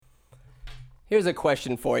Here's a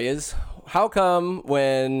question for you. How come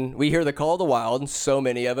when we hear the call of the wild, so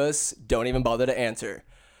many of us don't even bother to answer?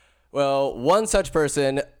 Well, one such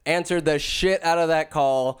person answered the shit out of that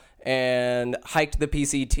call and hiked the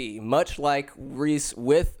PCT, much like Reese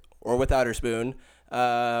with or without her spoon.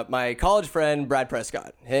 My college friend, Brad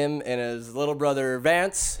Prescott, him and his little brother,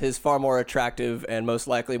 Vance, his far more attractive and most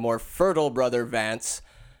likely more fertile brother, Vance,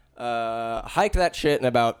 hiked that shit in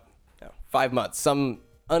about 5 months. Some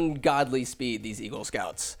ungodly speed, these Eagle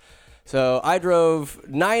Scouts. So I drove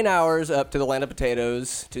 9 hours up to the Land of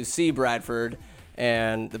Potatoes to see Bradford,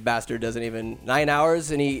 and the bastard doesn't even 9 hours,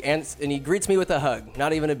 and he greets me with a hug,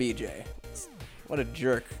 not even a BJ. What a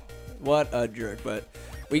jerk. What a jerk. But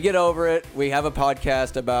we get over it. We have a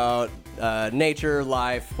podcast about nature,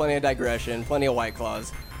 life, plenty of digression, plenty of White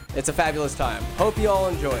Claws. It's a fabulous time. Hope you all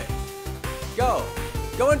enjoy it. Go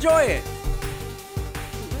enjoy it.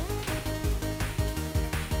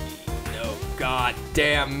 No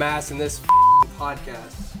goddamn mass in this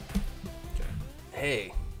podcast. Okay.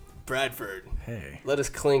 Hey, Bradford. Hey. Let us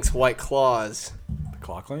clinks White Claws. The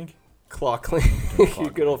claw clink? Claw clink.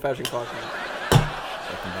 Good old-fashioned claw clink.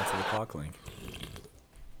 Welcome back to the claw clink.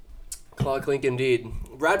 Claw clink indeed.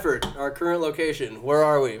 Bradford, our current location. Where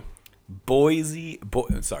are we? Boise.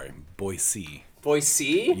 Boise?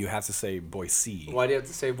 You have to say Boise. Why do you have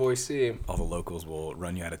to say Boise? All the locals will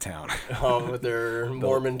run you out of town. Oh, with their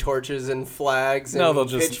Mormon torches and flags and they'll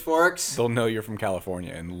just pitchforks? They'll know you're from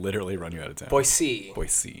California and literally run you out of town. Boise.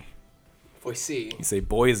 You say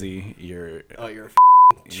Boise, you're... Oh, you're a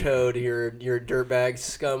chode. You're a dirtbag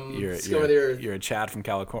scum. You're of the earth. You're a Chad from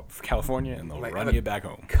California, and they'll run you back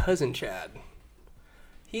home. Cousin Chad.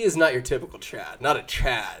 He is not your typical Chad. Not a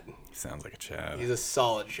Chad. He sounds like a Chad. He's a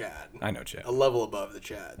solid Chad. I know Chad. A level above the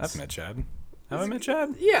Chads. I've met Chad. Have I met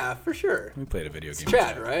Chad? Yeah, for sure. We played a video game. It's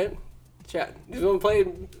Chad, right? Chad. He's the one who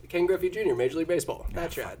played Ken Griffey Jr., Major League Baseball. That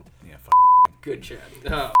Chad. Yeah, Good Chad.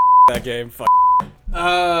 Oh. That game.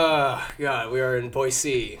 God, we are in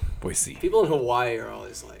Boise. People in Hawaii are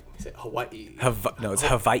always like, say Hawaii. No, it's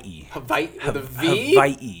Hawaii. Hawaii with a V?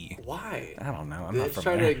 Hawaii. Why? I don't know. I'm They're not from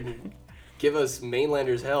trying there. to give us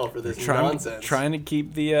mainlanders hell for this nonsense. Trying to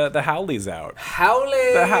keep the howlies out. Howling!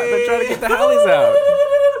 They're trying to get the howlies out.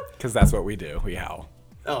 Because that's what we do. We howl.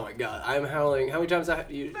 Oh my God, I'm howling. How many times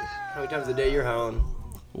a day you're howling?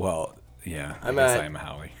 Well, yeah, I I'm guess I am a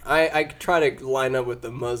howlie. I try to line up with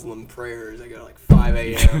the Muslim prayers. I go to like 5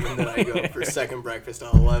 a.m. and then I go for second breakfast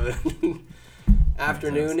at 11.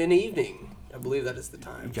 Afternoon and evening. I believe that is the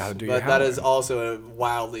time. You gotta do your But that howling. is also a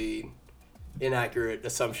wildly inaccurate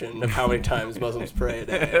assumption of how many times Muslims pray a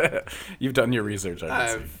day. You've done your research,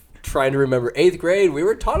 I'm trying to remember 8th grade. We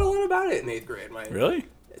were taught a lot about it in 8th grade. Really?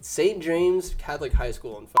 At St. James Catholic High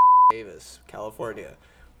School in Davis, California.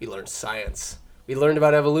 We learned science. We learned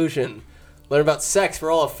about evolution. Learned about sex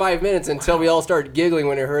for all of 5 minutes until we all started giggling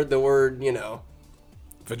when we heard the word,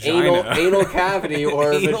 Vagina. anal cavity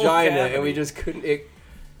or Anal vagina, cavity. and we just couldn't.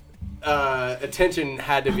 Attention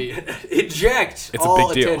had to be eject. It's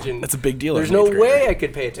all a big deal. attention. It's a big deal. There's as an no eighth grader. way I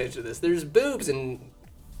could pay attention to this. There's boobs and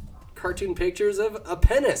cartoon pictures of a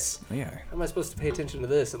penis. Yeah. How am I supposed to pay attention to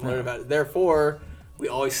this and learn about it? Therefore, we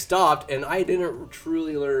always stopped, and I didn't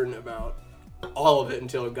truly learn about all of it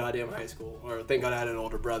until goddamn high school. Or thank God I had an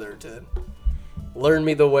older brother to learn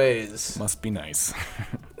me the ways. Must be nice.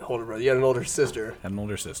 Older brother. You had an older sister. Had an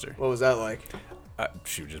older sister. What was that like?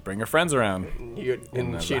 She would just bring her friends around.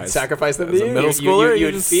 And as she'd a sacrifice them to As a you? middle schooler, you you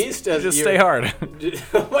would just feast? You As just you- stay hard.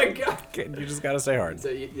 Oh my God. You just gotta stay hard. So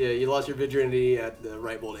you lost your virginity at the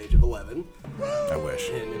ripe old age of 11 I wish.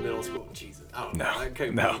 in middle school. Jesus. I don't know. No, That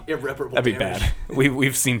could no. be irreparable That'd be damage. bad.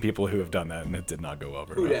 We've seen people who have done that, and it did not go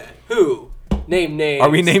over. Who well. that? Who? Name names. Are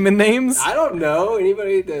we naming names? I don't know.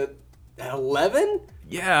 Anybody that at 11?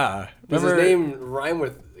 Yeah. Does his name rhyme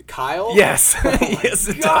with Kyle? Yes. Yes,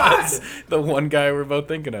 it God. does. The one guy we're both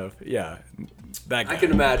thinking of. Yeah. That guy. I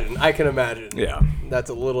can imagine. Yeah. That's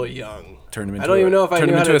a little young. Turn him into I don't even know if I turn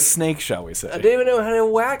knew him how into to. a snake, shall we say? I didn't even know how to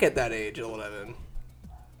whack at that age at 11.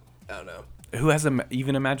 I don't know. Who has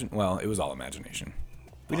even imagined? Well, it was all imagination.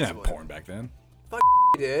 We didn't have Possibly. porn back then. You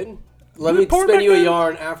did. Let You me had porn spin back you a then?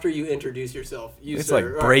 yarn after you introduce yourself. You It's sir. like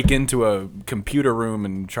All right. break into a computer room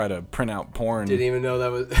and try to print out porn. Didn't even know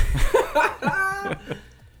that was.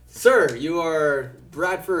 Sir, you are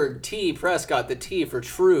Bradford T. Prescott. The T for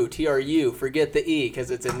true. TRU. Forget the E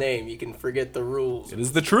because it's a name. You can forget the rules. It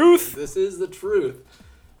is the truth. This is the truth.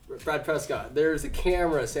 Brad Prescott. There's a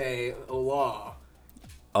camera saying Allah.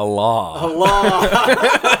 Allah.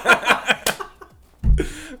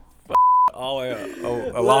 Allah.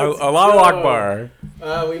 Allahu Akbar.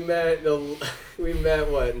 We met We met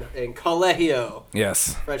in Colegio.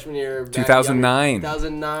 Yes. Freshman year. 2009.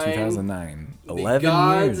 2009. 2009. The 11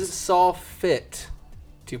 gods years. saw fit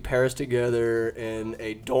to pair us together in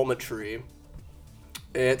a dormitory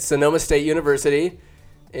at Sonoma State University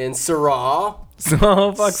in Sarah.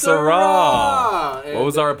 Oh, fuck, Sarah. And, What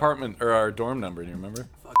was our apartment or our dorm number? Do you remember?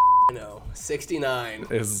 69. It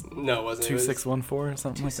was No, it wasn't. 2614 or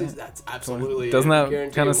something like that. That's absolutely. Doesn't that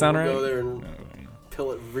guarantee kind of sound we'll right? Go there and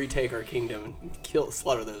retake our kingdom, and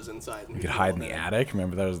slaughter those inside. We could hide in the attic.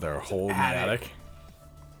 Remember, that was their hole in the attic.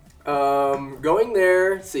 Going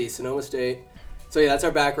there. See, Sonoma State. So yeah, that's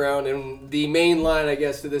our background, and the main line, I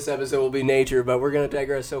guess, to this episode will be nature. But we're gonna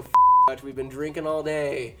digress so much. We've been drinking all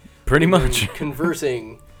day. Pretty We've been much.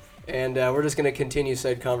 conversing, and we're just gonna continue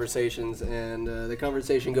said conversations. And the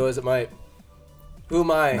conversation go as it might. Who am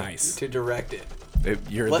I to direct it?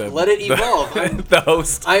 Let it evolve. I'm the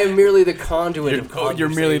host. I am merely the conduit of conversation. You're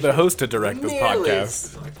merely the host to direct this Merely. podcast. This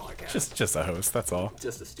is my podcast. Just a host. That's all.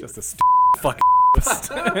 Just a stupid. Fucking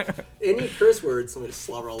host. Any curse words, I'm gonna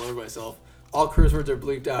slobber all over myself. All curse words are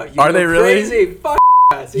bleeped out. Are they really? Crazy. Fuck.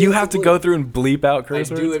 You have to go through and bleep out curse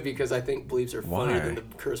words? I do it because I think bleeps are funnier Why? than the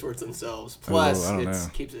curse words themselves. Plus, I don't it know.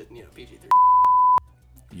 keeps it, PG-13.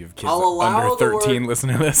 You have kids I'll allow under the 13 word- listen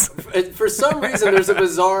to this. For some reason, there's a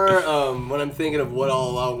bizarre, when I'm thinking of what I'll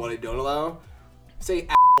allow and what I don't allow, say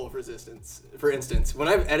asshole for instance. When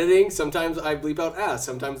I'm editing, sometimes I bleep out ass,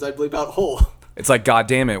 sometimes I bleep out hole. It's like God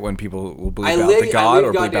damn it when people will bleep out the God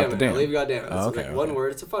or bleep out the damn. I leave God damn it. It's Okay, like one okay.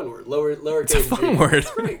 word, it's a fun word. Lowercase. It's a fun word. It's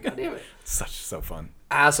great, God damn it. So fun.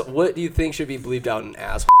 Ass. What do you think should be bleeped out in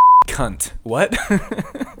ass? Cunt. What?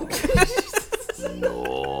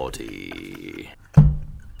 Naughty.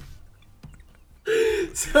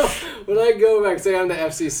 So when I go back, say I'm the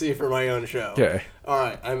FCC for my own show. Okay. All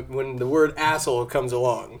right. When the word asshole comes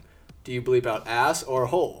along, do you bleep out ass or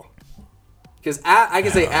hole? Because I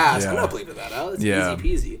can say ass. I'm yeah. not bleeping that out. It's Yeah.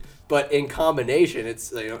 easy peasy. But in combination,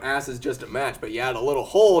 it's ass is just a match. But you add a little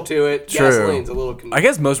hole to it. True. Gasoline's a little. I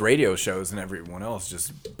guess most radio shows and everyone else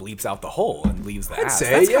just bleeps out the hole and leaves the ass.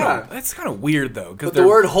 say, yeah. That's kind of weird though, because But the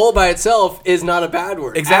word hole by itself is not a bad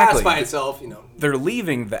word. Exactly. Ass by itself, they're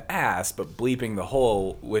leaving the ass but bleeping the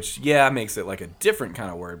hole, which makes it like a different kind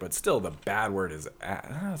of word, but still the bad word is ass.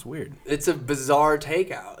 That's weird. It's a bizarre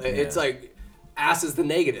takeout. It's like ass is the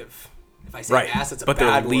negative. If I say Right. ass, it's a but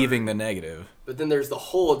bad they're leaving word. the negative. But then there's the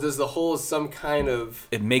hole. Does the hole some kind of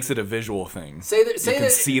It makes it a visual thing. say that? You Say can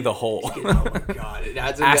that. see the hole. Oh my god! It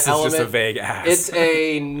adds in Ass the is element. just a vague ass. It's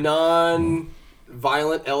a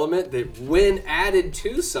non-violent element that, when added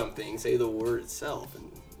to something, say the word itself, in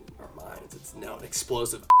our minds, it's now an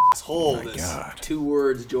explosive asshole. Oh my This God. two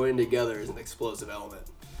words joined together is an explosive element.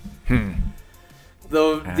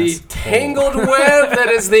 The tangled web that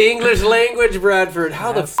is the English language, Bradford.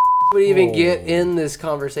 How the would even get in this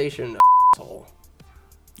conversation? Asshole.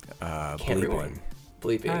 Can't rewind.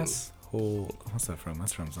 Bleeping. Asshole. What's that from?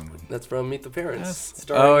 That's from something. That's from Meet the Parents. Oh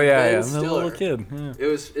starring yeah, Ben the Stiller. little kid. Yeah.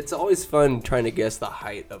 It's always fun trying to guess the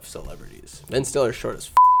height of celebrities. Ben Stiller's short as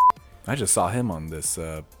I just saw him on this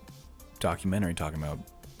documentary talking about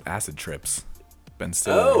acid trips. Ben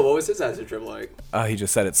Stiller. Oh, what was his acid trip like? He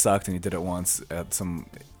just said it sucked and he did it once at some,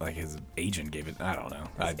 like his agent gave it. I don't know.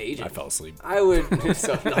 I fell asleep. I would.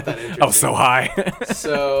 So not that interesting. I was so high.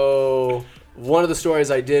 So one of the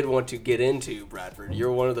stories I did want to get into, Bradford,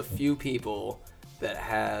 you're one of the few people that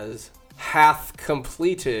hath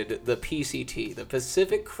completed the PCT, the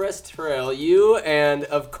Pacific Crest Trail. You and,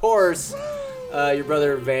 of course, your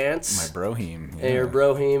brother Vance. My brohim. And your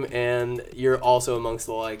brohim, and you're also amongst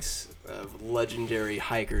the likes of legendary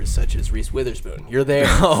hikers such as Reese Witherspoon. You're there.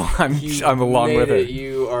 Oh, I'm along made with her.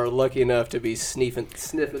 You are lucky enough to be sniffing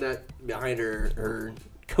that behind her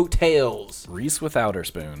coattails. Reese without her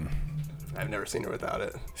spoon. I've never seen her without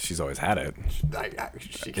it. She's always had it.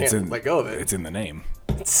 She can't let go of it. It's in the name.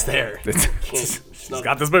 It's there. She's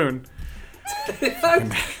got the spoon.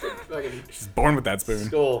 Fucking She's born with that spoon.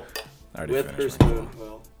 skull I already with her finished mine. spoon.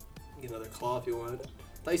 Well, get another claw if you want.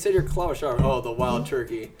 I thought you said your claw was sharp. Oh, the wild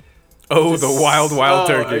turkey. Oh, the wild Are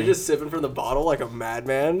turkey. you just sipping from the bottle like a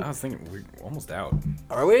madman? I was thinking we're almost out.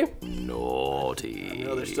 Are we? Naughty.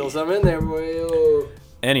 No, there's still some in there, boy.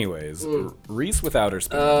 Anyways, Reese without her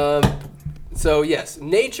spoon. So yes,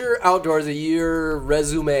 nature, outdoors. Your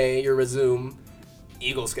resume,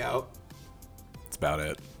 Eagle Scout, That's about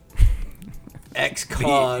it.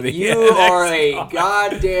 ex-con. The You are a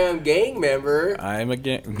goddamn gang member. I'm a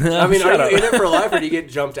gang. I mean, are you in it for life or do you get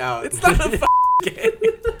jumped out? It's not a gang.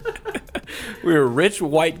 We were rich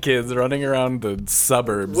white kids running around the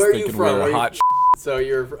suburbs Where are you thinking from? we Are were you- hot. So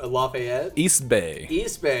you're Lafayette? East Bay.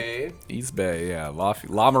 East Bay. East Bay, yeah. La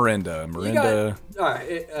Miranda. All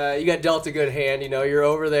right. You got dealt a good hand. You know, you're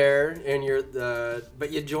over there, and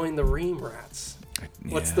but you joined the Ream Rats.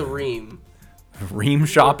 What's the Ream? Ream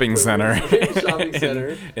Shopping Center. Ream Shopping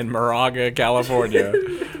Center. in Moraga, California.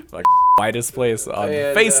 Like, whitest place on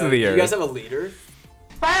the face of the earth. Do you guys have a leader?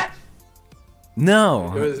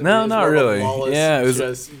 No. No, not really. Yeah, it was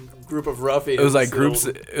just group of ruffians. It was like groups.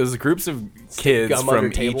 It was groups of kids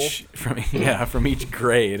from each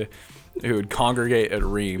grade who would congregate at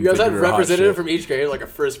Ream. You guys had representative from each grade, like a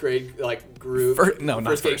first grade group. Not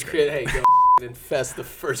first grade. Hey, go infest the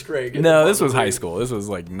first grade. No, this was high school. This was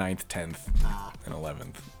like 9th, 10th, and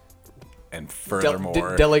 11th. And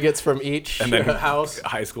furthermore, delegates from each and then house.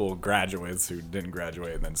 High school graduates who didn't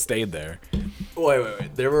graduate and then stayed there.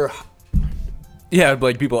 Wait. There were. Yeah,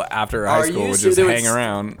 like people after high school would just hang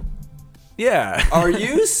around. Yeah. Are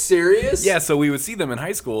you serious? Yeah, so we would see them in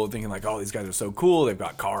high school thinking like, oh, these guys are so cool. They've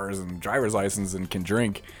got cars and driver's license and can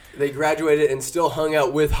drink. They graduated and still hung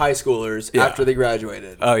out with high schoolers after they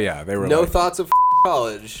graduated. Oh, yeah. They were no thoughts of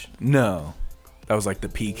college. No. That was like the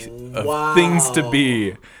peak of things to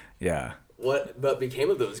be. Yeah. What became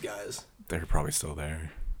of those guys? They're probably still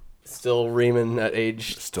there. Still reaming at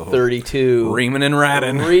age 32. Reaming and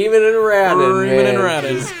ratting. Reaming and ratting. Reaming and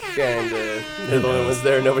ratting. The other one was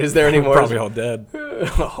there. Nobody's there anymore. Probably all dead.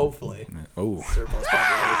 Hopefully. Oh.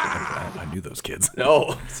 I knew those kids.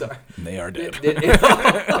 No. Sorry. They are dead.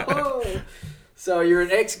 So you're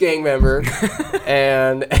an ex-gang member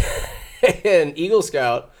and an Eagle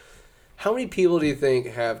Scout. How many people do you think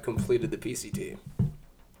have completed the PCT?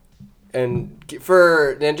 And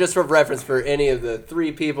just for reference, for any of the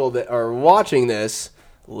 3 people that are watching this,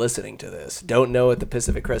 listening to this, don't know what the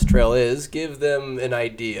Pacific Crest Trail is, give them an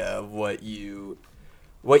idea of what you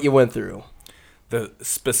went through. The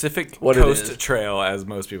Pacific Coast Trail, as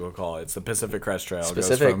most people call it. It's the Pacific Crest Trail. It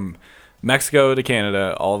goes from Mexico to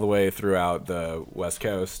Canada, all the way throughout the West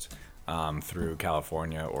Coast, through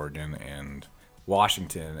California, Oregon, and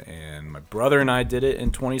Washington. And my brother and I did it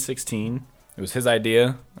in 2016. It was his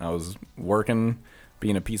idea. I was working,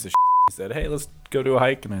 being a piece of shit. He said, hey, let's go do a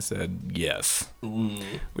hike. And I said, yes.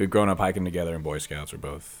 We've grown up hiking together in Boy Scouts. We're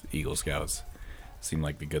both Eagle Scouts. Seemed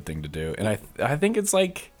like the good thing to do. And I think it's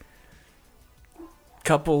like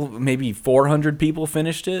maybe 400 people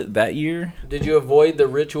finished it that year. Did you avoid the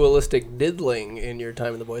ritualistic diddling in your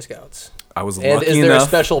time in the Boy Scouts? I was lucky enough. And is there a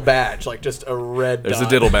special badge, like just a red There's dot? a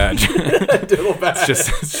diddle badge. A diddle badge.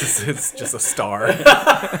 It's just a star.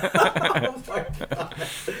 Oh my God.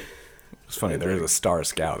 It's funny. There is a Star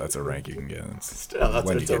Scout. That's a rank you can get.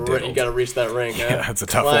 You got to reach that rank. Huh? Yeah, that's a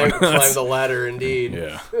tough one. Climb the ladder, indeed.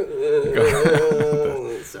 Yeah.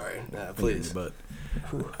 Sorry. Please. But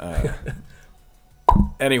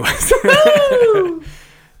anyways.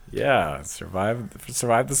 Yeah, survive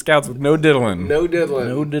the Scouts with no diddling. No diddling.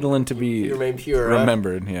 No diddling to be you remain pure,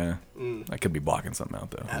 remembered, huh? Yeah. I could be blocking something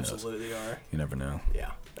out, though. Absolutely are. You never know.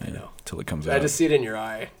 Yeah, I know. Till it comes out. I just see it in your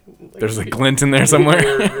eye. There's a glint in there somewhere.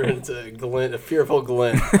 It's a glint, a fearful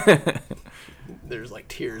glint. There's like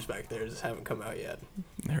tears back there, just haven't come out yet.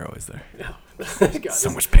 They're always there. God,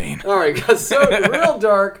 so much pain. All right, guys, so real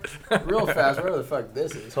dark, real fast. Whatever the fuck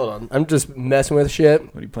this is. Hold on. I'm just messing with shit.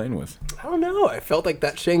 What are you playing with? I don't know. I felt like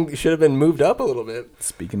that thing should have been moved up a little bit.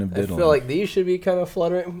 Speaking of diddling. I feel like these should be kind of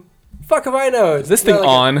fluttering. Fuck if I know. Is this thing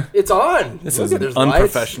on? It's on. This is an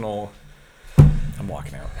unprofessional. I'm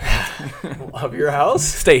walking out. Of your house?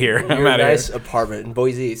 Stay here. I'm out of nice here. Apartment in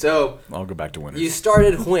Boise. So I'll go back to Winters. You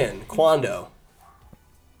started when? Quando?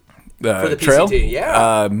 For the trail? PCT,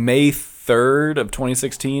 yeah. May 3rd of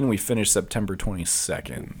 2016. We finished September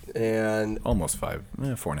 22nd. And almost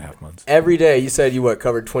 4.5 months. Every day, you said you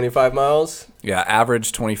covered 25 miles? Yeah,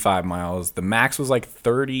 average 25 miles. The max was like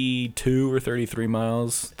 32 or 33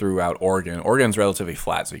 miles throughout Oregon. Oregon's relatively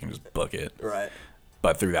flat, so you can just book it. Right.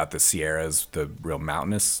 But throughout the Sierras, the real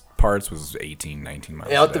mountainous parts was 18, 19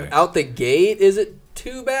 miles out the gate, is it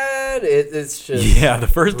too bad? It's just... Yeah, the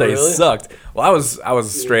first day sucked. Well, I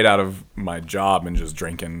was straight out of my job and just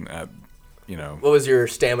drinking at, What was your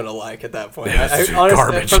stamina like at that point? Yeah, honestly,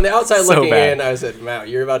 garbage. from the outside So looking bad. in, I said, wow,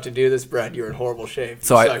 you're about to do this, Brad. You're in horrible shape.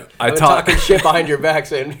 So I've been talking shit behind your back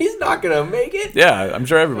saying, he's not going to make it. Yeah, I'm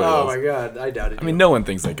sure everybody Oh, else. my God. I doubted I mean, no one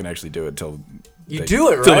thinks they can actually do it till you do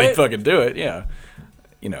it, right? Till they fucking do it, yeah.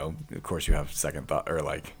 Of course you have second thought, or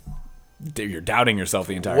like, you're doubting yourself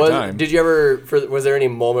the entire time. Did you ever, was there any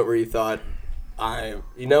moment where you thought,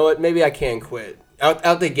 you know what, maybe I can quit?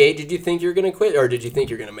 Out the gate, did you think you were going to quit, or did you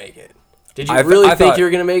think you're going to make it? Did you really think you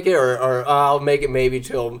were going to make it, or I'll make it maybe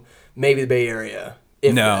till maybe the Bay Area?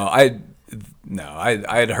 No,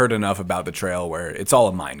 I had heard enough about the trail where it's all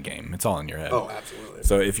a mind game. It's all in your head. Oh, absolutely.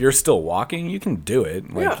 So if you're still walking, you can do it.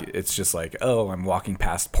 It's just like, oh, I'm walking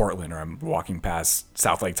past Portland or I'm walking past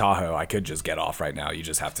South Lake Tahoe. I could just get off right now. You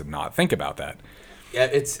just have to not think about that. Yeah,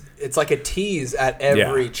 it's like a tease at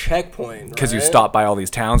every checkpoint. Because you stop by all these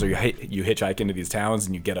towns, or you hitchhike into these towns,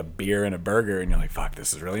 and you get a beer and a burger, and you're like, "Fuck,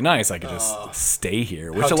 this is really nice. I could just stay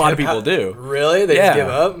here," which a lot of people do. Really? They just give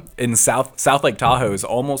up? In South Lake Tahoe is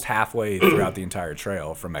almost halfway throughout the entire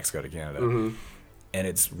trail from Mexico to Canada, and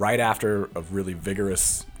it's right after a really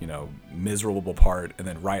vigorous, miserable part, and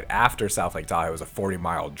then right after South Lake Tahoe is a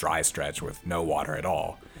 40-mile dry stretch with no water at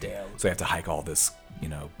all. Damn. So you have to hike all this,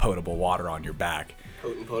 potable water on your back.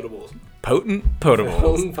 Potent potables. Potent potables.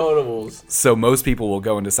 Potent potables. So most people will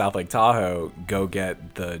go into South Lake Tahoe, go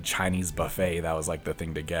get the Chinese buffet. That was like the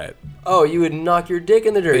thing to get. Oh, you would knock your dick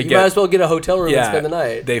in the dirt. You might as well get a hotel room and spend the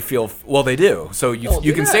night. They do. So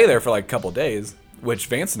you can stay there for like a couple days, which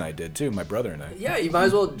Vance and I did too, my brother and I. Yeah, you might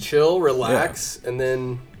as well chill, relax, and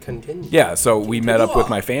then continue. Yeah, so we met up with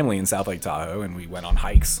my family in South Lake Tahoe, and we went on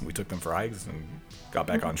hikes. We took them for hikes and got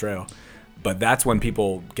back on trail. But that's when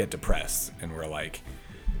people get depressed, and we're like,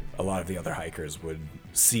 a lot of the other hikers would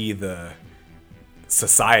see the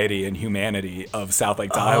society and humanity of South Lake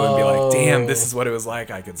Tahoe and be like, damn, this is what it was like.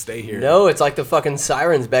 I could stay here. No, it's like the fucking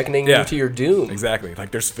sirens beckoning you to your doom. Exactly. Like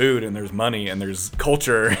there's food and there's money and there's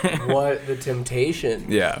culture. What the temptation.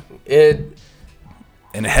 Yeah. And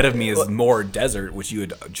ahead of me is more desert, which you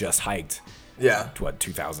had just hiked. Yeah.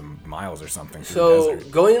 2,000 miles or something through so the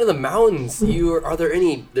desert. Going into the mountains,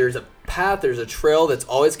 there's a path, there's a trail that's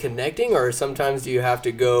always connecting, or sometimes do you have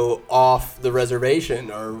to go off the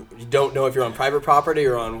reservation, or you don't know if you're on private property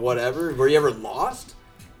or on whatever? Were you ever lost?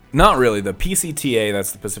 Not really. The PCTA,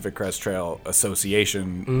 that's the Pacific Crest Trail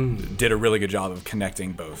Association, did a really good job of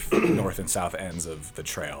connecting both north and south ends of the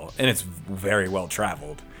trail, and it's very well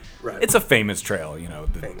traveled. Right. It's a famous trail,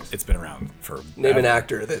 it's been around for... Name an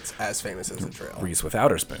actor that's as famous as the trail. Reese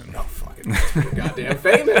Witherspoon. Oh, fucking goddamn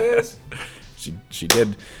famous. She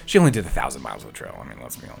only did 1,000 miles of the trail. I mean,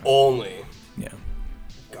 let's be honest. Only. Yeah.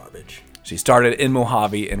 Garbage. She started in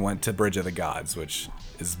Mojave and went to Bridge of the Gods, which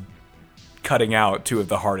is cutting out 2 of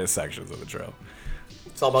the hardest sections of the trail.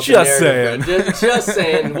 It's all about the narrative. Just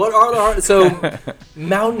saying. What are the hardest... So,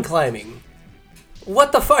 mountain climbing.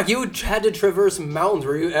 What the fuck? You had to traverse mountains.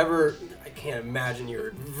 Were you ever... I can't imagine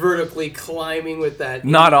you're vertically climbing with that.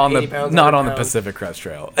 Not on the Pacific Crest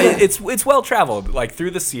Trail. It's well traveled. Like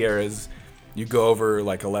through the Sierras, you go over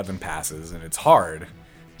like 11 passes, and it's hard,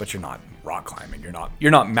 but you're not rock climbing. You're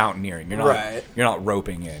not mountaineering. You're not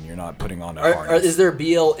roping in. You're not putting on a harness. Is there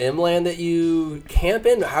BLM land that you camp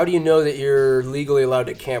in? How do you know that you're legally allowed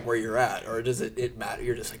to camp where you're at, or does it matter?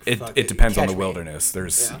 You're just like, fuck it depends on the wilderness.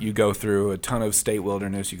 You go through a ton of state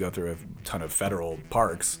wilderness. You go through a ton of federal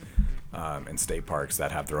parks and state parks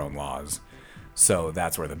that have their own laws. So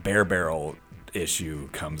that's where the bear barrel issue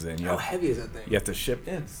comes in. How heavy is that thing? You have to ship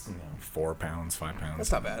it. 4 pounds, 5 pounds.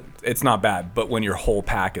 That's not bad. It's not bad, but when your whole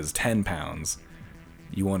pack is 10 pounds,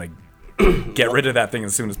 you want to get rid of that thing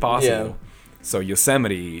as soon as possible. Yeah. So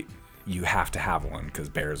Yosemite, you have to have one because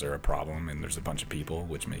bears are a problem, and there's a bunch of people,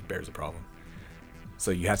 which make bears a problem.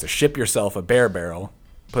 So you have to ship yourself a bear barrel,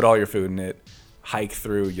 put all your food in it, hike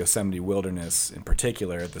through Yosemite Wilderness in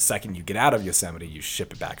particular. The second you get out of Yosemite, you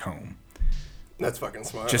ship it back home. That's fucking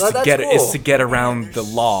smart. Just to get cool. It's to get around the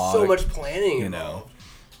law. So much planning,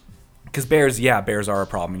 Because bears are a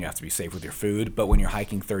problem. You have to be safe with your food. But when you're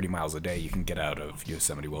hiking 30 miles a day, you can get out of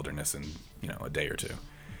Yosemite Wilderness in a day or two.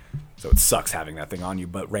 So it sucks having that thing on you.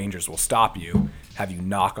 But rangers will stop you, have you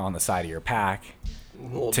knock on the side of your pack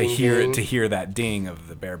to hear that ding of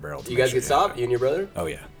the bear barrel. Do you guys get stopped? You and your brother? Oh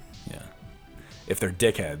yeah. If they're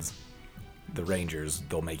dickheads, the rangers,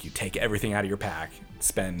 they'll make you take everything out of your pack,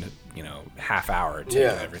 spend half hour taking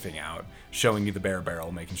everything out, showing you the bear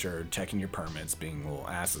barrel, making sure, checking your permits, being little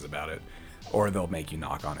asses about it, or they'll make you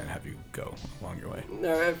knock on it and have you go along your way.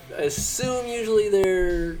 No, I assume usually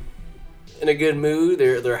they're in a good mood.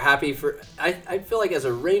 They're happy for. I feel like as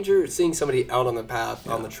a ranger, seeing somebody out on the path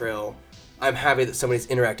on the trail, I'm happy that somebody's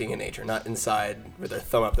interacting in nature, not inside with their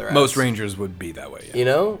thumb up their ass. Most rangers would be that way.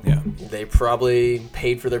 Yeah. Yeah. They probably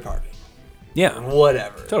paid for their parking. Yeah.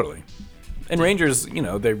 Whatever. Totally. And rangers,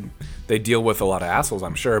 they deal with a lot of assholes,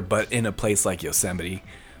 I'm sure, but in a place like Yosemite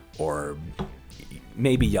or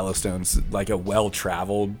maybe Yellowstone's like a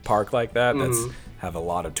well-traveled park like that that's have a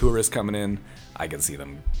lot of tourists coming in, I can see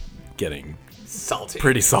them getting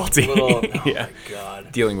pretty salty. Oh my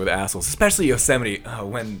God. Dealing with assholes, especially Yosemite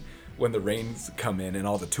when the rains come in and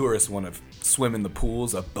all the tourists want to swim in the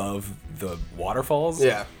pools above the waterfalls.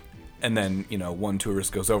 Yeah. And then, one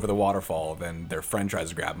tourist goes over the waterfall, then their friend tries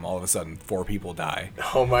to grab him. All of a sudden, 4 people die.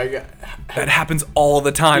 Oh my God. That happens all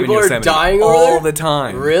the time People in Yosemite. People are dying over all there? the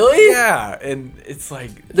time. Really? Yeah, and it's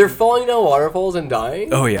like... They're falling down waterfalls and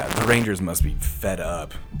dying? Oh yeah, the rangers must be fed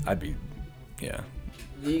up. Yeah.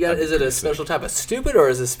 Is it a special type of stupid, or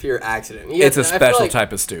is this pure accident? It's a special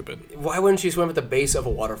type of stupid. Why wouldn't you swim at the base of a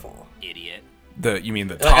waterfall? Idiot. You mean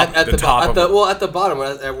the top? At the bottom.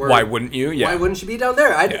 Why wouldn't you? Yeah. Why wouldn't you be down there?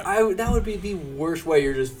 That would be the worst way.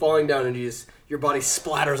 You're just falling down and your body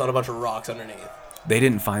splatters on a bunch of rocks underneath. They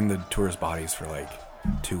didn't find the tourist bodies for like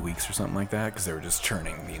 2 weeks or something like that because they were just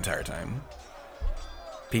churning the entire time.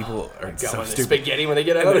 People are so stupid. Spaghetti when they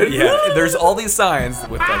get out of it. Yeah, there's all these signs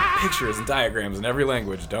with like pictures and diagrams in every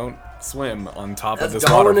language. Don't swim on top of this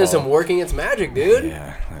waterfall. That's Darwinism working its magic, dude.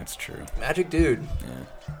 Yeah, that's true. Magic dude. Yeah.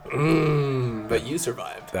 But you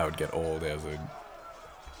survived. That would get old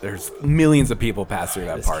there's millions of people pass through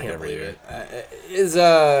that park every year.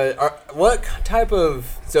 What type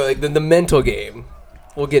of the mental game?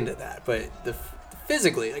 We'll get into that, but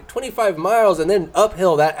physically, like 25 miles and then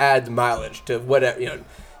uphill, that adds mileage to whatever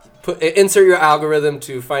insert your algorithm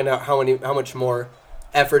to find out how much more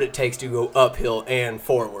effort it takes to go uphill and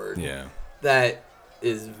forward. Yeah, that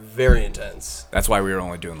is very intense. That's why we were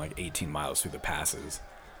only doing like 18 miles through the passes.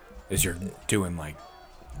 Is you're doing like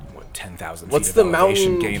 10,000 feet. What's of the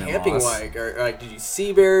elevation, mountain gain and camping loss. like? Or like, did you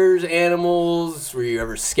see bears, animals? Were you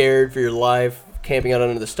ever scared for your life camping out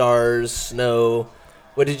under the stars, snow?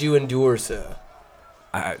 What did you endure, sir?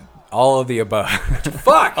 All of the above.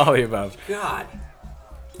 Fuck. All of the above. God.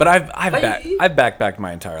 But I've backpacked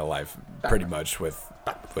my entire life pretty much with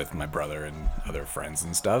my brother and other friends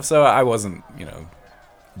and stuff. So I wasn't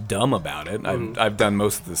dumb about it. I've done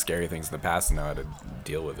most of the scary things in the past and know how to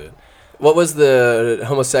deal with it. What was the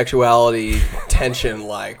homosexuality tension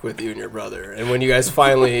like with you and your brother? And when you guys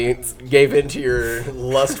finally gave into your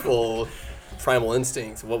lustful primal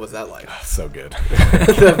instincts, what was that like? So good.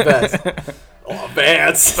 The best. Oh,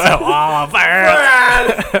 Vance.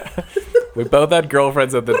 We both had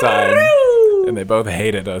girlfriends at the time, and they both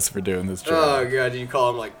hated us for doing this trip. Oh, God. Did you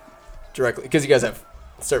call them, like, directly? Because you guys have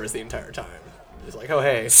service the entire time. Just like, oh,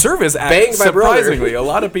 hey. Service, surprisingly, a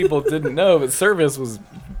lot of people didn't know, but service was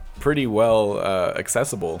pretty well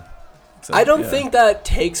accessible. So, I don't think that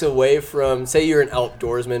takes away from, say you're an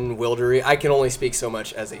outdoorsman, wildery. I can only speak so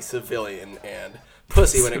much as a civilian and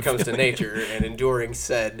pussy when it comes to nature and enduring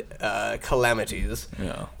said calamities.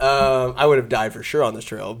 Yeah. I would have died for sure on this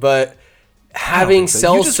trail, but having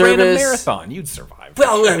cell you just service, ran a marathon, you'd survive.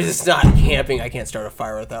 Well, it's not camping. I can't start a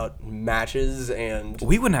fire without matches and.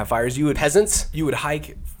 We wouldn't have fires. You would peasants. You would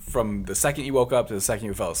hike from the second you woke up to the second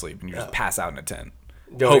you fell asleep, and you just pass out in a tent.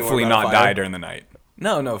 Hopefully not die during the night.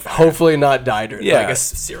 No. Fire. Hopefully not die during. Yeah. Like a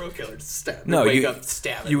serial killer. Stab. No, wake up,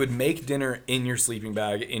 stab it. You would make dinner in your sleeping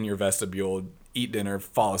bag in your vestibule. Eat dinner,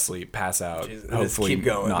 fall asleep, pass out, hopefully keep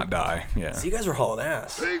going. Not die. Yeah. So you guys were hauling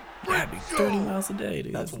ass. Yeah, it'd be 30 miles a day,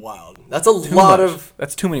 dude. That's wild. That's a lot of.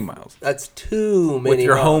 That's too many miles. That's too many. With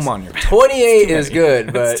your miles. home on your back. 28 is good,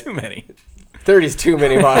 but that's too many. 30 is too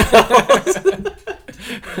many miles.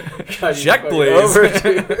 God, check, please.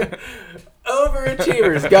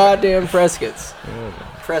 Overachievers, goddamn Prescotts.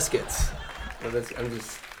 Prescotts. I'm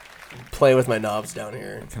just playing with my knobs down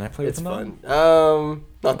here. Can I play with the knob? It's fun.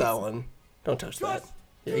 Not that one. Don't touch that.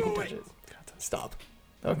 Yeah, you can touch it. Stop.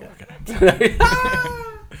 Okay.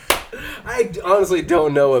 I honestly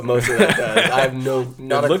don't know what most of that does. I have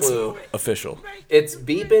not a clue. Official. It's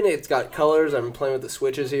beeping. It's got colors. I'm playing with the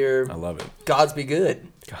switches here. I love it. Gods be good.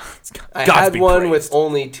 I Gods had be one praised. with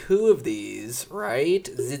only 2 of these, right?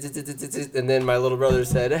 And then my little brother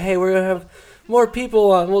said, "Hey, we're gonna have more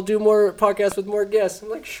people on. We'll do more podcasts with more guests." I'm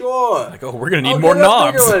like, "Sure." Like, oh, we're gonna need more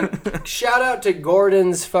knobs. Shout out to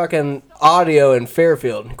Gordon's fucking audio in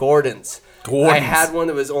Fairfield. Gordon's. I had one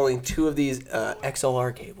that was only 2 of these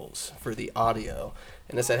XLR cables for the audio.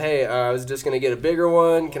 And I said, hey, I was just going to get a bigger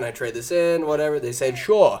one. Can I trade this in? Whatever. They said,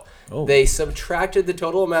 sure. Oh. They subtracted the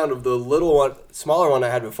total amount of the little one, smaller one I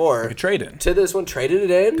had before. Like a trade-in. To this one, traded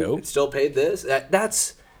it in. Dope. It still paid this.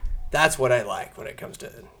 That's what I like when it comes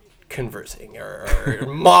to conversing or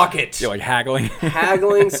mock it. You're like haggling.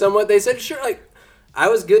 Haggling somewhat. They said, sure, like, I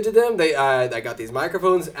was good to them. I got these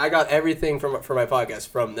microphones. I got everything for my podcast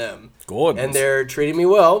from them. Good. And they're treating me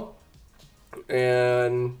well.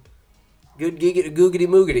 And good googity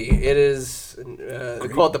moogity. It is, they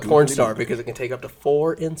call it the porn star because it can take up to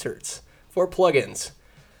 4 inserts, 4 plugins.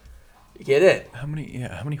 You get it? How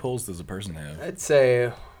many holes does a person have? I'd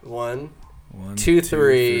say 1, 2,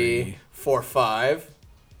 3, 4, 5.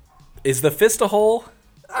 Is the fist a hole?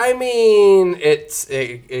 I mean,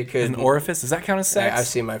 it could an orifice. Does that count as sex? I've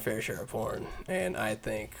seen my fair share of porn, and I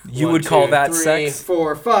think you would call that sex. 3,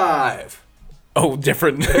 4, 5. Oh,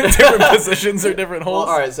 different positions or different holes.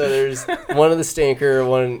 Well, all right, so there's one of the stinker,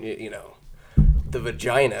 one the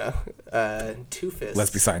vagina, two fists.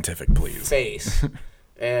 Let's be scientific, please. Face,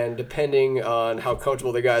 and depending on how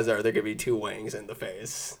comfortable the guys are, there could be 2 wings in the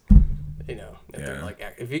face.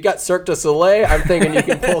 If you got Cirque du Soleil, I'm thinking you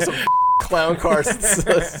can pull some clown car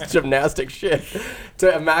gymnastic shit to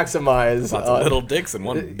maximize. Lots of little dicks and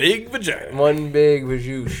one big vagina. One big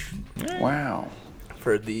vajoosh. Wow.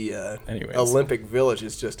 For the Olympic Village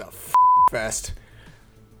is just a fest.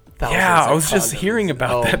 Yeah, I was just hearing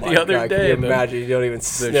about that the other day. Can you imagine? You don't even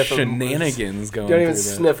sniff the shenanigans going. You don't even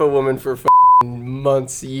sniff a woman for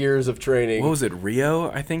months, years of training. What was it,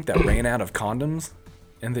 Rio? I think that ran out of condoms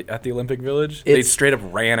at the Olympic Village. They straight up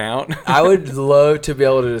ran out. I would love to be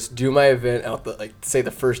able to just do my event out say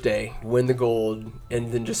the first day, win the gold,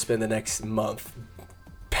 and then just spend the next month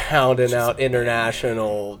pounding out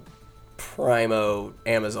international primo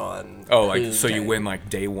Amazon. Oh, so you win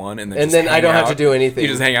day 1 and then I don't have to do anything. You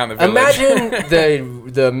just hang out in the village.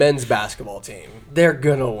 Imagine the men's basketball team. They're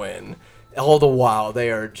gonna win. All the while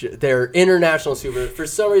they're international super. For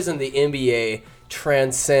some reason, the NBA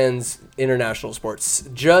transcends international sports,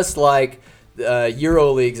 just like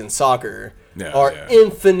Euro leagues and soccer are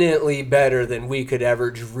infinitely better than we could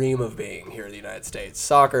ever dream of being here in the United States.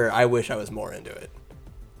 Soccer, I wish I was more into it.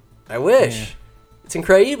 I wish. It's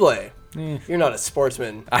incredible. You're not a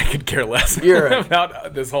sportsman. I could care less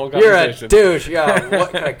about this whole You're competition. a douche. Yeah.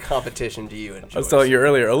 What kind of competition do you enjoy? I was telling you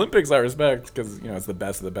earlier, Olympics I respect because it's the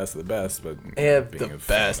best of the best of the best. But being a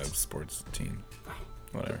fan of sports team,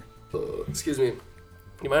 whatever. Excuse me.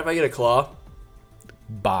 You mind if I get a claw?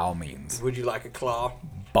 Ball means. Would you like a claw?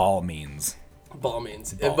 Ball means. Ball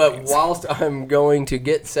means. But whilst I'm going to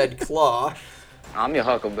get said claw, I'm your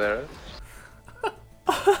huckleberry.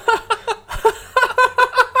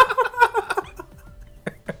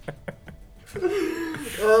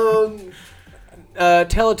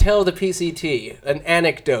 tell a tale of the PCT, an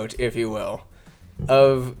anecdote, if you will,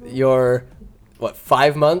 of your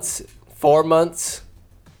 5 months, 4 months,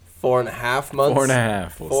 4.5 months,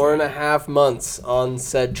 4.5, 4.5 months on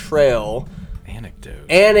said trail.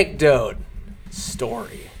 Anecdote,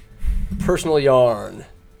 story, personal yarn.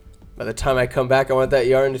 By the time I come back, I want that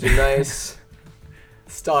yarn to be nice.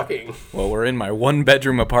 Stocking. Well, we're in my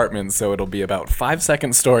 1-bedroom apartment, so it'll be about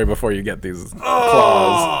 5-second story before you get these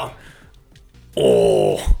claws.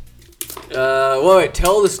 Oh. Wait,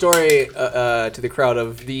 tell the story to the crowd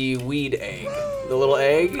of the weed egg. The little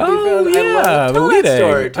egg? Oh, yeah, the weed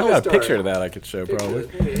egg. I got a picture of that I could show, probably.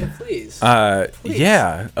 Please.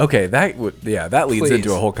 Yeah. Okay, that leads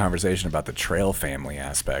into a whole conversation about the trail family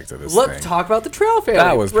aspect of this thing. Let's talk about the trail family.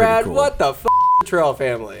 That was pretty Brad, cool. what the trail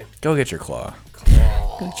family? Go get your claw.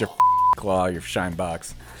 Go get your claw, your shine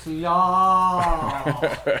box.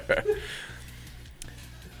 Yeah.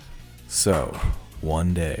 So,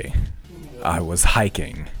 one day, I was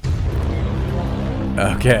hiking.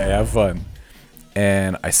 Okay, have fun.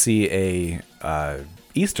 And I see a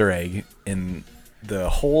Easter egg in the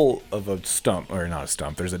hole of a stump, or not a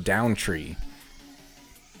stump, there's a down tree.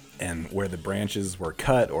 And where the branches were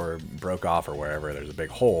cut or broke off or wherever, there's a big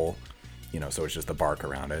hole, so it's just the bark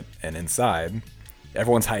around it. And inside,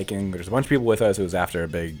 everyone's hiking. There's a bunch of people with us. It was after a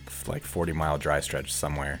big, 40-mile dry stretch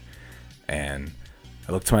somewhere. And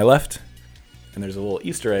I look to my left, and there's a little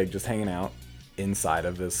Easter egg just hanging out inside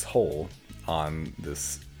of this hole on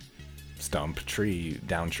this down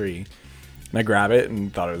tree. And I grab it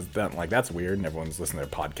and thought it was that's weird. And everyone's listening to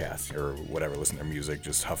their podcast or whatever, listening to their music,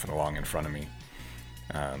 just huffing along in front of me.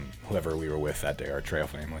 Whoever we were with that day, our trail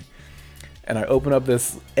family. And I open up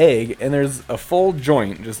this egg, and there's a full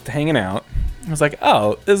joint just hanging out. I was like,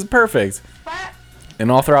 oh, this is perfect. And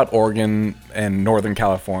all throughout Oregon and Northern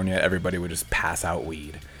California, everybody would just pass out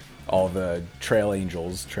weed. All the trail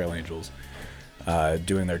angels, doing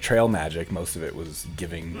their trail magic. Most of it was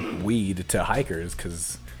giving weed to hikers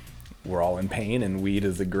because we're all in pain, and weed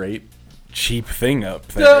is a great, cheap thing up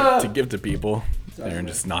there to give to people. Aaron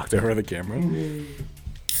just knocked over the camera.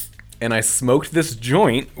 And I smoked this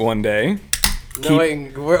joint one day.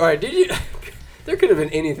 Did you? There could have been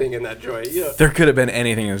anything in that joint. Yeah. There could have been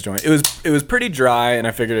anything in this joint. It was pretty dry, and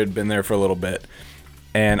I figured it had been there for a little bit.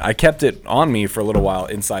 And I kept it on me for a little while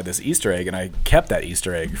inside this Easter egg, and I kept that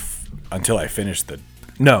Easter egg until I finished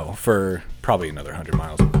for probably another 100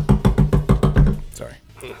 miles. Sorry.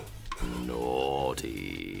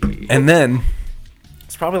 Naughty. And then,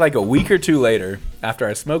 it's probably a week or two later, after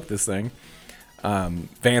I smoked this thing,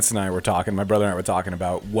 Vance and I were talking, my brother and I were talking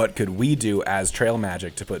about what could we do as trail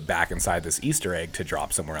magic to put back inside this Easter egg to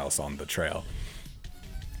drop somewhere else on the trail.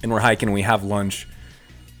 And we're hiking, we have lunch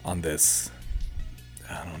on this,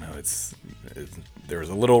 I don't know, there was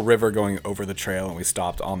a little river going over the trail, and we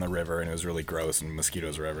stopped on the river, and it was really gross, and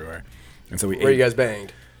mosquitoes were everywhere. And so we ate. Where you guys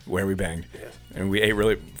banged? Where we banged. Yeah. And we ate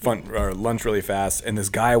lunch really fast, and this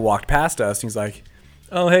guy walked past us, and he's like,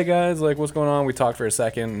 oh, hey guys, like, what's going on? We talked for a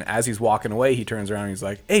second, and as he's walking away, he turns around and he's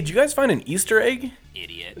like, hey, did you guys find an Easter egg?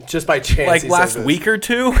 Idiot. Just by chance. Like last week or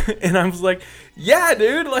two? And I was like, yeah,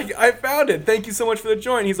 dude, like, I found it. Thank you so much for the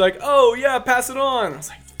joint. He's like, oh, yeah, pass it on. I was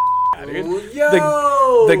like, dude.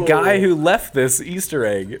 Yo! The guy who left this Easter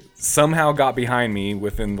egg somehow got behind me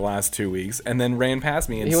within the last 2 weeks, and then ran past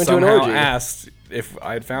me and somehow asked if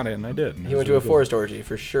I had found it, and I did. He went to a forest orgy,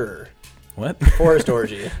 for sure. What? Forest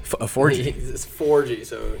orgy. A 4G? It's 4G,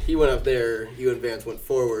 so he went up there, you and Vance went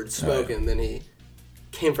forward, smoking, and then he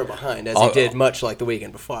came from behind, as he did much like the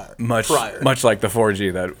weekend prior. Much like the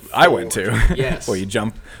 4G that I went to. Yes. where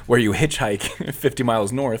you hitchhike 50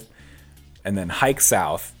 miles north, and then hike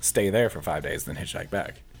south, stay there for 5 days, then hitchhike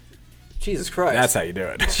back. Jesus Christ. That's how you do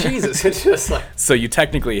it. Jesus, it's just like... So you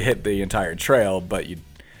technically hit the entire trail, but you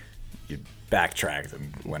backtracked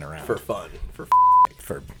and went around. For fun.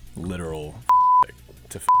 For literal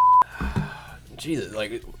to Jesus,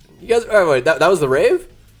 like, you guys... Oh, wait, that was the rave?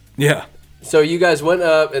 Yeah. So you guys went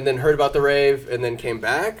up and then heard about the rave and then came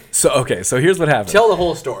back? So here's what happened. Tell the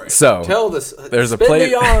whole story. So... Tell this... There's a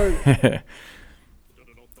place...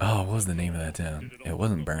 Oh, what was the name of that town? It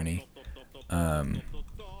wasn't Bernie. I'll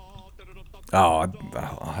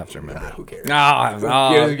have to remember. Who cares?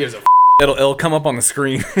 Who gives a it'll come up on the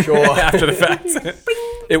screen after the fact.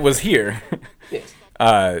 It was here. Yes.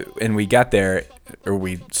 And we got there, or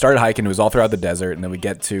we started hiking. It was all throughout the desert, and then we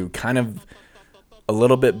get to kind of a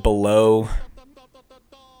little bit below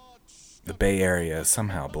the Bay Area,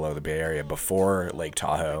 somehow below the Bay Area, before Lake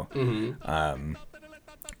Tahoe. Mm-hmm.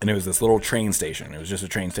 And it was this little train station. It was just a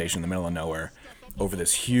train station in the middle of nowhere over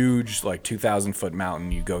this huge, like, 2,000-foot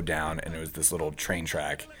mountain. You go down, and it was this little train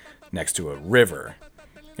track next to a river.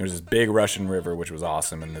 There was this big Russian river, which was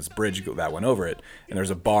awesome, and this bridge that went over it. And there was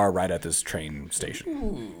a bar right at this train station.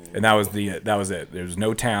 Ooh. And that was it. There was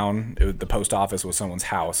no town. The post office was someone's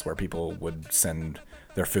house where people would send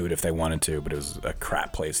their food if they wanted to, but it was a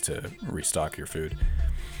crap place to restock your food.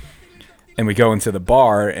 And we go into the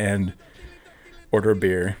bar and order a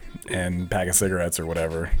beer and pack of cigarettes or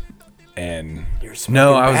whatever. And I stopped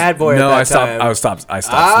smoking that.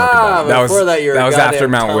 That was after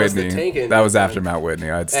Mount Whitney. That was after Mount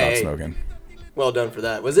Whitney. I'd stopped smoking. Well done for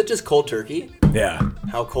that. Was it just cold turkey? Yeah.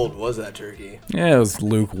 How cold was that turkey? Yeah, it was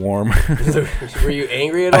lukewarm. Were you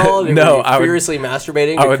angry at all? No, were you furiously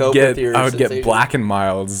masturbating to cope with your I would sensation? get Black and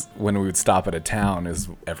Milds when we would stop at a town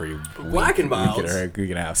every Black and Milds? week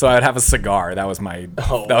and a half. So I'd have a cigar. That was my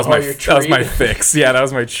fix. Yeah, that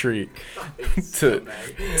was my treat. to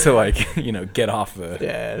like, get off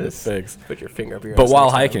the fix. Put your finger up your But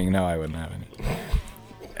while hiking, no, I wouldn't have any.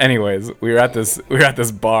 Anyways, we were at this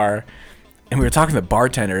bar. And we were talking to the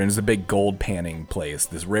bartender, and it was a big gold panning place.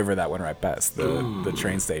 This river that went right past the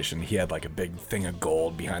train station. He had like a big thing of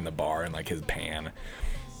gold behind the bar and like his pan.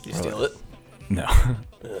 Did you steal it? No.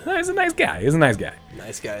 No, he's a nice guy.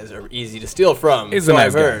 Nice guys are easy to steal from. He's a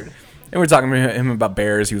nice guy. And we were talking to him about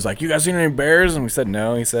bears. He was like, you guys seen any bears? And we said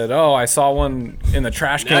no. He said, oh, I saw one in the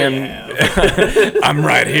trash can. I'm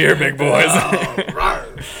right here, big boys.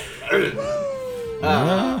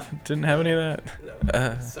 Didn't have any of that.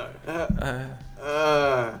 Sorry.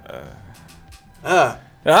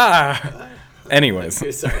 Anyways.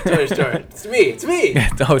 Sorry. It's me.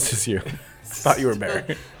 No, it's just you. Thought you were a bear.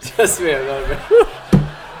 Just me. I'm not a bear.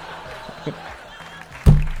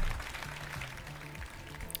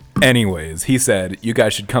 Anyways, he said, you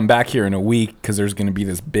guys should come back here in a week because there's going to be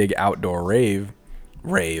this big outdoor rave.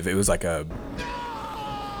 It was like a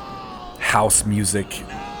house music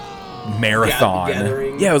marathon.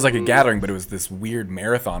 Gathering. Yeah, it was like a gathering, but it was this weird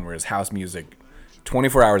marathon where it's house music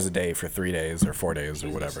 24 hours a day for 3 days or 4 days or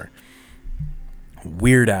whatever.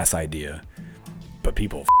 Weird ass idea, but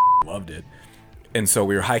people loved it. And so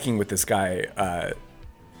we were hiking with this guy.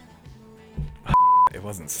 It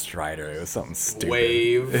wasn't Strider. It was something stupid.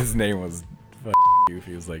 Wave. His name was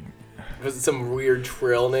goofy. He was like... Was it some weird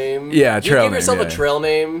trail name? Yeah, trail name. You give yourself a trail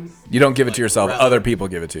name? You don't give it to yourself. Other people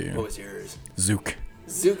give it to you. What was yours? Zook.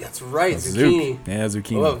 Zook, that's right. Zucchini. Yeah,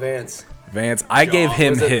 zucchini. What about Vance? Vance. I gave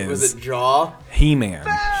him his. Was it Jaw? He-Man.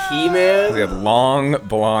 He-Man? He had long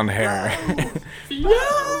blonde hair.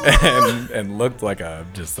 and looked like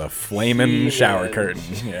just a flaming shower curtain.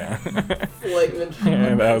 Yeah. Flaming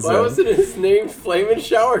shower curtain. Why wasn't his name Flaming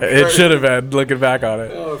Shower Curtain? It should have been, looking back on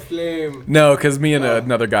it. Oh, Flame. No, because me and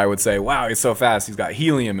another guy would say, wow, he's so fast. He's got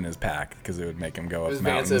helium in his pack, because it would make him go up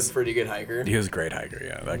mountains. Vance a pretty good hiker? He was a great hiker,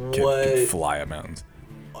 yeah. That kid could fly up mountains.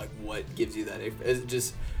 Like, what gives you that? Is it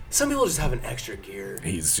just... Some people just have an extra gear.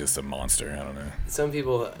 He's just a monster. I don't know. Some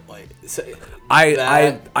people like.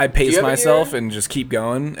 I pace myself and just keep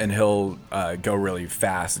going, and he'll go really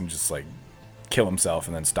fast and just like kill himself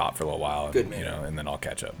and then stop for a little while. Good man. You know, and then I'll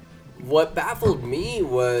catch up. What baffled me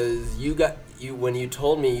was when you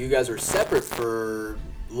told me you guys were separate for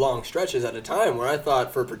long stretches at a time, where I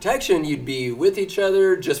thought for protection you'd be with each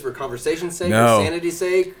other just for conversation's sake or sanity's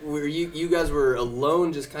sake, where you guys were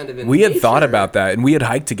alone, just kind of in We had nature. thought about that, and we had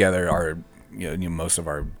hiked together most of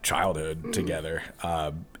our childhood together,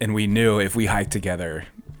 and we knew if we hiked together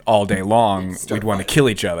all day long, we'd want to kill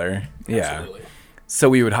each other. Absolutely. Yeah, so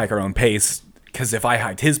we would hike our own pace. Because if I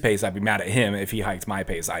hiked his pace, I'd be mad at him. If he hiked my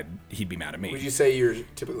pace, he'd be mad at me. Would you say you're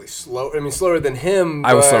typically slow? I mean, slower than him.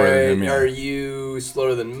 I was slower than him. Yeah. Are you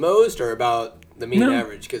slower than most, or about the mean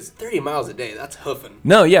average? Because 30 miles a day, that's hoofing.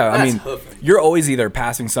 No, yeah, that's hoofing. You're always either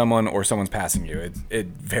passing someone or someone's passing you.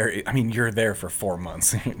 You're there for 4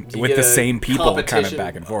 months with the same people, kind of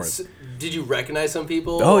back and forth. Did you recognize some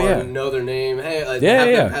people? Oh yeah, know their name. Hey, have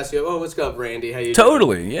them pass you up. Oh, what's up, Randy? How you?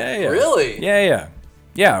 Totally. Doing? Yeah. Really? Yeah.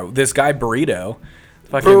 Yeah, this guy Burrito.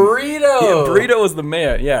 Burrito! Yeah, Burrito was the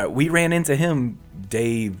man. Yeah, we ran into him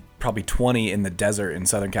day probably 20 in the desert in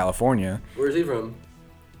Southern California. Where's he from?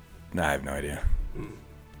 I have no idea.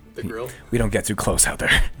 The grill? We don't get too close out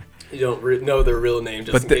there. You don't know their real name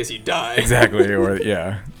just in case you die. Exactly.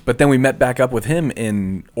 But then we met back up with him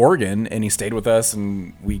in Oregon, and he stayed with us,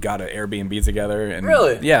 and we got an Airbnb together. And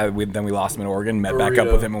really? Yeah. Then we lost him in Oregon, met back up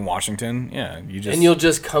with him in Washington. Yeah. You'll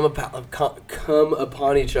just come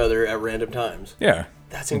upon each other at random times. Yeah.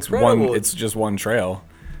 That's incredible. It's just one trail,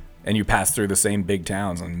 and you pass through the same big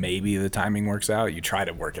towns, and maybe the timing works out. You try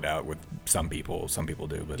to work it out with some people. Some people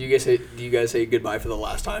do, but do you guys say goodbye for the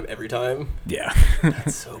last time every time? Yeah.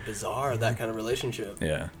 That's so bizarre, that kind of relationship.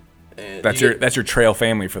 Yeah. And that's your trail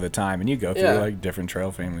family for the time, and you go through like different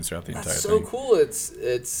trail families throughout the entire thing. That's so cool.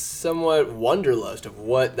 It's somewhat wanderlust of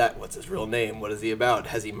what's his real name? What is he about?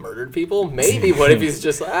 Has he murdered people? Maybe. What if he's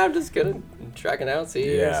just like, I'm just gonna track it out,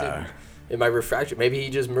 see. Yeah. In my refractory, maybe he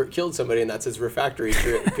just killed somebody, and that's his refractory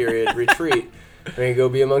period retreat. I'm gonna go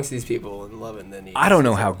be amongst these people and love it. And then I don't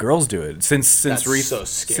know how girls do it. Since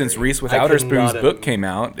Reese Without Her Spoon's book came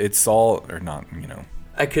out, it's all or not.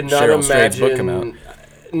 I could not Cheryl Strayed's book imagine. Come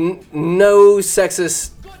out. No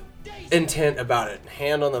sexist intent about it.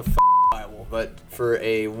 Hand on the Bible. But for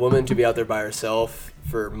a woman to be out there by herself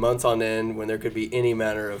for months on end, when there could be any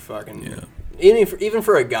manner of fucking even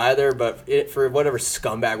for a guy there, but for whatever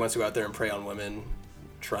scumbag wants to go out there and prey on women,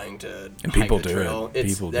 trying to and people hike the do trail,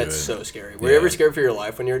 it. That's so scary. Were you ever scared for your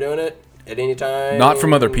life when you were doing it at any time? Not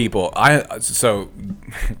from other people.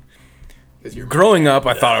 Growing up,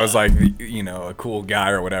 I thought I was like, a cool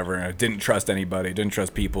guy or whatever, and I didn't trust anybody, didn't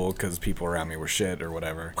trust people because people around me were shit or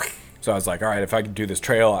whatever. So I was like, all right, if I could do this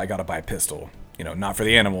trail, I got to buy a pistol. Not for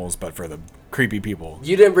the animals, but for the creepy people.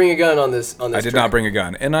 You didn't bring a gun on this I did not bring a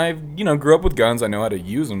gun. And I, grew up with guns. I know how to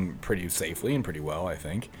use them pretty safely and pretty well, I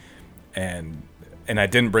think. And I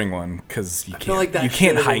didn't bring one because you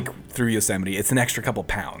can't hike through Yosemite. It's an extra couple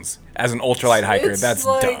pounds. As an ultralight hiker, that's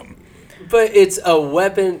dumb. But it's a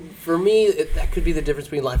weapon. For me, that could be the difference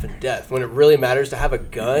between life and death. When it really matters to have a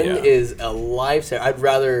gun is a lifesaver. I'd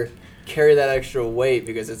rather carry that extra weight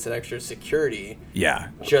because it's an extra security. Yeah.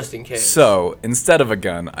 Just in case. So instead of a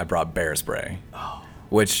gun, I brought bear spray,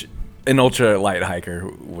 which an ultralight hiker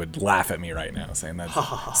would laugh at me right now, saying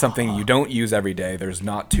that's something you don't use every day. There's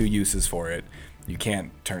not two uses for it. You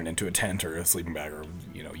can't turn it into a tent or a sleeping bag or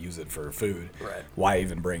use it for food. Right. Why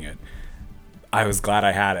even bring it? I was glad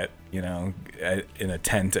I had it, in a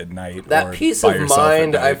tent at night. That peace of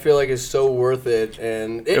mind, I feel like, is so worth it,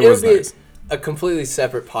 and it was would be nice. A completely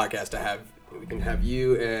separate podcast to have. We can have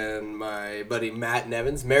you and my buddy Matt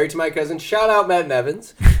Nevins, married to my cousin. Shout out Matt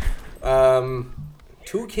Nevins.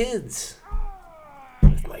 2 kids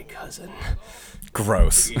with my cousin.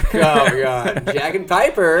 Gross. Oh God, Jack and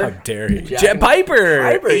Piper. How dare you, Jack Piper?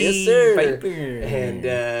 Piper, yes sir. Piper.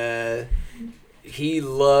 And he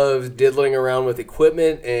loves diddling around with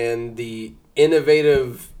equipment and the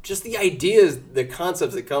innovative, just the ideas, the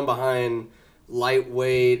concepts that come behind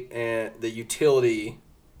lightweight and the utility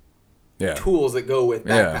tools that go with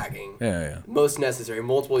backpacking. Yeah. Most necessary.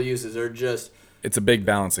 Multiple uses are just... It's a big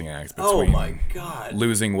balancing act between oh my God.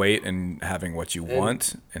 losing weight and having what you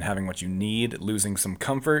want and having what you need, losing some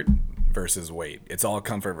comfort versus weight. It's all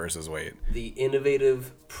comfort versus weight. The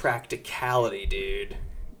innovative practicality, dude.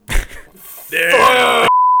 Yeah.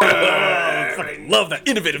 I fucking love that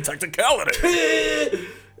innovative practicality.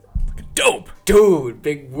 Dope. Dude,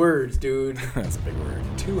 big words, dude. That's a big word.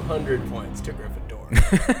 200 points to Gryffindor.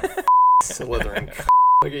 Slytherin.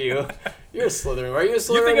 Look at you. You're a Slytherin. Are you a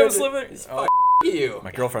Slytherin? You think I'm a Slytherin? Oh, you.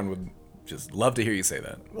 My girlfriend would just love to hear you say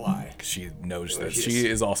that. Why? 'Cause she knows that she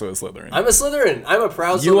is also a Slytherin. I'm a Slytherin. I'm a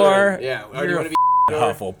proud Slytherin. You are? Yeah. You're you a want to be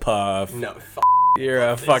Hufflepuff. No, You're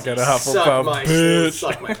a fucking suck Hufflepuff, my, bitch.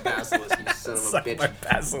 Suck my basilisk, you son of a Suck bitch. my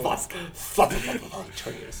basilisk. Fuck.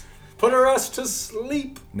 Put us to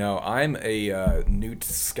sleep. No, I'm a Newt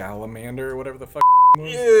Scamander, whatever the fuck.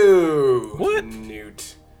 Ew. What?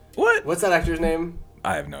 Newt. What? What's that actor's name?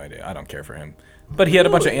 I have no idea. I don't care for him. But he had a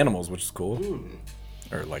bunch of animals, which is cool.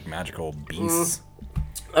 Or like magical beasts.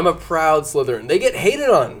 I'm a proud Slytherin. They get hated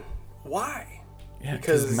on. Why? Yeah,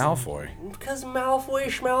 because Malfoy. Because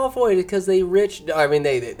Malfoy. Because they rich. I mean,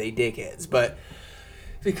 they dickheads, but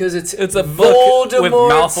because it's a book with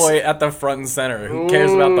Malfoy at the front and center. Who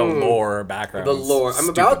cares about the lore or background? The lore. I'm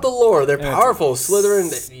about the lore. They're powerful. Slytherin.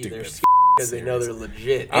 They're because they know they're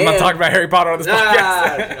legit. I'm not talking about Harry Potter on this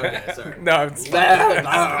podcast. Okay, sorry. No, it's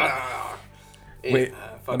wait.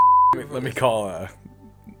 Let me call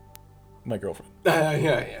my girlfriend.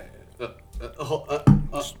 Yeah.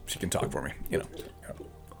 She can talk for me. You know.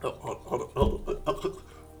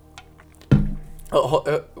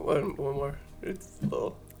 One more. It's a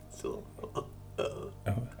little.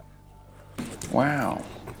 Wow.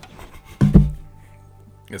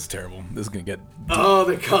 It's terrible. This is gonna get. Oh,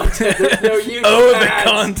 the content. There's no use. The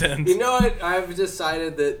content. You know what? I've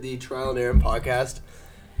decided that the Trial and Error podcast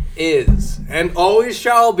is and always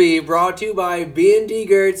shall be brought to you by B&D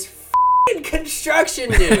Gertz f***ing construction,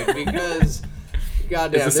 dude. Because,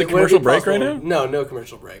 goddamn, is this a commercial break right now? No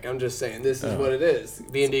commercial break. I'm just saying this is what it is.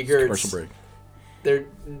 B&D Gertz. Commercial break. They're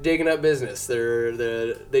digging up business. They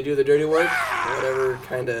do the dirty work. Whatever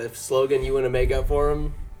kind of slogan you want to make up for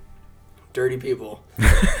them. Dirty people.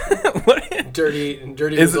 What? Dirty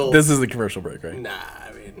results. This is the commercial break, right? Nah,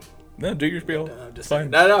 I mean. No, do your spiel. No, I'm just fine.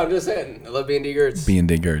 saying. No, I'm just saying. I love B&D Gertz.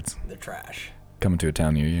 B&D Gertz. They're trash. Coming to a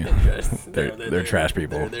town near you. They're trash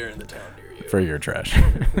people. They're in the town near you. For your trash.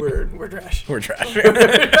 We're trash. We're trash.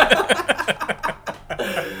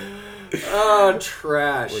 Oh,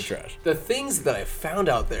 trash. We're trash. The things that I found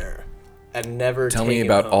out there and never Tell me taken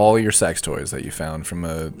about home. all your sex toys that you found from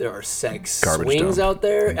a There are sex garbage swings dump out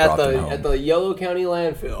there and at brought them home. the Yellow County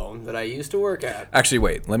landfill that I used to work at. Actually,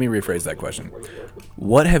 wait. Let me rephrase that question.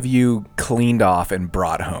 What have you cleaned off and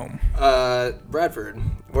brought home? Bradford.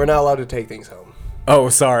 We're not allowed to take things home. Oh,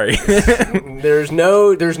 sorry. There's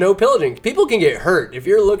no pillaging. People can get hurt if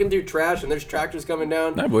you're looking through trash and there's tractors coming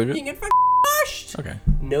down. I believe it. You can get fucking crushed. Okay.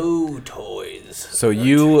 No toys. So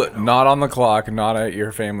you, not on the clock, not at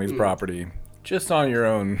your family's property, just on your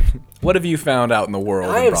own. What have you found out in the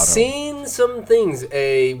world? I and have brought seen some things.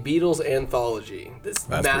 A Beatles anthology. This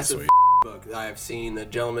That's massive pretty book. I have seen the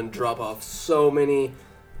gentleman drop off so many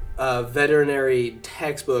veterinary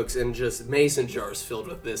textbooks and just mason jars filled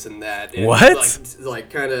with this and that. And What?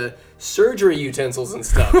 Like kind of surgery utensils and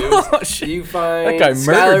stuff. It was, Oh, shit. you find That guy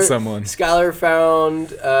murdered someone. Skylar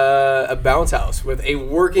found a bounce house with a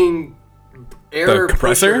working air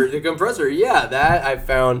compressor? pusher. The compressor, yeah. That I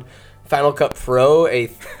found. Final Cut Pro, a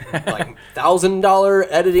like $1,000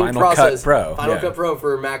 editing Final process. Cut Pro, Final yeah. Cut Pro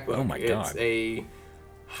for MacBook. Oh my God. It's a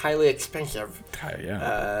highly expensive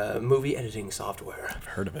Yeah, movie editing software. I've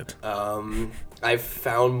heard of it. I've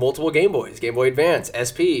found multiple Game Boys, Game Boy Advance,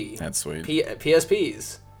 SP. That's sweet.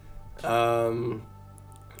 PSPs.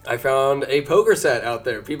 I found a poker set out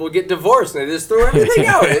there. People get divorced and they just throw everything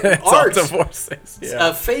out. It's Art. all divorces. Yeah.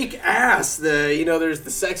 A fake ass. There's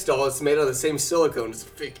the sex doll. It's made out of the same silicone. It's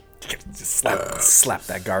fake. Just slap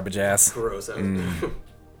that garbage ass. Gross.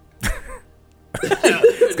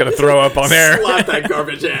 It's gonna throw up on air. Slap that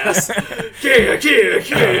garbage ass.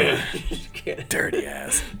 Dirty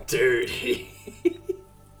ass. Dirty.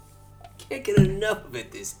 Can't get enough of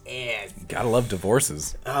it, this ass. Gotta love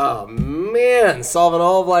divorces. Oh, man. Solving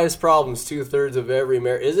all of life's problems. 2/3 of every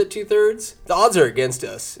marriage. Is it 2/3? The odds are against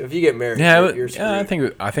us. If you get married, you're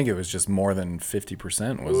screwed. I think it was just more than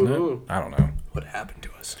 50%, wasn't it? I don't know. What happened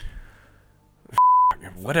to us?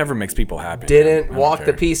 Whatever makes people happy. Didn't I walk don't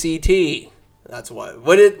the care. PCT. That's what.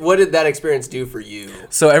 What did that experience do for you?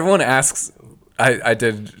 So everyone asks. I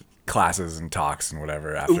did classes and talks and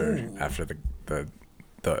whatever after the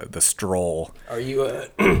the stroll. Are you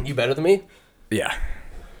you better than me? Yeah,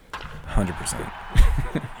 100%.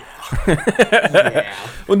 Yeah.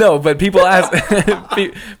 Well, no, but people ask,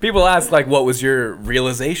 like, what was your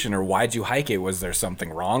realization, or why'd you hike it? Was there something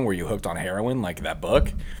wrong? Were you hooked on heroin, like that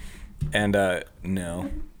book? And no,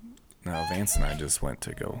 Vance and I just went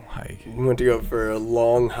to go hike. You went to go for a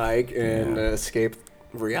long hike and escape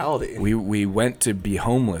reality. We went to be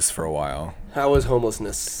homeless for a while. How was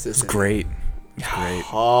homelessness? It was great. It was great.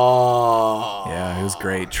 Oh. Yeah, it was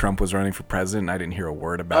great. Trump was running for president, and I didn't hear a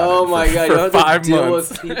word about it. Oh my God! For you don't 5 have to deal months.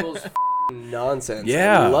 with people's nonsense.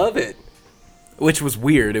 Yeah. I love it. Which was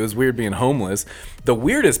weird. It was weird being homeless. The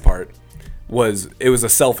weirdest part was it was a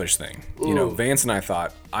selfish thing. You know, Vance and I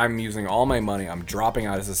thought, I'm using all my money. I'm dropping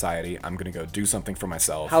out of society. I'm gonna go do something for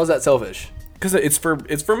myself. How is that selfish? Because it's for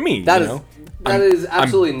me. That you is know? that is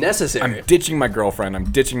absolutely necessary. I'm ditching my girlfriend.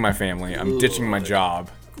 I'm ditching my family. I'm ditching my job.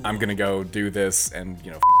 I'm gonna go do this and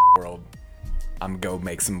the world. I'm gonna go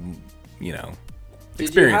make some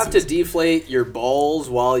Did you have to deflate your balls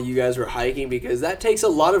while you guys were hiking? Because that takes a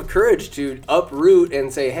lot of courage to uproot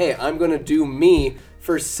and say, hey, I'm going to do me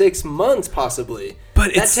for 6 months possibly.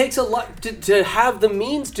 But that takes a lot to have the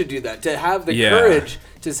means to do that, to have the courage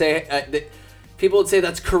to say... people would say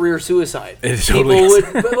that's career suicide. It totally is.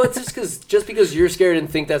 But it's just because you're scared and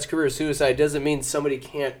think that's career suicide doesn't mean somebody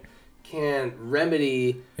can't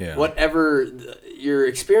remedy whatever your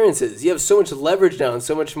experience is. You have so much leverage now and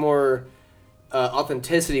so much more...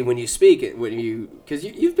 authenticity when you speak it because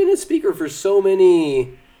you've been a speaker for so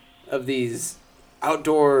many of these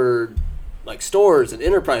outdoor like stores and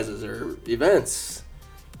enterprises or events.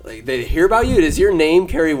 Like they hear about you. Does your name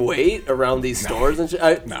carry weight around these stores and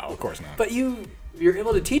shit? No, of course not. But you're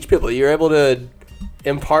able to teach people. You're able to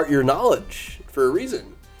impart your knowledge for a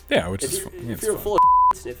reason. Yeah, which if you're full of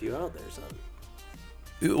sniff you out there, son.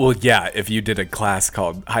 Well, yeah, if you did a class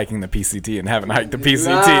called Hiking the PCT and haven't hiked the PCT,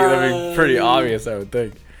 that'd be pretty obvious, I would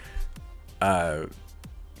think.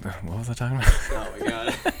 What was I talking about? Oh, my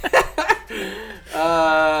God.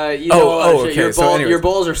 Okay. Your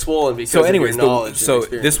balls are swollen because of your knowledge.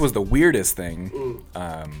 This was the weirdest thing,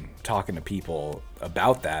 talking to people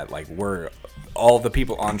about that. Like, all the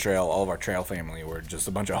people on trail, all of our trail family were just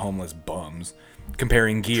a bunch of homeless bums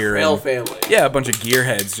comparing gear. Trail family. Yeah, a bunch of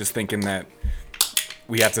gearheads just thinking that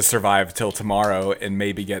we have to survive till tomorrow and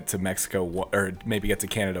maybe get to Mexico or maybe get to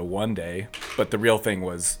Canada one day. But the real thing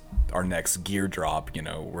was our next gear drop.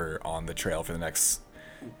 We're on the trail for the next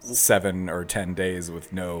 7 or 10 days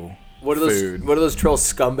with no food. What are those trail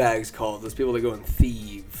scumbags called? Those people that go and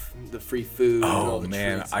thieve the free food. Oh,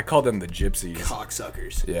 man. Treats. I call them the gypsies.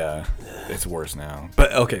 Cocksuckers. Yeah. It's worse now.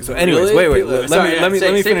 But okay. So anyways, wait. Let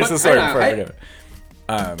me finish the story before I go.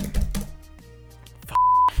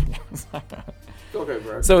 Okay,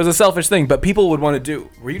 bro. So it was a selfish thing, but people would want to do.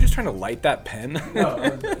 Were you just trying to light that pen? No,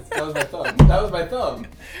 that was my thumb. That was my thumb.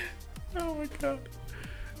 Oh my God.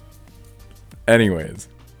 Anyways,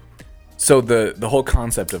 so the whole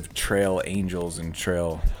concept of trail angels and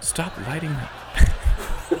trail. Stop lighting that.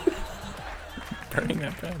 Burning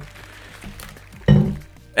that pen.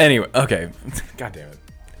 Anyway, okay. God damn it.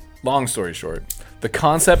 Long story short, the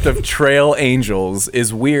concept of trail angels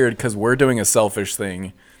is weird because we're doing a selfish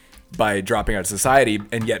thing by dropping out of society,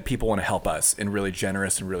 and yet people want to help us in really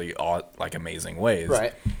generous and really amazing ways.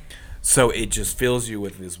 Right. So it just fills you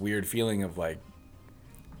with this weird feeling of like,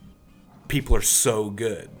 people are so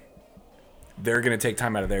good. They're going to take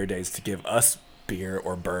time out of their days to give us beer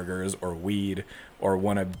or burgers or weed or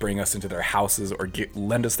want to bring us into their houses or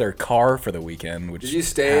lend us their car for the weekend. Which did you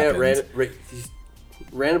stay at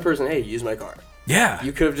random person? Hey, use my car. Yeah.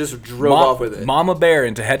 You could have just drove off with it. Mama Bear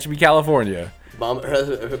in Tehachapi, California.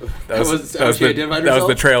 That was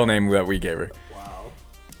the trail name that we gave her. Wow.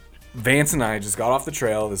 Vance and I just got off the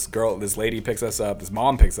trail. This lady picks us up. This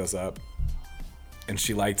mom picks us up, and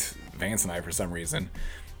she liked Vance and I for some reason.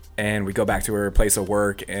 And we go back to her place of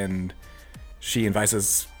work, and she invites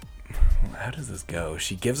us. How does this go?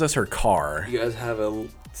 She gives us her car. You guys have a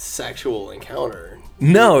sexual encounter.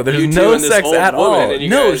 No, there's no sex at all.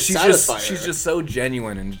 No, she's just so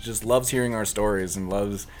genuine and just loves hearing our stories and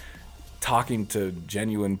loves talking to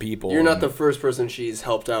genuine people. You're not the first person she's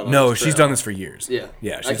helped out on. No, she's done this for years. Yeah.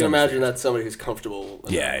 I can imagine that's somebody who's comfortable.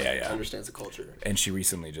 Understands the culture. And she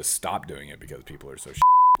recently just stopped doing it because people are so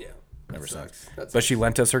Yeah. Never sucks. But she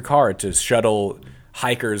lent us her car to shuttle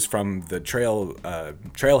hikers from the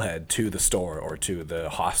trailhead to the store or to the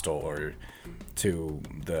hostel or to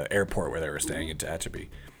the airport where they were staying in Tehachapi.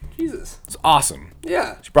 Jesus. It's awesome.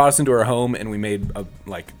 Yeah. She brought us into her home, and we made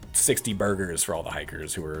 60 burgers for all the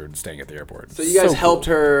hikers who were staying at the airport. So you guys helped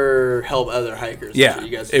her help other hikers. Yeah.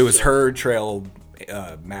 It was her trail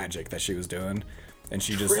magic that she was doing. And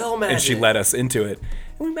she let us into it.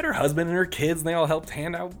 And we met her husband and her kids, and they all helped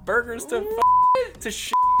hand out burgers to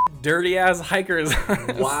dirty ass hikers.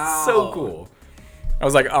 Wow. So cool. I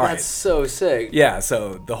was like, all right. That's so sick. Yeah,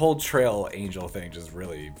 so the whole trail angel thing just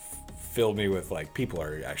really filled me with like, people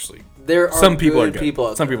are actually, some people are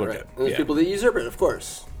good. Some people are good. And there's people that usurp it, of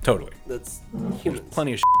course. Totally. That's humans.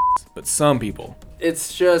 Plenty of but some people.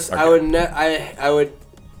 It's just, I would,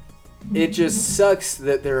 it just sucks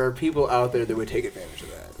that there are people out there that would take advantage of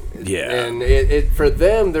that. Yeah. And it for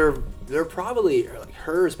them, they're probably, like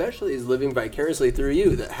her especially, is living vicariously through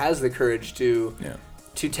you, that has the courage to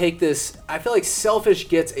take this. I feel like selfish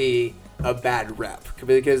gets a bad rep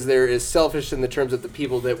because there is selfish in the terms of the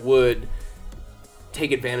people that would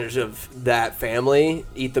take advantage of that family,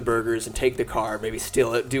 eat the burgers and take the car, maybe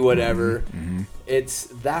steal it, do whatever. Mm-hmm. It's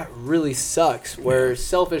that really sucks, where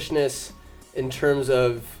selfishness in terms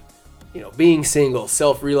of, you know, being single,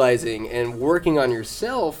 self-realizing and working on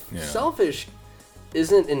yourself, selfish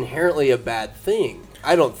isn't inherently a bad thing.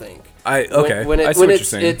 I don't think. I see what you're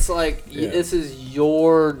saying. It's like, this is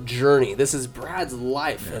your journey. This is Brad's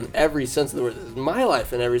life in every sense of the word. This is my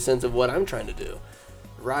life in every sense of what I'm trying to do.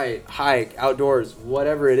 Right, hike, outdoors,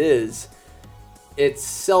 whatever it is. It's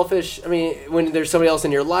selfish. I mean, when there's somebody else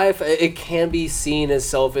in your life, it can be seen as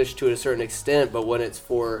selfish to a certain extent, but when it's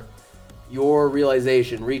for your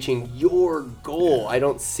realization, reaching your goal, I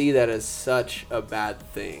don't see that as such a bad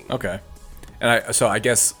thing. Okay. And I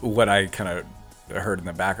guess what I kind of heard in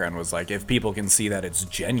the background was like, if people can see that it's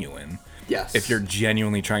genuine, if you're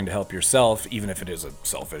genuinely trying to help yourself, even if it is a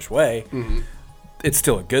selfish way, it's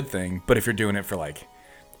still a good thing. But if you're doing it for like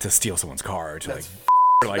to steal someone's car, or to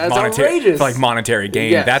that's monetary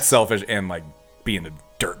gain, that's selfish and like being a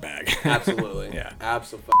dirtbag. Absolutely.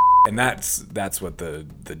 Absolutely. And that's what the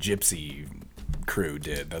gypsy crew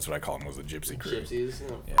did. That's what I call them, was the gypsy crew. Gypsies.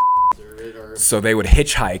 So they would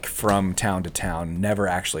hitchhike from town to town, never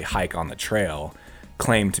actually hike on the trail,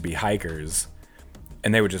 claim to be hikers,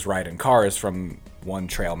 and they would just ride in cars from one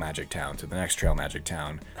trail magic town to the next trail magic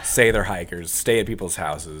town, say they're hikers, stay at people's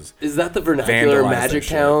houses. Is that the vernacular magic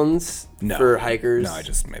towns for hikers? No, I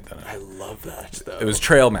just made that up. I love that, though. It was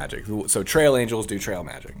trail magic. So trail angels do trail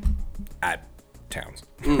magic at towns.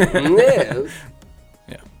 Yeah.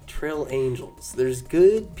 Trail angels. There's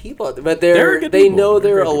good people out there, but they know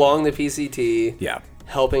they're along the PCT. Yeah.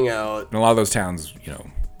 Helping out. And a lot of those towns,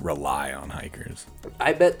 rely on hikers.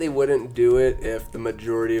 I bet they wouldn't do it if the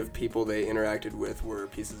majority of people they interacted with were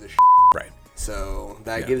pieces of shit. Right. So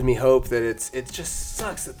that gives me hope that it just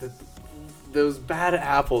sucks that those bad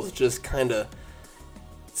apples just kind of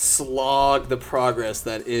slog the progress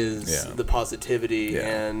that is the positivity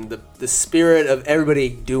and the spirit of everybody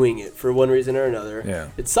doing it for one reason or another. Yeah.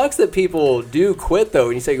 It sucks that people do quit, though.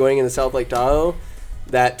 When you say going into South Lake Tahoe,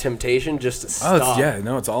 that temptation just to stop.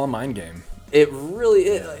 It's all a mind game. It really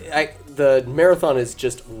is. The marathon is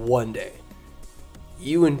just one day.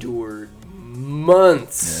 You endured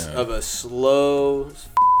months of a slow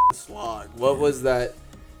slog. What was that?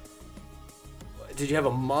 Did you have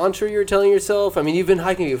a mantra you were telling yourself? I mean, you've been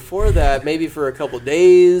hiking before that, maybe for a couple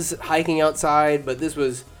days, hiking outside, but this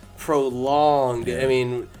was prolonged. Yeah. I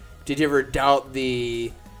mean, did you ever doubt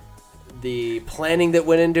the planning that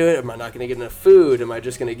went into it? Am I not going to get enough food? Am I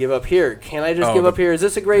just going to give up here? Can I just give up here? Is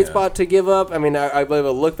this a great spot to give up? I mean, I believe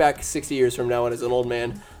I'll look back 60 years from now and as an old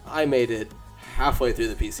man, I made it halfway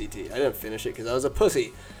through the PCT. I didn't finish it because I was a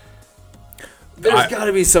pussy. There's got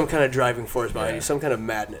to be some kind of driving force behind you, some kind of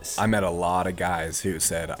madness. I met a lot of guys who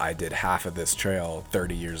said, I did half of this trail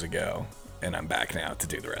 30 years ago, and I'm back now to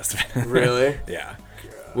do the rest of it. Really? Yeah.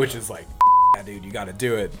 God. Which is like, dude, you got to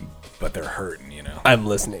do it, but they're hurting, I'm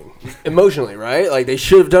listening. Emotionally, right? Like, they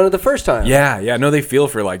should have done it the first time. Yeah. No, they feel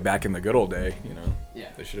for, like, back in the good old day, Yeah.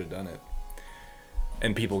 They should have done it.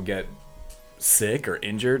 And people get sick or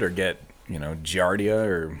injured or get, giardia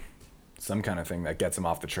or some kind of thing that gets them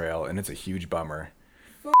off the trail, and it's a huge bummer.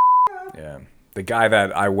 Yeah. The guy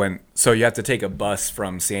that I went... So you have to take a bus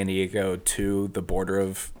from San Diego to the border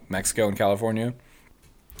of Mexico and California.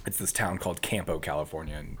 It's this town called Campo,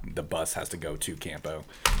 California, and the bus has to go to Campo.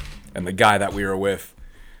 And the guy that we were with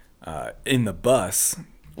in the bus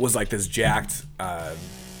was like this jacked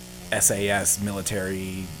SAS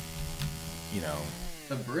military,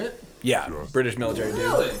 The Brit? Yeah, British military dude.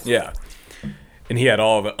 Really? Yeah. And he had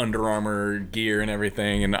all the Under Armour gear and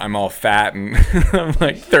everything, and I'm all fat, and I'm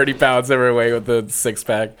like 30 pounds overweight with a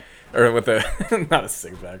six-pack, or with a, not a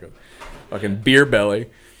six-pack, a fucking beer belly.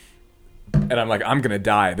 And I'm like, I'm going to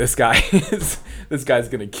die. This guy's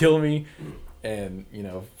going to kill me. And,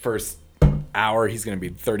 first hour, he's going to be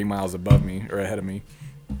 30 miles above me, or ahead of me.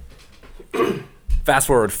 Fast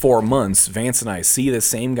forward 4 months, Vance and I see the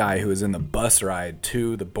same guy who was in the bus ride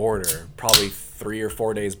to the border, probably 3 or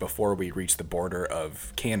 4 days before we reached the border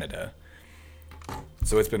of Canada.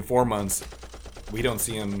 So it's been 4 months. We don't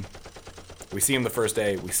see him. We see him the first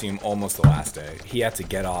day. We see him almost the last day. He had to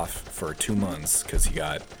get off for 2 months because he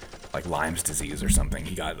got like Lyme's disease or something.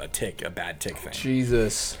 He got a bad tick thing.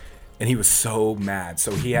 Jesus. And he was so mad.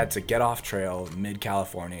 So he had to get off trail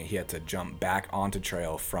mid-California. He had to jump back onto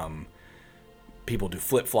trail from people do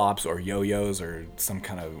flip-flops or yo-yos or some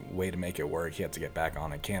kind of way to make it work. He had to get back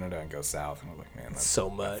on in Canada and go south. And I was like, man, that's so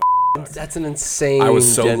much. That's an insane... I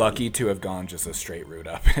was so lucky to have gone just a straight route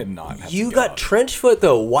up and not have You to got off. trench foot,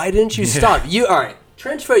 though. Why didn't you stop? All right,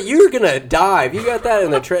 trench foot, you're going to dive. You got that in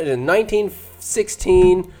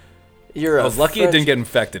 1916. I was lucky it didn't get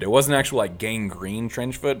infected. It wasn't actual like gangrene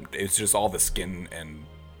trench foot. It's just all the skin and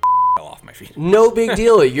fell off my feet. No big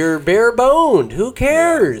deal. You're bare boned. Who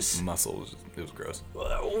cares? Yeah, muscles. It was gross.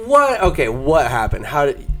 What? Okay, what happened? How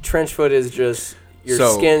did trench foot is just your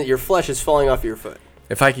skin, your flesh is falling off your foot.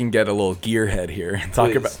 If I can get a little gearhead here,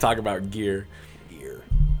 talk about gear.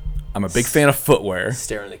 I'm a big fan of footwear.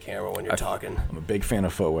 Stare in the camera when you're talking. I'm a big fan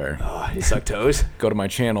of footwear. Oh, you suck toes. Go to my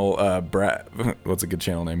channel, Brad. What's a good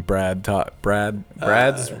channel name? Brad's rad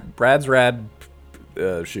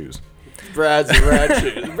shoes. Brad's rad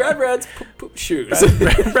shoes. Brad's poop shoes.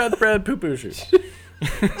 Brad poo poo shoes.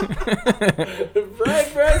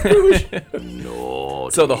 Brad's poo shoes. No.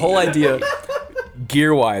 So the whole idea,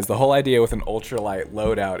 gear-wise, the whole idea with an ultralight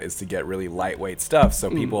loadout is to get really lightweight stuff, so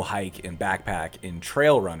people hike and backpack in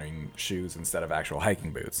trail running shoes instead of actual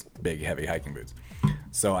hiking boots, big, heavy hiking boots.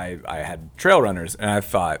 So I had trail runners, and I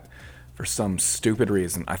thought, for some stupid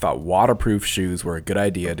reason, I thought waterproof shoes were a good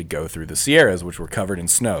idea to go through the Sierras, which were covered in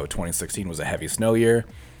snow. 2016 was a heavy snow year.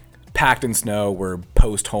 Packed in snow, we're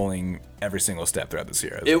post-holing every single step throughout the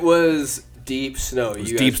Sierras. It was deep snow. It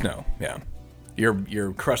was deep snow, yeah.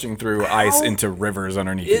 You're crushing through ice into rivers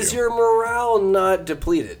underneath you. Is your morale not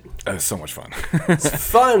depleted? It was so much fun. It's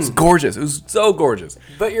fun. It's gorgeous. It was so gorgeous.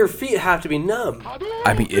 But your feet have to be numb.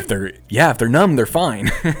 I mean, if they're numb, they're fine.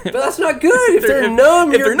 But that's not good. If they're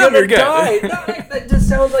numb, you're gonna die. Good. No, that just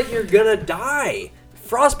sounds like you're gonna die.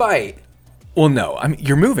 Frostbite. Well, no. I mean,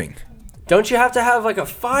 you're moving. Don't you have to have like a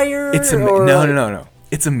fire? No.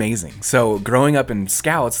 It's amazing. So growing up in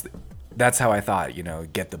Scouts, that's how I thought,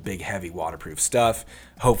 get the big, heavy, waterproof stuff.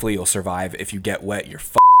 Hopefully you'll survive. If you get wet, you're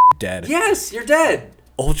dead. Yes, you're dead.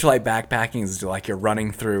 Ultralight backpacking is like you're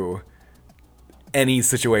running through any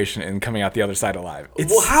situation and coming out the other side alive.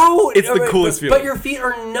 It's the coolest feeling. But your feet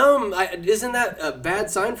are numb. Isn't that a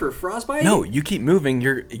bad sign for frostbite? No, you keep moving.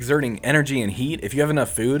 You're exerting energy and heat. If you have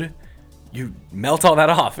enough food, you melt all that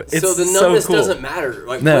off. So the numbness cool. doesn't matter.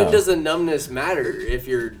 When does the numbness matter if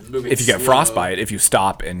you're moving? If you get frostbite, if you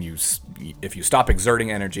stop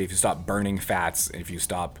exerting energy, if you stop burning fats, if you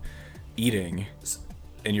stop eating,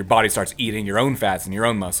 and your body starts eating your own fats and your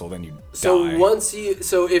own muscle, then you die. So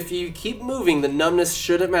if you keep moving, the numbness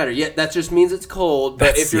shouldn't matter. Yeah, that just means it's cold.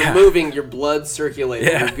 But if you're moving, your blood's circulating.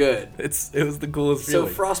 Yeah. You're good. It was the coolest feeling.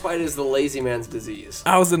 So frostbite is the lazy man's disease.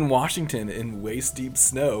 I was in Washington in waist deep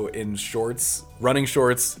snow in shorts, running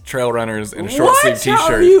shorts, trail runners, and a short sleeve t-shirt.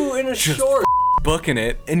 How are you in a short? Booking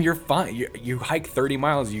it, and you're fine. You hike 30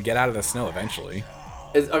 miles, you get out of the snow eventually.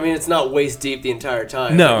 It's not waist deep the entire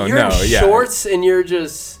time. You're in shorts and you're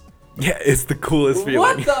just... Yeah, it's the coolest feeling.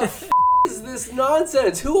 What the is this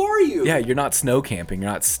nonsense? Who are you? Yeah, you're not snow camping.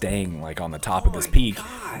 You're not staying like on the top of this peak.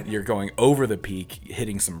 God. You're going over the peak,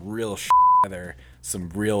 hitting some real weather, some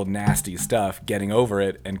real nasty stuff, getting over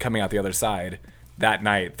it, and coming out the other side that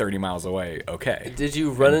night 30 miles away. Okay. Did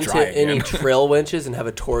you run into any trail wenches and have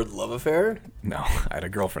a torrid love affair? No, I had a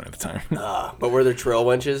girlfriend at the time. But were there trail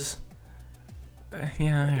wenches?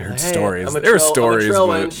 Yeah, I heard stories. There were stories. I'm a trail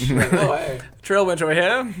wench. Like, hey. Trail wench over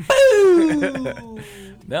here.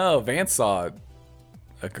 No, Vance saw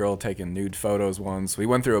a girl taking nude photos once. We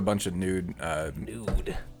went through a bunch of nude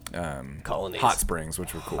colonies, hot springs,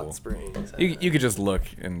 which were cool. Hot springs. You could just look,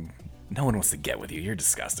 and no one wants to get with you. You're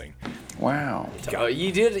disgusting. Wow.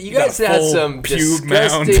 You guys had some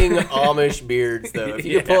disgusting Amish beards, though. If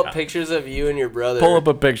you could pull up pictures of you and your brother. Pull up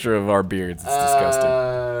a picture of our beards. It's disgusting.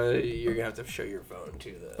 You're going to have to show your phone,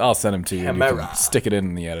 too, though. I'll send them to you. And you can stick it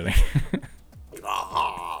in the editing.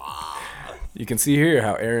 You can see here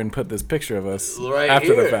how Aaron put this picture of us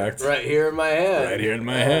after the fact. Right here in my head. Right here in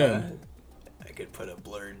my head. I could put a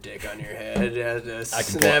blurred dick on your head. I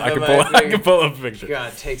can pull up a picture.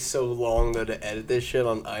 God, it takes so long, though, to edit this shit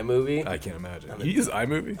on iMovie. I can't imagine. You use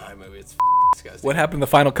iMovie? iMovie, it's disgusting. What happened to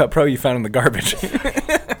Final Cut Pro you found in the garbage?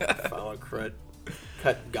 Final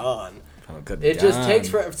Cut gone. It just takes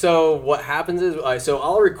forever. So what happens is, so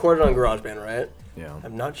I'll record it on GarageBand, right? Yeah.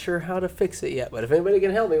 I'm not sure how to fix it yet, but if anybody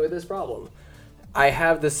can help me with this problem, I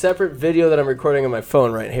have the separate video that I'm recording on my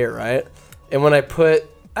phone right here, right? And when I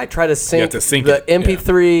try to sync, the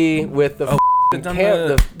MP3 with the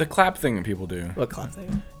the clap thing that people do. What clap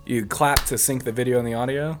thing? You clap to sync the video and the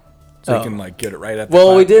audio, so you can like get it right at the Well,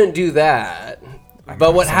 clap. we didn't do that.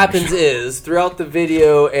 But what happens is, throughout the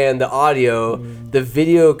video and the audio, the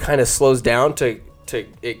video kind of slows down to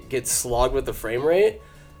it gets slogged with the frame rate.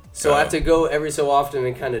 So I have to go every so often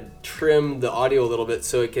and kind of trim the audio a little bit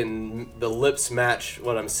so the lips match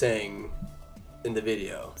what I'm saying in the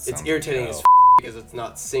video. It's irritating as because it's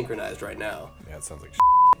not synchronized right now. Yeah, it sounds like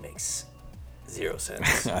It makes 0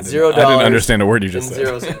 cents. I $0. didn't understand a word you just said.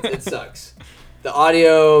 0 cents. It sucks. The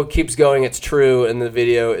audio keeps going, it's true, and the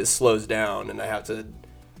video slows down, and I have to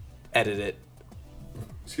edit it.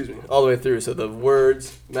 Excuse me. All the way through, so the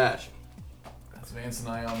words match. That's Vance and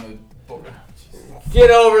I on the border. Get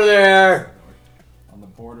over there! On the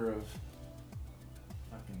border of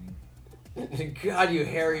fucking. God, you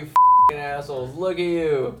hairy assholes! Look at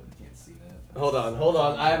you. I can't see that. Hold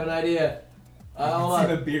on. I have an idea. Hold on.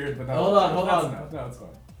 See the beard, but Hold on. No, it's fine.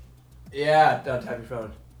 Yeah, don't tap your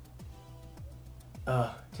phone.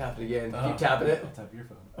 Tap it again. Keep tapping it. I'll tap your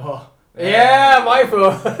phone. Oh. Yeah, my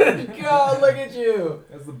phone. God, look at you.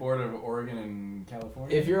 That's the border of Oregon and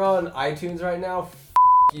California. If you're on iTunes right now,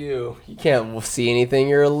 you. You can't see anything.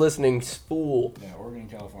 You're a listening fool. Yeah, Oregon and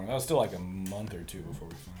California. That was still like a month or two before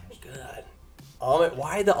we finished. God.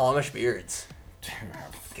 Why the Amish beards? Dude,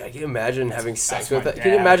 God, can you imagine having sex with that?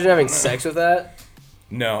 Can you imagine having sex with that?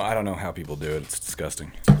 no, I don't know how people do it. It's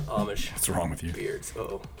disgusting. Amish. What's wrong with you? Beards.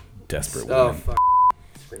 Uh-oh. Desperate Oh, women. fuck.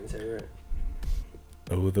 Screensaver.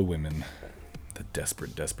 Oh, the women. The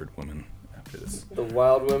desperate, desperate women after this. The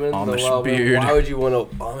wild women. Amish the wild beard. Women. Why would you want an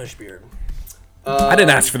Amish beard? I didn't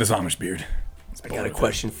ask for this Amish beard. I got a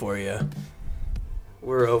question for you.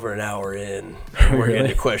 We're over an hour in. We're Really? getting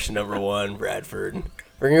to question number 1, Bradford.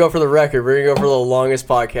 We're going to go for the record. We're going to go for the longest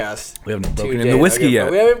podcast. We haven't broken to in the date. whiskey yet.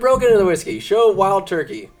 We haven't broken into the whiskey. Show Wild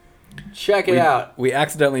Turkey. Check it out. We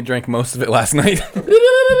accidentally drank most of it last night.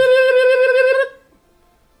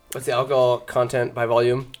 What's the alcohol content by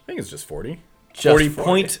volume? I think it's just 40. Just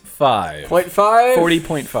 40.5. 0.5?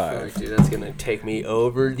 40.5. Fuck, dude, that's going to take me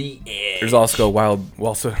over the edge. There's also Wild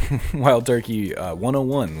Turkey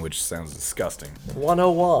 101, which sounds disgusting.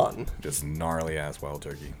 101. Just gnarly ass Wild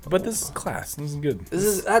Turkey. But this is class. This is good.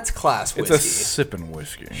 That's class whiskey. It's a sipping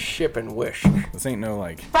whiskey. Shipping wish. This ain't no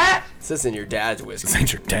like. This isn't your dad's whiskey. This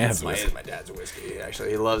ain't your dad's It's whiskey. my dad's whiskey.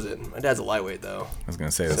 Actually, he loves it. My dad's a lightweight though. I was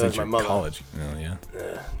gonna say this So ain't is my your mother. college. Oh yeah.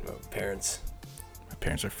 My parents. My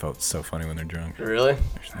parents are so funny when they're drunk. Really?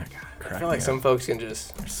 I I feel like some folks can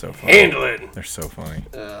just They're so funny. handle it. They're so funny.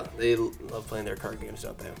 They love playing their card games,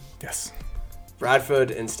 don't they? Yes. Bradford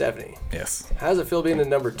and Stephanie. Yes. How does it feel being the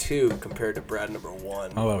number 2 compared to Brad number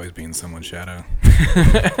 1? I'll always be in someone's shadow. Do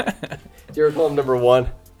you ever call him number 1?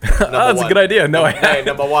 Oh, that's a good idea. No, Hey,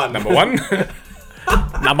 number 1. Number 1?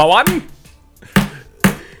 Number 1?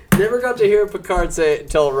 Never got to hear Picard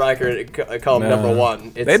tell Riker call him number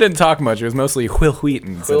 1. They didn't talk much. It was mostly Will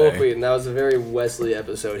Wheaton today. Will Wheaton. That was a very Wesley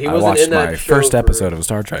episode. He I wasn't watched in that my show first for- episode of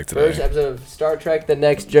Star Trek today. First episode of Star Trek: The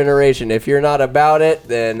Next Generation. If you're not about it,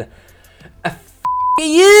 then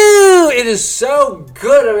you. It is so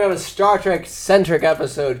good. I'm gonna have a Star Trek centric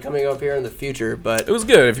episode coming up here in the future, but It was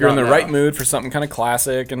good if you're in the Not right now. mood for something kind of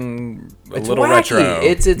classic and a it's little wacky. retro.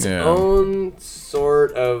 It's its Yeah. own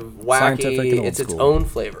sort of Scientific and wacky. old It's its school. own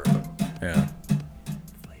flavor. Yeah.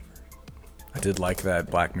 I did like that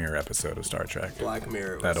Black Mirror episode of Star Trek. Black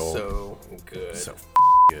Mirror was That old- so good, So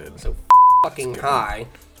good. so fucking high.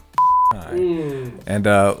 And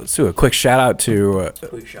let's do a quick shout out to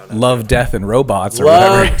Quick shout out. Love, Death, and Robots or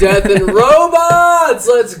Love, whatever. Death, and Robots!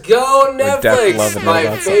 Let's go, Death, Netflix! Love, and My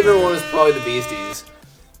Robots. favorite one is probably the Beasties.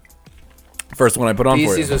 First one I put on for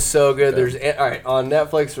Beasties you. was so good. There's alright on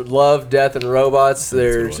Netflix. Love, Death, and Robots.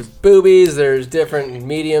 There's what it was. boobies. There's different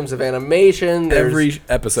mediums of animation. There's Every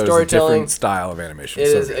episode is a storytelling. different style of animation.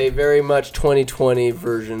 It So is good. a very much 2020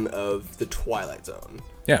 version of the Twilight Zone.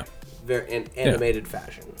 Yeah. Very in animated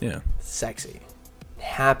fashion. Yeah. Sexy.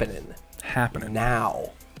 Happening Happening. now.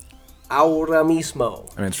 Ahora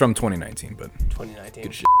mismo. I mean, it's from 2019, but 2019.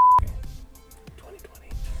 good shit. 2020.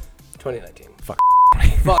 2019. Fuck.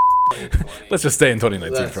 Fuck. 2020. Let's just stay in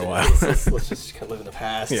 2019 That's for a it. while. Let's just kind of live in the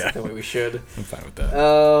past Yeah. the way we should. I'm fine with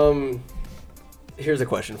that. Here's a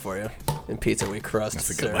question for you. In Pizza We Crust. That's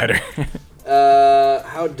a good sir. lighter.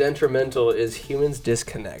 How detrimental is humans'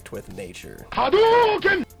 disconnect with nature?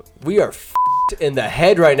 We are in the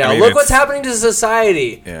head right now. Look what's happening to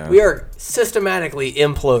society. Yeah. We are systematically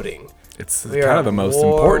imploding. It's kind of the most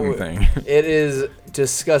important thing. It is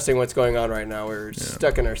disgusting what's going on right now. We're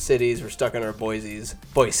stuck in our cities. We're stuck in our Boise's.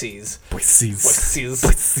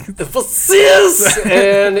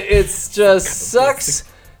 And it's just sucks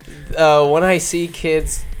when I see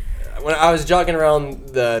kids. When I was jogging around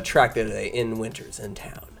the track the other day in Winters in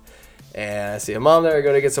town, and I see a mom there, I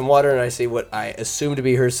go to get some water, and I see what I assume to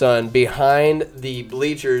be her son behind the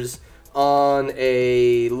bleachers on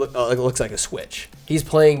it looks like a Switch. He's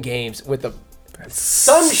playing games with the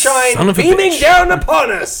sunshine beaming down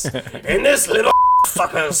upon us, and this little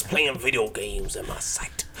fucker's playing video games in my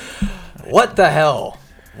sight. What the hell?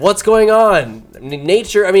 What's going on?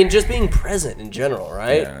 Nature, just being present in general,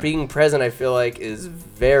 right? Yeah. Being present, I feel like, is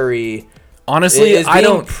very... Honestly,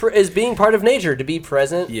 is being part of nature, to be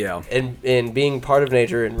present, yeah, and being part of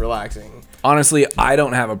nature and relaxing. Honestly, I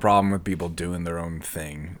don't have a problem with people doing their own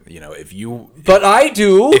thing. But I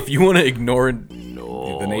do. If you want to ignore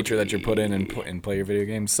the nature that you're put in and play your video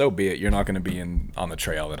games, so be it. You're not going to be on the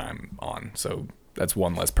trail that I'm on, so that's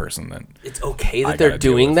one less person that. It's okay that they're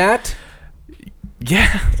doing that.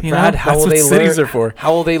 Yeah, Brad, that's what cities are for.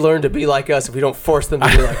 How will they learn to be like us if we don't force them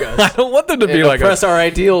to be like us? I don't want them to be like us. Press our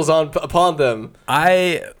ideals upon them.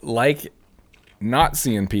 I like not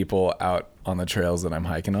seeing people out on the trails that I'm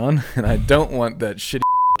hiking on, and I don't want that shitty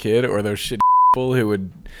kid or those shitty people who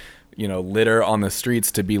would, litter on the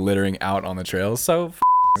streets to be littering out on the trails. So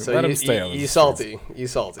let them stay on the streets. You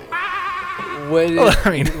salty. Is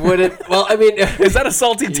that a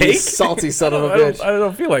salty take? You salty son of a bitch. I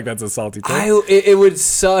don't feel like that's a salty take. It would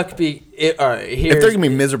suck. All right, if they're gonna be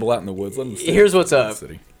miserable out in the woods, let them stay. Here's what's up.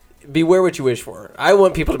 Beware what you wish for. I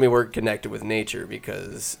want people to be more connected with nature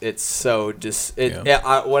because it's so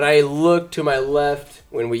when I look to my left,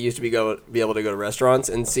 when we used to be able to go to restaurants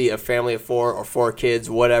and see a family of 4 or 4 kids,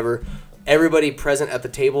 whatever, everybody present at the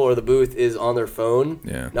table or the booth is on their phone,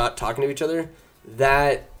 not talking to each other.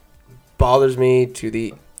 That bothers me to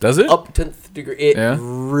the Does it? Up to the degree. It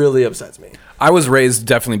really upsets me. I was raised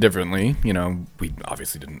definitely differently. We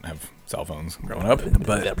obviously didn't have cell phones growing up,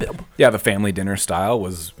 but the family dinner style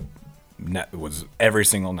was every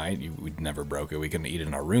single night. We'd never broke it. We couldn't eat it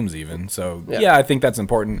in our rooms even. So I think that's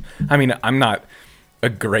important. I'm not a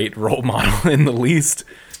great role model in the least.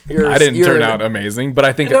 I didn't turn out amazing, but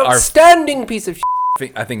I think an outstanding piece of shit.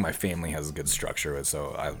 I think my family has a good structure,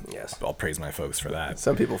 so I'll praise my folks for that.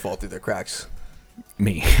 Some people fall through their cracks.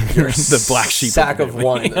 Me. You're the black sheep. Sack of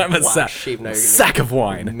wine. I'm a sack of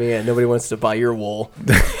wine. Man, nobody wants to buy your wool.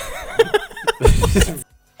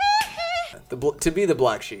 To be the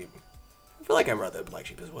black sheep. I feel like I'm rather the black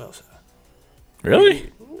sheep as well. So.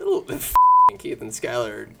 Really? Little Keith and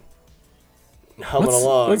Skylar humming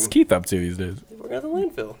along. What's Keith up to these days? He's working at the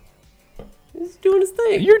landfill. He's doing his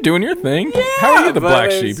thing. You're doing your thing? Yeah, how are you the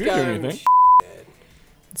black sheep? You're doing your thing.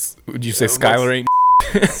 Would you say Skylar ain't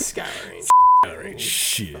Skylar ain't Skylar ain't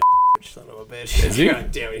shit. Son of a bitch. Is he?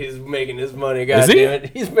 God damn it, he's making his money. God damn it.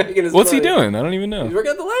 He's making his money. What's he doing? I don't even know. He's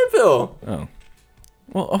working at the landfill. Oh.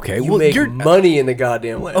 Well, okay. You make money in the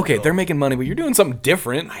goddamn landfill. Okay, they're making money, but you're doing something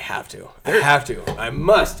different. I have to. I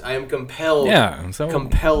must. I am compelled. Yeah.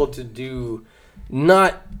 Compelled to do,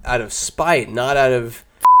 not out of spite, not out of...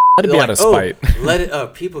 Let it be out of spite.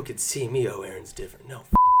 People could see me. Oh, Aaron's different. No,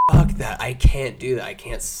 fuck that. I can't do that. I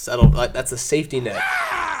can't settle. That's a safety net.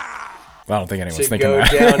 Well, I don't think anyone's thinking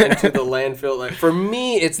that. To go down into the landfill. For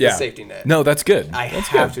me, it's the safety net. No, that's good. I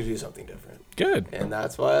have to do something different. Good. And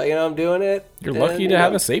that's why I'm doing it. You're lucky to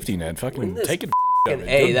have a safety net. Fucking take it. Do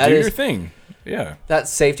your thing. Yeah. That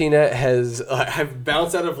safety net has I've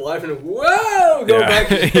bounced out of life and go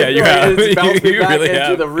back. You have. It's bounced me back really into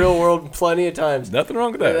have. the real world plenty of times. Nothing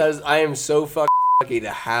wrong with that. I am so fucking lucky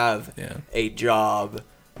to have a job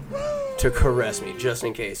to caress me just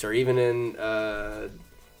in case, or even in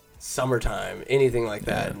summertime, anything like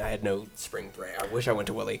that. And I had no spring break. I wish I went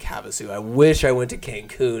to Lake Havasu. I wish I went to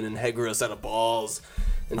Cancun and had grew a set of balls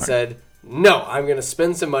and said, no, I'm going to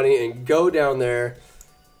spend some money and go down there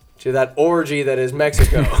to that orgy that is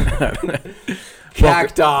Mexico.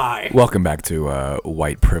 Cacti. Welcome back to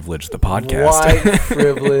White Privilege, the podcast. White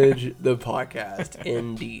Privilege, the podcast.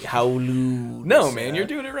 Indeed. Howloo. No, man, you're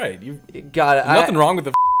doing it right. You got it. Nothing wrong with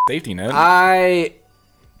the safety net. I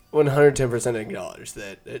 110% acknowledge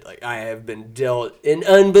that I have been dealt an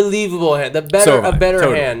unbelievable hand. A better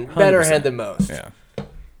hand. 100%. Better hand than most. Yeah.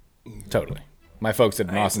 Totally. My folks did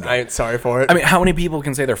an awesome job. I ain't sorry for it. I mean, how many people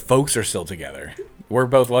can say their folks are still together? We're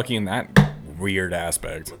both lucky in that weird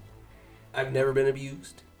aspect. I've never been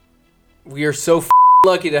abused. We are so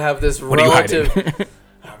lucky to have this relative.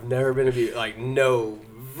 I've never been abused. No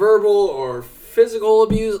verbal or physical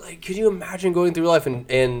abuse, like, could you imagine going through life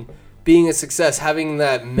and being a success, having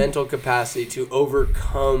that mental capacity to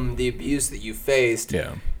overcome the abuse that you faced,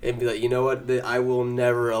 and be like, you know what, I will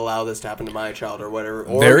never allow this to happen to my child or whatever,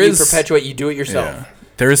 or perpetuate, you do it yourself. Yeah.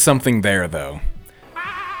 There is something there, though.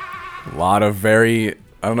 A lot of I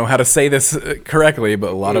don't know how to say this correctly, but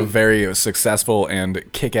a lot of very successful and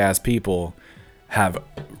kick-ass people have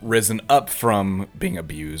risen up from being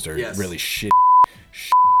abused or really shitty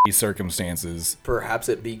circumstances. Perhaps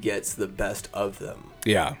it begets the best of them.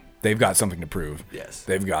 Yeah. They've got something to prove. Yes.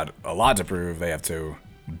 They've got a lot to prove. They have to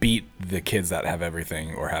beat the kids that have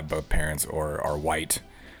everything or have both parents or are white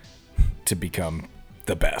to become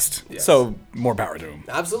the best. Yes. So more power to them.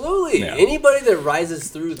 Absolutely. Yeah. Anybody that rises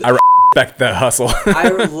through that. I respect the hustle. I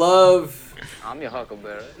love I'm your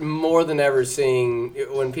huckleberry. More than ever seeing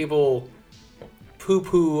when people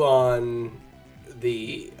poo-poo on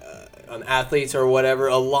the on athletes or whatever.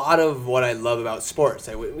 A lot of what I love about sports,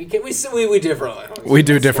 we differ on. We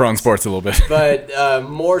do differ on sports a little bit, but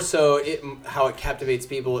more so, how it captivates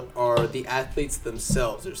people are the athletes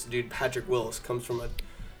themselves. There's a dude, Patrick Willis, comes from a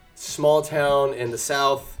small town in the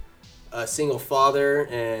South, a single father,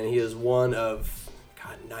 and he is one of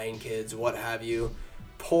 9 kids, what have you.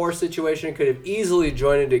 Poor situation, could have easily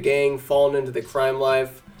joined a gang, fallen into the crime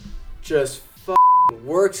life, just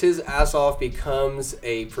works his ass off, becomes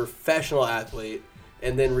a professional athlete,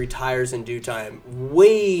 and then retires in due time,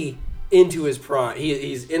 way into his prime.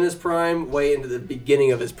 He's in his prime, way into the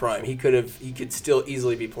beginning of his prime. He could still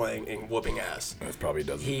easily be playing and whooping ass. That's probably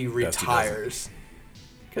doesn't. He retires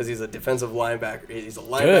because he's a defensive linebacker. He's a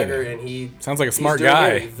linebacker, and he sounds like a smart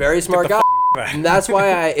guy. Very smart guy. And that's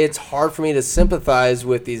why it's hard for me to sympathize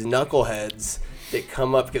with these knuckleheads that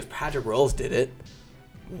come up, because Patrick Willis did it.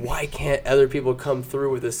 Why can't other people come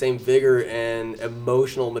through with the same vigor and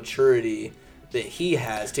emotional maturity that he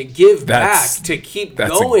has to give back, to keep going?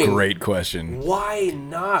 That's a great question. Why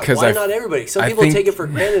not? Why not everybody? Some people take it for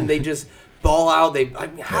granted and they just ball out.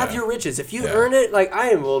 Have your riches. If you earn it, like,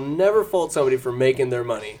 I will never fault somebody for making their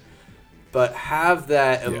money. But have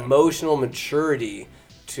that emotional maturity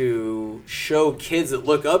to show kids that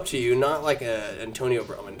look up to you, not like Antonio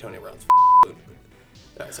Brown. Antonio Brown's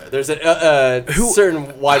sorry. There's a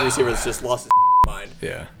certain wide receiver that's just lost his mind.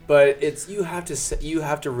 Yeah. But you have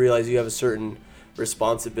to realize you have a certain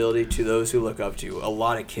responsibility to those who look up to you. A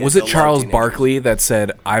lot of kids. Was it Charles Barkley that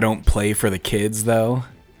said, "I don't play for the kids," though?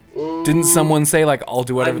 Didn't someone say, like, "I'll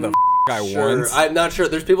do whatever the I want"? I'm not sure.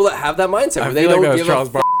 There's people that have that mindset where they don't give Charles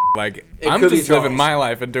a Barkley. Like, I'm just living my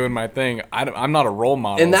life and doing my thing. I'm not a role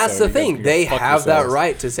model. And that's the thing. They have that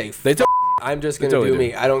right to say, I'm just going to do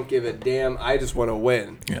me. I don't give a damn. I just want to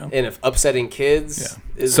win. Yeah. And if upsetting kids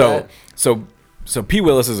is So P.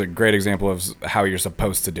 Willis is a great example of how you're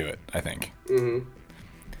supposed to do it, I think. Mm-hmm.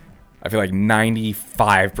 I feel like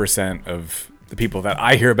 95% of the people that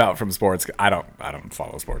I hear about from sports, I don't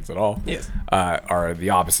follow sports at all. Yes. Are the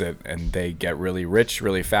opposite, and they get really rich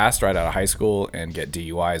really fast right out of high school and get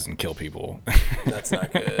DUIs and kill people. That's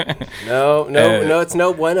not good. No, it's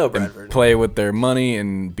no bueno, Bradford. Play with their money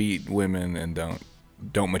and beat women and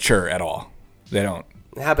don't mature at all. They don't.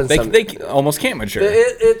 It happens. They almost can't mature.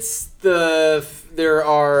 There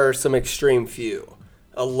are some extreme few.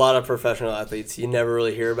 A lot of professional athletes, you never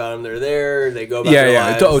really hear about them. They're there. They go about their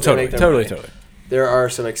lives. Totally. There are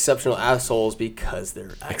some exceptional assholes because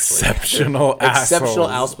they're exceptional assholes.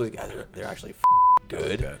 They're actually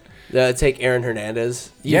good. Take Aaron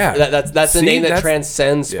Hernandez. That's the name that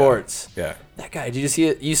transcends sports. Yeah. That guy. Did you see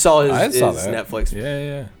it? You saw his Netflix.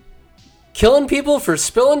 Yeah. Killing people for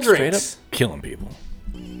spilling drinks. Straight up killing people.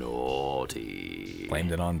 Naughty.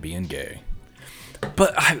 Blamed it on being gay.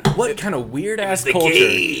 But what kind of weird ass culture?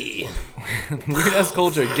 Weird ass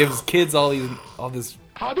culture gives kids all this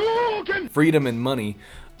freedom and money.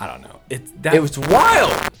 I don't know. It was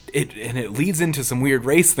wild. It leads into some weird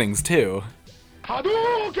race things too. How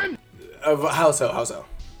so?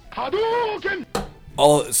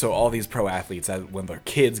 All these pro athletes, when their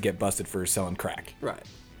kids get busted for selling crack. Right.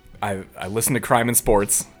 I listen to Crime and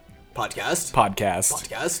Sports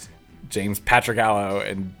podcast. James Patrick Allo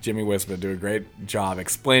and Jimmy Wisman do a great job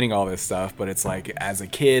explaining all this stuff, but it's like, as a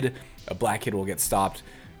kid, a black kid will get stopped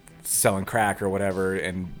selling crack or whatever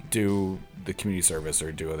and do the community service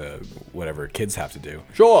or do the whatever kids have to do.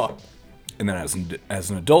 Sure. And then as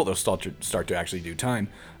an adult, they'll start to actually do time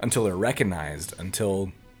until they're recognized,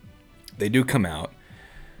 until they do come out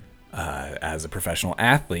as a professional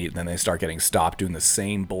athlete. Then they start getting stopped doing the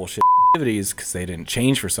same bullshit activities because they didn't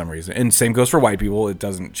change for some reason. And same goes for white people. It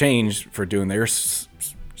doesn't change for doing their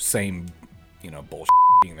same, bullshit,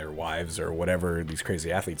 their wives or whatever these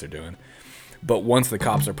crazy athletes are doing. But once the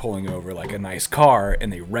cops are pulling over like a nice car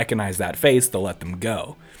and they recognize that face, they'll let them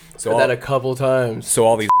go. So that a couple times. So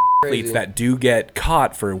all these athletes that do get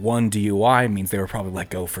caught for one DUI means they were probably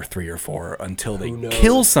let go for 3 or 4 until they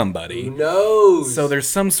kill somebody. Who knows? So there's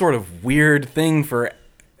some sort of weird thing for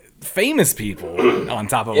famous people on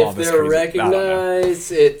top of all this. If they're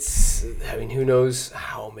recognized, I mean, who knows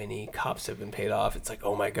how many cops have been paid off? It's like,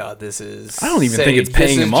 oh my God, this is. I don't even think it's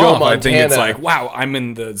paying them off. I think it's like, wow, I'm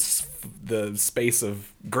in the space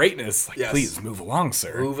of greatness. Like, please move along,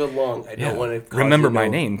 sir. Move along. I don't want to remember my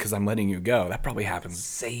name because I'm letting you go. That probably happens.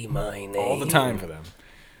 Say my name all the time for them.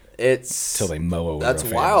 It's till they mow over. That's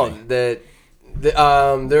wild. That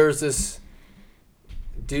there's this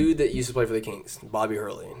dude that used to play for the Kings, Bobby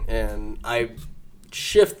Hurley, and I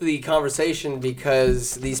shift the conversation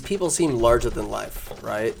because these people seem larger than life,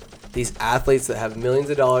 right? These athletes that have millions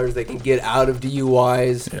of dollars, they can get out of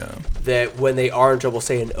DUIs, that when they are in trouble,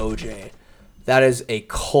 say an OJ, that is a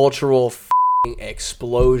cultural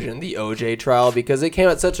explosion, the OJ trial, because it came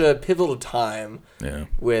at such a pivotal time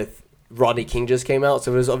with Rodney King just came out,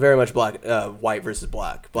 so it was very much white versus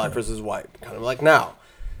black versus white, kind of like now.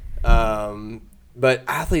 But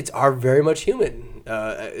athletes are very much human.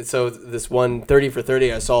 So this one 30 for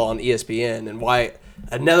 30 I saw on ESPN, and why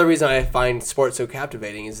another reason I find sports so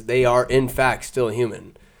captivating is they are in fact still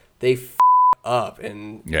human. They up,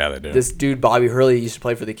 and they do. This dude Bobby Hurley used to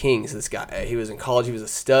play for the Kings. This guy, he was in college. He was a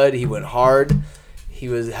stud. He went hard. He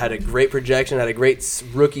had a great projection. Had a great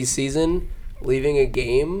rookie season. Leaving a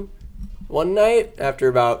game one night after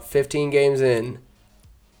about 15 games in,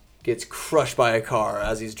 gets crushed by a car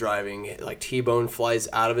as he's driving. Like T-bone flies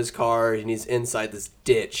out of his car, and he's inside this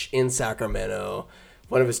ditch in Sacramento.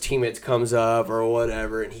 One of his teammates comes up or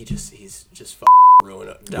whatever, and he's just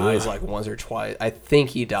ruined. Dies like once or twice. I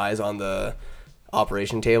think he dies on the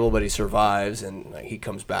operation table, but he survives, and he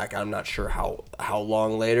comes back. I'm not sure how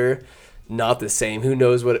long later. Not the same. Who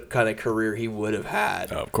knows what kind of career he would have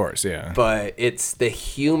had. Oh, of course, yeah. But it's the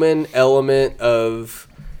human element of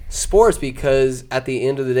sports, because at the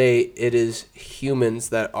end of the day, it is humans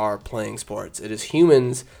that are playing sports. It is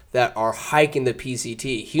humans that are hiking the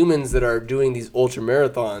PCT, humans that are doing these ultra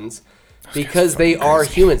marathons, because they are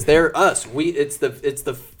humans. They're us. It's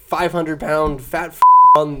the 500-pound fat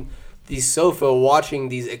on the sofa watching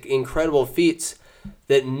these incredible feats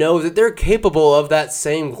that know that they're capable of that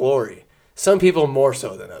same glory. Some people more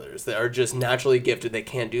so than others that are just naturally gifted. They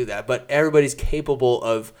can't do that, but everybody's capable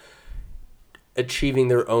of achieving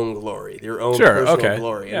their own glory, their own personal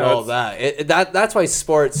glory, and all that. That's why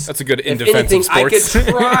sports. That's a good in defense of sports. I could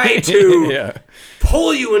try to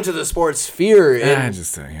pull you into the sports sphere. And I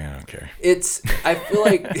don't care. I feel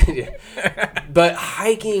like, but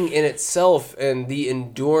hiking in itself and the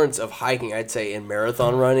endurance of hiking, I'd say in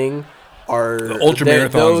marathon running are the ultra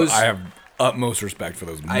marathons. I have utmost respect for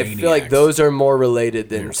those maniacs. I feel like those are more related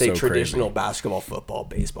than say traditional basketball, football,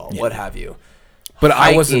 baseball, what have you. But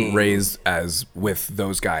hiking, I wasn't raised with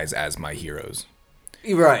those guys as my heroes.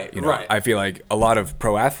 Right, right. I feel like a lot of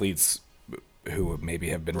pro athletes who maybe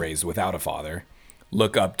have been raised without a father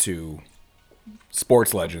look up to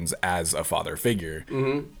sports legends as a father figure,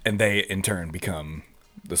 and they in turn become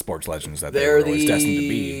the sports legends that they were always destined to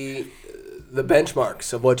be. The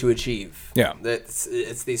benchmarks of what to achieve. Yeah.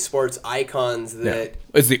 It's these sports icons that...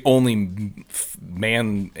 It's the only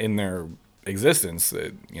man in their existence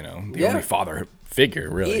that, the only father figure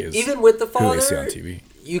really is. Even with the father, who they see on TV.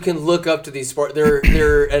 You can look up to these sports.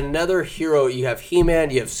 They're another hero. You have He-Man,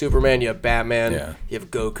 you have Superman, you have Batman, you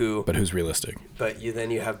have Goku. But who's realistic? But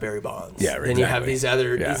then you have Barry Bonds. Yeah, Then you have these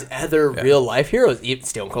other real life heroes.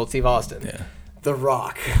 Stone Cold Steve Austin. Yeah. The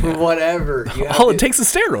Rock, whatever. All it takes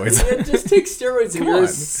is steroids. It just takes steroids, and you're a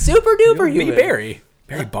super duper human.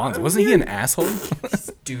 Barry Bonds, wasn't he an asshole?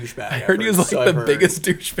 Douchebag. I heard he was like the biggest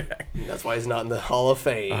douchebag. That's why he's not in the Hall of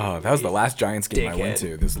Fame. Oh, that was the last Giants game I went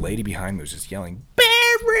to. This lady behind me was just yelling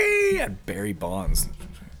Barry and Barry Bonds.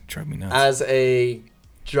 Drove me nuts. As a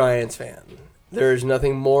Giants fan, there's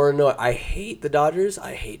nothing more. No, I hate the Dodgers.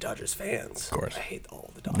 I hate Dodgers fans. Of course. I hate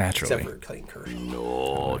all the Dodgers. Naturally. Except for Clayton Kershaw.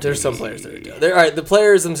 No. There's some players that are all right, the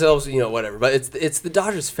players themselves, whatever. But it's the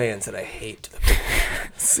Dodgers fans that I hate.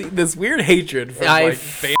 See, this weird hatred from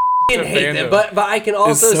fan to hate them, but I can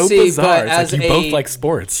also so see, bizarre. But as you both like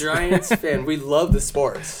sports. Giants fan, we love the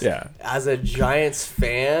sports. Yeah. As a Giants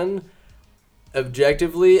fan,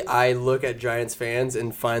 objectively, I look at Giants fans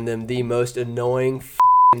and find them the most annoying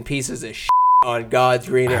pieces of shit on God's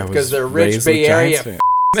green earth, because they're rich Bay Area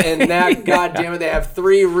and that goddamn it, they have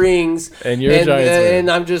 3 rings, and you're a Giants fan.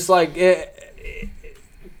 And I'm just like,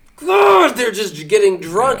 God, they're just getting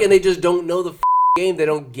drunk and they just don't know the game. They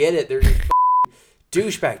don't get it. They're just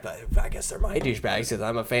douchebag, but I guess they're my douchebags because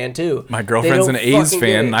I'm a fan too. My girlfriend's an A's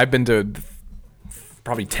fan, and I've been to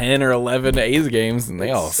probably 10 or 11 A's games, and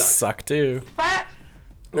they all suck too.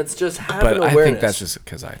 It's just having but awareness. I think that's just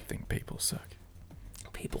because I think people suck.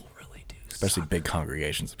 People really do. Especially big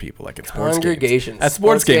congregations of people, like at sports games. At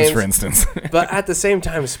sports games, for instance. But at the same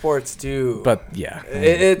time, sports do. But yeah.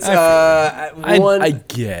 It's, I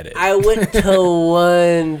get it. I went to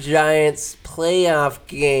one Giants playoff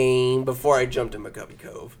game before I jumped in McCovey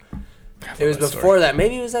Cove. It was before that.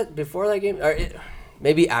 Maybe it was before that game? Or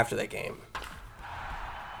maybe after that game.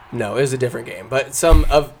 No, it was a different game, but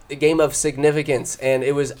a game of significance, and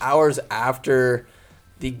it was hours after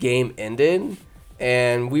the game ended,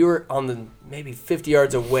 and we were on the maybe 50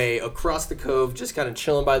 yards away across the cove, just kind of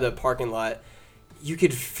chilling by the parking lot. You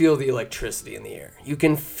could feel the electricity in the air. You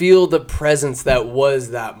can feel the presence that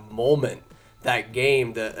was that moment, that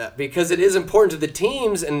game, because it is important to the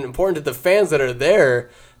teams and important to the fans that are there.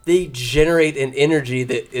 They generate an energy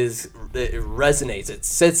that resonates. It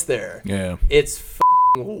sits there. Yeah, it's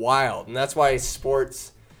wild, and that's why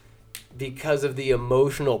sports, because of the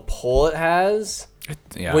emotional pull it has,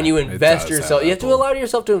 when you invest yourself, you have to allow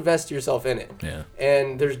yourself to invest yourself in it. Yeah.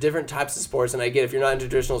 And there's different types of sports, and I get if you're not into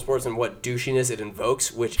traditional sports and what douchiness it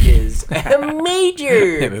invokes, which is major.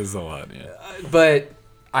 It is a lot, yeah. But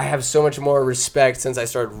I have so much more respect since I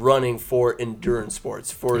started running for endurance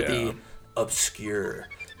sports, for the obscure.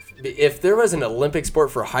 If there was an Olympic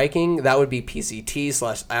sport for hiking, that would be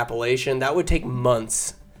PCT/Appalachian. That would take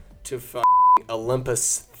months to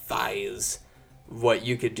Olympus-thize what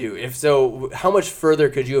you could do. If so, how much further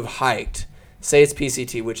could you have hiked? Say it's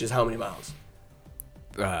PCT, which is how many miles?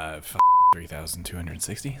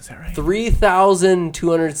 3,260, is that right?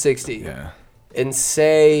 3,260. Yeah. And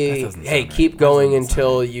say, hey, keep going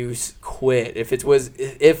until you quit.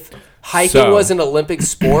 If hiking was an Olympic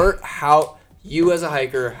sport, how... You as a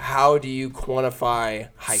hiker, how do you quantify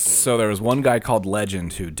hiking? So there was one guy called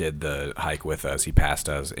Legend who did the hike with us. He passed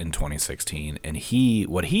us in 2016, and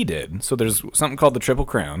what he did. So there's something called the Triple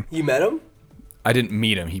Crown. You met him? I didn't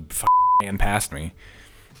meet him. He ran past me.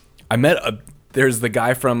 I met there's the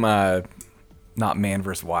guy from not Man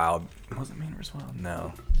vs. Wild. Was it Man vs. Wild?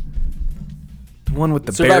 No. The one with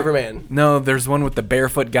the Survivor Man. No, there's one with the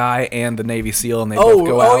barefoot guy and the Navy SEAL, and they both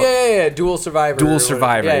go out. Oh yeah, Dual Survivor.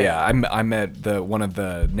 Yeah. I met one of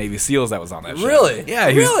the Navy SEAls that was on that show. Really? Yeah,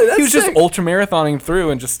 he was just ultra marathoning through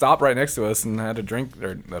and just stopped right next to us and had a drink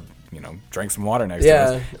or drank some water next to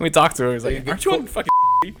us. And we talked to him. He was like, "Aren't you on fucking?"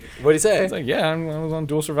 What'd he say? I was like, "Yeah, I was on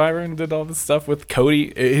Dual Survivor and did all this stuff with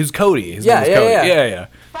Cody." Who's Cody? His name was Cody. Yeah.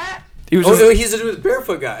 He was he's the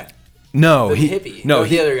barefoot guy. No, the hippie. No,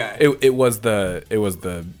 the other guy. It was the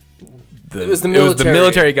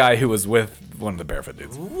military guy who was with one of the barefoot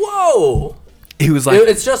dudes. Whoa! He was like,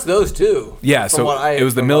 it's just those two. Yeah, so it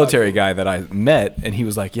was the military guy that I met, and he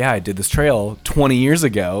was like, yeah, I did this trail 20 years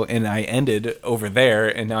ago, and I ended over there,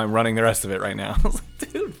 and now I'm running the rest of it right now. I was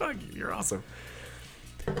like, dude, fuck you, you're awesome.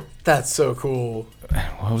 That's so cool.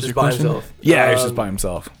 What was just your question? By himself. Yeah, he was just by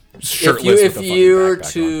himself. Shirtless if you were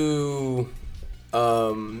to...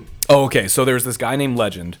 okay, so there's this guy named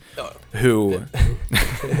Legend who...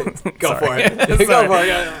 Go for it. Go for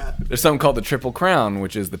it. There's something called the Triple Crown,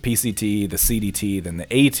 which is the PCT, the CDT, then the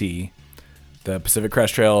AT, the Pacific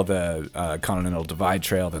Crest Trail, the Continental Divide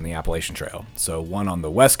Trail, then the Appalachian Trail. So one on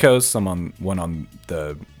the West Coast, one on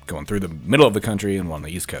the going through the middle of the country, and one on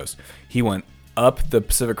the East Coast. He went up the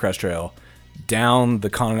Pacific Crest Trail, down the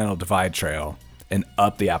Continental Divide Trail, and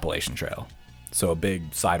up the Appalachian Trail. So a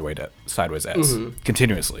big sideways S,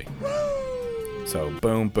 continuously. So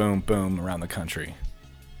boom, boom, boom around the country.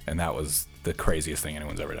 And that was the craziest thing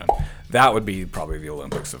anyone's ever done. That would be probably the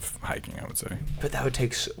Olympics of hiking, I would say. But that would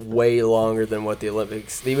take way longer than what the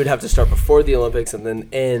Olympics... You would have to start before the Olympics and then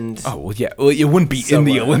end... Oh, well, yeah. Well, it wouldn't be somewhere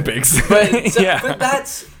in the Olympics.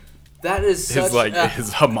 But that is such...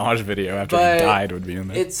 His homage video after he died would be in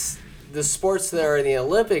there. It's... The sports that are in the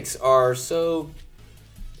Olympics are so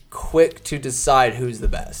quick to decide who's the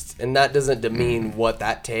best. And that doesn't demean what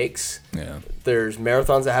that takes. Yeah. There's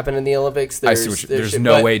marathons that happen in the Olympics. There's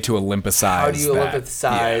no way to Olympicize how do you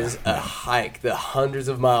Olympicize a hike, the hundreds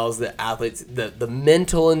of miles that athletes, the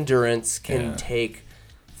mental endurance can take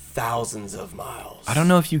thousands of miles. I don't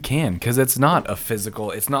know if you can, because it's not a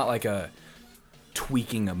physical, it's not like a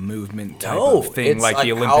tweaking a movement type of thing like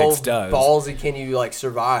the Olympics does. How ballsy can you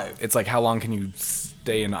survive? It's like how long can you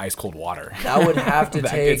stay in ice cold water? That would have to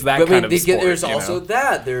take. It's that kind of sport. There's also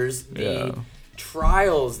that. There's the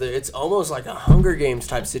trials. It's almost like a Hunger Games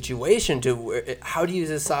type situation. How do you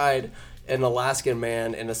decide an Alaskan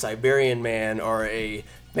man and a Siberian man or a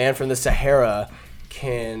man from the Sahara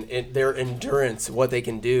their endurance, what they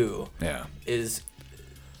can do, is.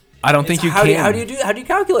 I don't think you can. How do you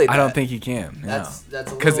calculate that? I don't think you can. That's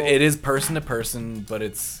because it is person to person, but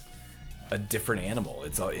it's a different animal.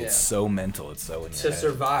 It's so mental. It's so in your head.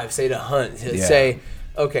 Survive. Say to hunt. Say,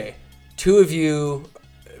 okay, two of you,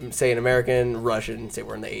 say an American, Russian. Say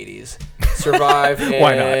we're in the 80s. Survive in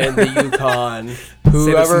the Yukon.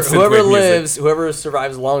 Whoever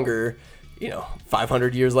survives longer.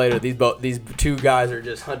 500 years later, these two guys are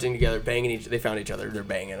just hunting together, banging They found each other. They're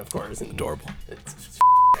banging, of course. And adorable.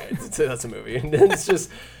 That's a movie. It's just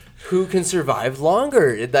who can survive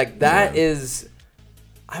longer. Is.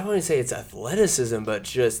 I don't want to say it's athleticism, but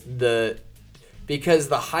just because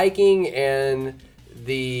the hiking and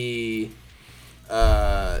the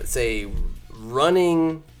say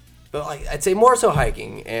running, but I'd say more so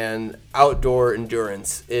hiking and outdoor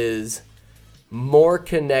endurance is more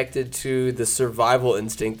connected to the survival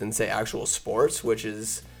instinct than say actual sports, which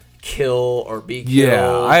is kill or be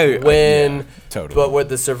killed, win. Totally. But what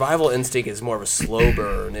the survival instinct is more of a slow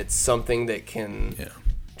burn. It's something that can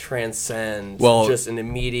transcend just an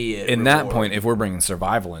immediate in reward. That point, if we're bringing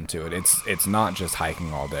survival into it, it's not just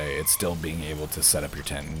hiking all day. It's still being able to set up your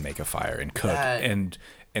tent and make a fire and cook and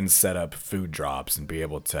set up food drops and be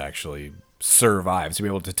able to actually survive. To be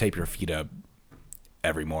able to tape your feet up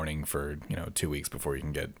every morning for 2 weeks before you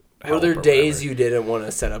can get help. Were there days you didn't want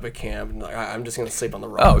to set up a camp and I'm just gonna sleep on the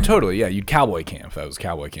rock? Oh, totally. Yeah, you'd cowboy camp. That was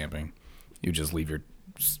cowboy camping. You just leave your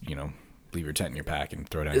tent in your pack and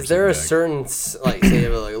throw it down. Is there a certain say you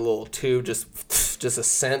have a little tube, just a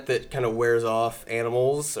scent that kind of wears off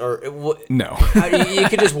animals, or no? You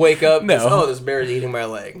could just wake up. No. This bear's eating my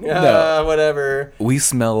leg. No. Whatever. We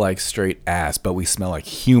smell like straight ass, but we smell like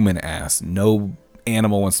human ass. No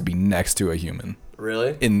animal wants to be next to a human.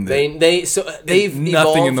 Really? They've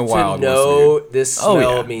nothing in the wild to know this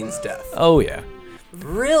smell means death. Oh yeah.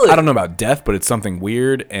 Really? I don't know about death, but it's something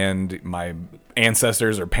weird, and my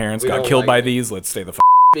ancestors or parents got killed by these. Let's stay the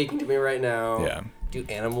speaking to me right now. Yeah. Do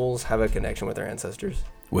animals have a connection with their ancestors?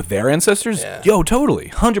 With their ancestors? Yeah. Yo, totally.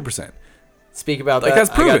 100%. Speak about that.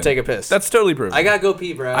 That's proven. I gotta take a piss. That's totally proven. I gotta go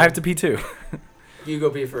pee, Brad. I have to pee too. You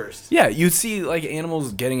go pee first. Yeah, you see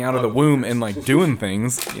animals getting out of the womb and doing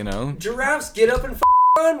things, Giraffes get up and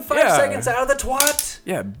run 5 seconds out of the twat.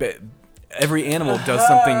 Yeah, but every animal does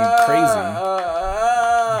something crazy.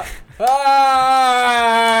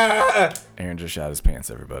 Aaron just shot his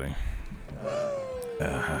pants, everybody.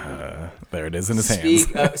 There it is in his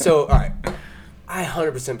hands. All right. I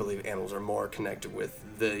 100% believe animals are more connected with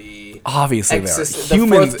the obviously they are.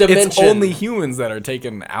 Humans. It's only humans that are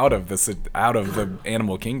taken out of the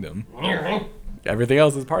animal kingdom. Everything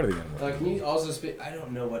else is part of the animal. Can you also speak? I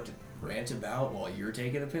don't know what to rant about while you're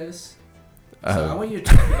taking a piss. So I want you to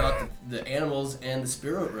talk about the animals and the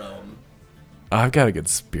spirit realm. I've got a good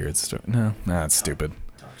spirit story. No, that's stupid.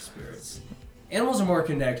 Talk spirits. Animals are more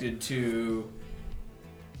connected to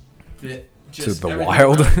the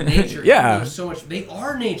wild. Nature. Yeah. There's so much. They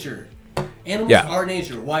are nature. Animals are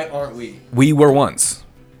nature. Why aren't we? We were once.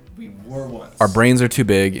 Our brains are too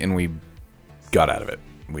big, and we got out of it.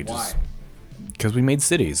 Why? Because we made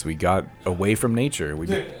cities. We got away from nature.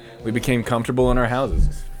 We became comfortable in our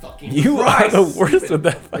houses. You are the worst with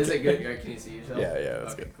that. Is it good? Can you see yourself? Yeah,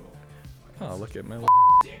 that's good. Cool. Oh, look at my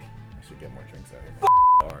dick. I should get more drinks out of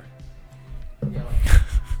here.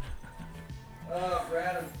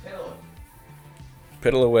 Brad, I'm piddling.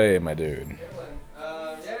 Piddle away, my dude.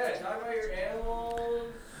 Talk about your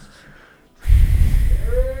animals.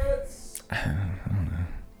 Spirits. I don't know.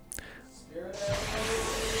 Spirit animals.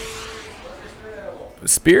 What's your spirit animal?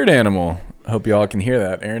 Spirit animal. Hope y'all can hear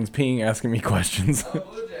that. Aaron's peeing, asking me questions. I'm a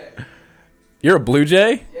blue jay. You're a blue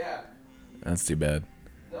jay? Yeah. That's too bad.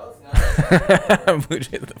 No, it's not. Blue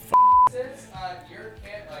jay, the f***. Since at your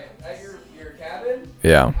cabin,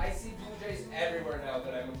 Yeah. I see blue jays everywhere now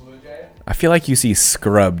that I'm a blue jay. I feel like you see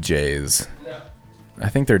scrub jays. No. I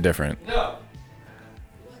think they're different. No.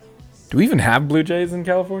 Do we even have blue jays in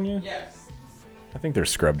California? Yes. I think they're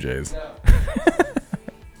scrub jays. No.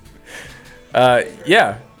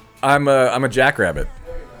 Yeah. I'm a jackrabbit.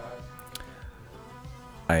 No, you're not.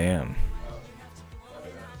 I am. Oh.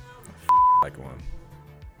 Like one.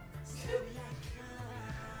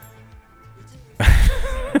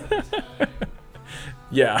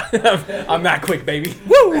 Yeah. I'm that quick, baby.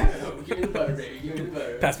 Woo! Give me the butter, baby. Give me the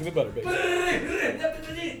butter. Pass me the butter, baby.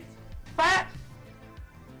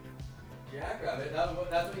 Jackrabbit.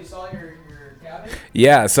 That's what you saw in your cabin?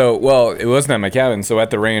 Yeah, so, it wasn't at my cabin. So at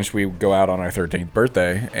the ranch, we go out on our 13th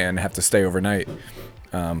birthday and have to stay overnight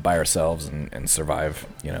by ourselves and survive,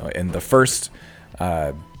 And the first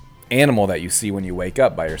animal that you see when you wake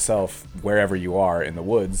up by yourself, wherever you are in the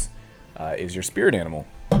woods, is your spirit animal.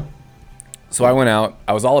 So I went out.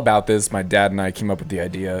 I was all about this. My dad and I came up with the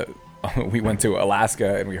idea. We went to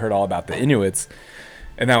Alaska and we heard all about the Inuits.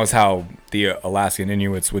 And that was how the Alaskan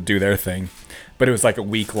Inuits would do their thing. But it was like a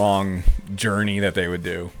week-long journey that they would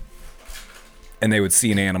do. And they would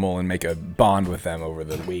see an animal and make a bond with them over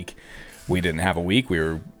the week. We didn't have a week. We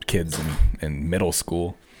were kids in middle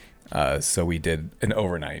school. So we did an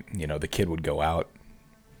overnight. You know, the kid would go out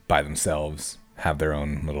by themselves, have their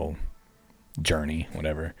own little journey,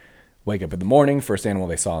 whatever. Wake up in the morning. First animal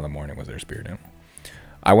they saw in the morning was their spirit animal.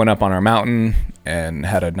 I went up on our mountain and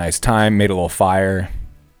had a nice time, made a little fire,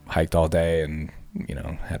 hiked all day, and, you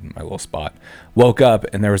know, had my little spot. Woke up,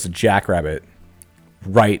 and there was a jackrabbit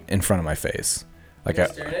right in front of my face. Like,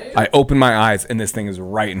 I opened my eyes, and this thing is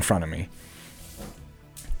right in front of me.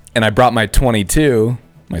 And I brought my 22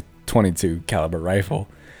 caliber rifle.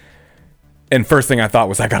 And first thing I thought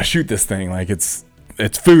was, I gotta shoot this thing. Like, it's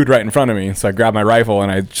food right in front of me. So I grabbed my rifle,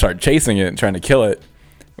 and I started chasing it and trying to kill it,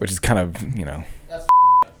 which is kind of, you know,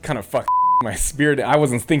 kind of fuck my spirit. I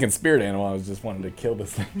wasn't thinking spirit animal. I was just wanting to kill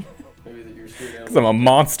this thing. Maybe that you're spirit animal. Because I'm a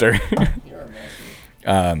monster. You are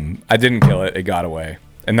a monster. I didn't kill it. It got away.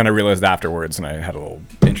 And then I realized afterwards, and I had a little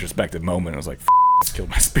introspective moment. I was like, I killed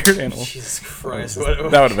my spirit animal. Jesus Christ. That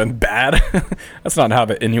would have been bad. That's not how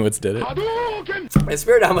the Inuits did it. My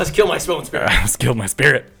spirit, I must kill my own spirit. I must kill my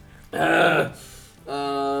spirit. Hold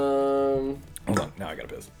on. Now I gotta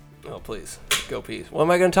piss. Oh, please. Go pee. What am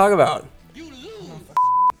I going to talk about? You lose.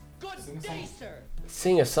 Good day, sir.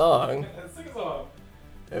 Sing a song. Sing a song.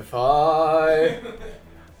 If I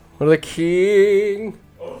were the king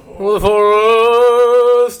of the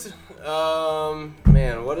forest.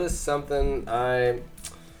 Man, what is something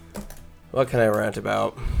what can I rant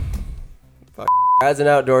about? Brad's an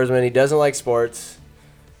outdoorsman. He doesn't like sports.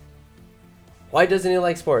 Why doesn't he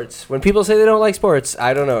like sports? When people say they don't like sports,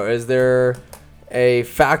 I don't know. Is there a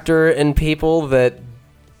factor in people that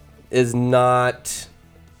is not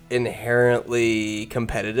inherently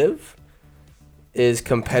competitive? Is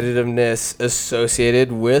competitiveness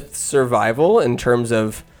associated with survival in terms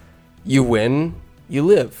of you win, you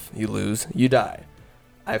live, you lose, you die?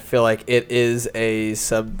 I feel like it is a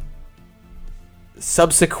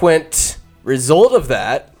subsequent result of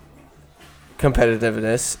that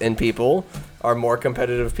competitiveness in people. Are more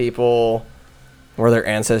competitive people, were their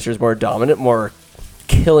ancestors more dominant, more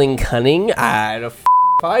killing cunning? I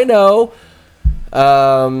know.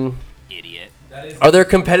 Idiot. Are there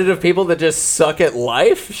competitive people that just suck at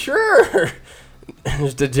life? Sure.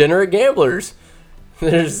 There's degenerate gamblers.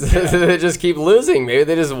 They just keep losing. Maybe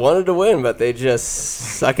they just wanted to win, but they just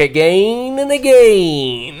suck again and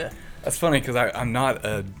again. That's funny because I'm not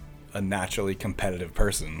a naturally competitive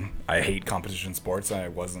person. I hate competition sports.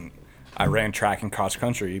 I ran track and cross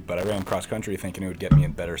country, but I ran cross country thinking it would get me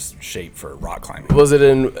in better shape for rock climbing. Was it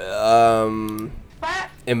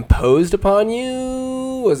imposed upon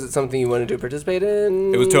you? Was it something you wanted to participate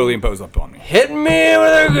in? It was totally imposed upon me. Hit me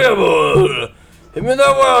with a gobble. Hit me with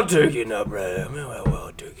that wild turkey. No, Brad. Hit me with that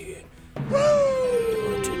wild turkey. I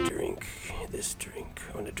want to drink this drink.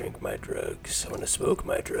 I want to drink my drugs. I want to smoke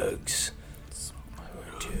my drugs. I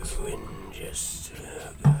want to ingest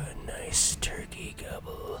a nice turkey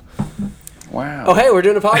gobble. Wow. Oh, hey, we're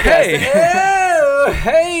doing a podcast.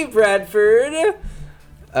 Hey, Bradford.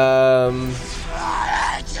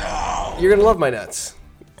 You're going to love my nuts.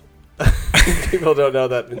 People don't know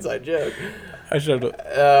that inside joke. I showed. What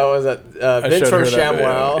was that? Vince from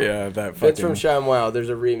ShamWow. Yeah, that fucking. Vince from ShamWow. There's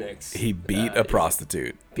a remix. He beat a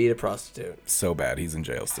prostitute. Beat a prostitute. So bad. He's in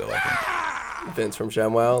jail still, I think. Vince from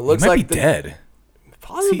ShamWow. Looks he might like be dead.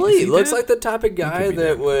 Possibly. Is he looks dead? Like the type of guy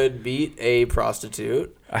that would beat a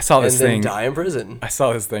prostitute. I saw this thing. And then die in prison. I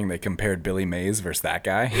saw this thing. They compared Billy Mays versus that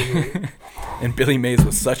guy. Mm-hmm. And Billy Mays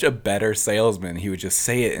was such a better salesman. He would just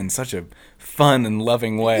say it in such a fun and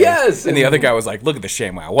loving way. Yes. And the other guy was like, look at the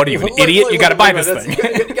ShamWow. What are you, an idiot? You got to buy this thing.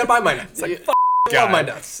 You got to buy my nuts. It's like, I love my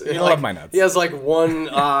nuts. I love my nuts. He has like one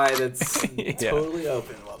eye that's totally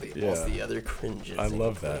open while the other cringes. I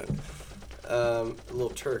love that. A little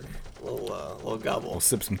Turk. A little gobble. We'll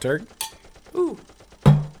sip some Turk. Ooh.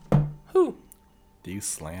 Ooh. Do you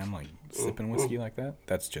slam like sipping whiskey like that?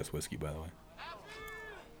 That's just whiskey, by the way.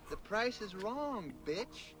 The price is wrong,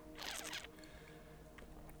 bitch.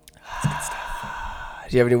 That's good stuff.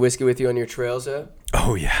 Do you have any whiskey with you on your trails yet?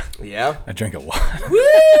 Oh yeah. Yeah? I drank a lot. Woo!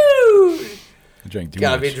 I drank too much. You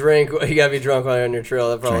gotta be drunk while you're on your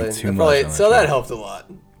trail. That helped a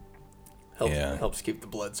lot. Helps keep the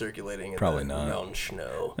blood circulating. Probably not. Mountain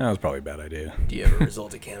snow. That was probably a bad idea. Do you ever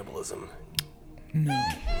result in cannibalism? No.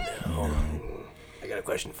 I gotta a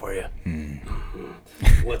question for you.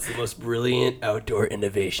 What's the most brilliant outdoor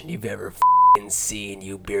innovation you've ever seen,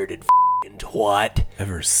 you bearded twat?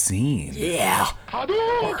 Ever seen? Yeah.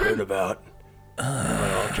 Or heard about.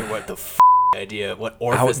 I don't care what the idea, what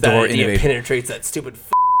orifice that Outdoor idea innovation. penetrates that stupid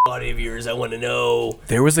body of yours. I want to know.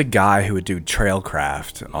 There was a guy who would do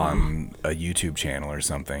trailcraft on a YouTube channel or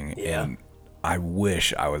something. Yeah. And I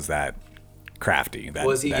wish I was that crafty.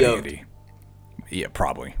 Was he that yoked? handy. Yeah,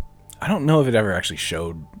 probably. I don't know if it ever actually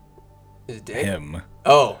showed His dick? him.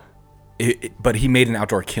 Oh. But he made an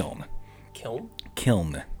outdoor kiln. Kiln?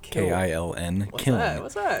 Kiln. K-I-L-N. Kiln.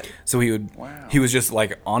 What's that? So he was just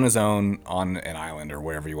like on his own on an island or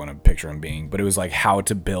wherever you want to picture him being, but it was like how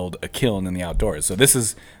to build a kiln in the outdoors. So this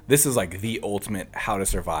is like the ultimate how to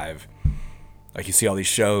survive. Like you see all these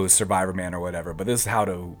shows, Survivor Man or whatever, but this is how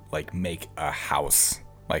to like make a house,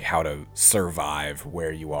 like how to survive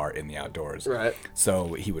where you are in the outdoors. Right.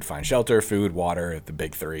 So he would find shelter, food, water, the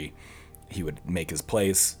big three. He would make his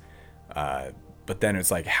place. But then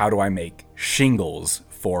it's like, how do I make shingles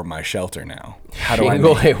for my shelter now? How do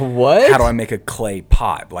What? How do I make a clay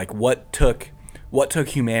pot? Like what took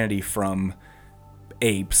humanity from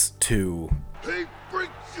apes to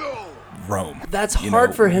Rome? That's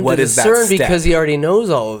hard for him to is that discern step? because he already knows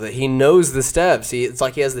all of it. He knows the steps. It's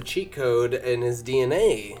like he has the cheat code in his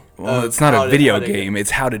DNA. Well, it's not a video game.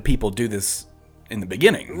 It's how did people do this in the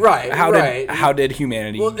beginning? Right. How did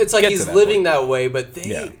humanity? Well, it's like get he's to that living point? that way, but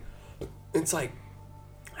Yeah. it's like,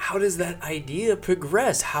 how does that idea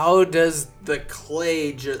progress? How does the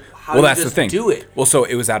clay Well, that's the thing. do it? Well, so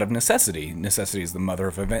it was out of necessity. Necessity is the mother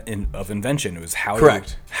of invention. It was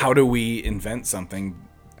Correct. How do we invent something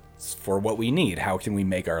for what we need? How can we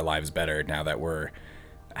make our lives better now that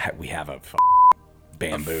we have a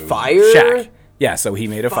bamboo fire? shack? Yeah. So he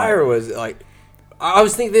made a fire. Fire was like, I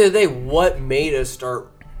was thinking the other day, what made us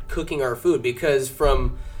start cooking our food? Because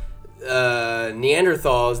from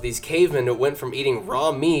Neanderthals, these cavemen that went from eating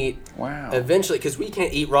raw meat, eventually, because we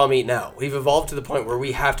can't eat raw meat now. We've evolved to the point where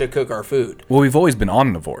we have to cook our food. Well, we've always been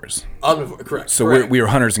omnivores. Omnivore, correct. So correct. we were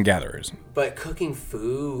hunters and gatherers. But cooking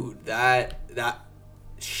food, that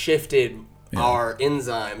shifted our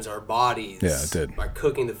enzymes, our bodies. Yeah, it did. By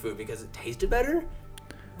cooking the food because it tasted better.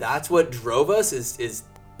 That's what drove us. Is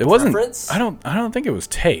It wasn't. preference? I don't think it was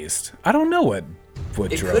taste. I don't know what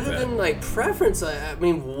It drove could have that. been like preference. I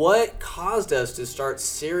mean, what caused us to start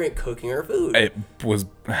cooking our food? It was.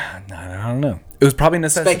 I don't know. It was probably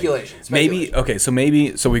necessity.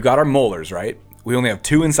 Speculation. So we've got our molars, right? We only have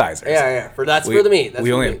 2 incisors. Yeah. For the meat.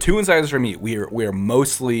 We only have 2 incisors for meat. We are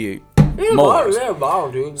mostly molars.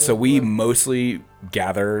 Dude. So we mostly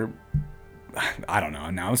gather. I don't know.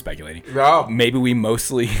 Now I'm speculating. No. Maybe we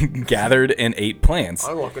mostly gathered and ate plants.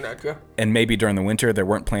 I'm looking at you. And maybe during the winter there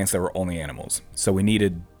weren't plants, there were only animals. So we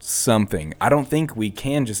needed something. I don't think we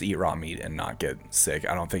can just eat raw meat and not get sick.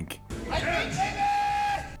 I don't think.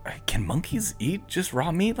 Can monkeys eat just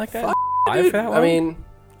raw meat like that? Dude, I mean,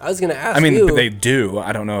 I was gonna ask. But they do.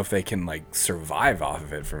 I don't know if they can like survive off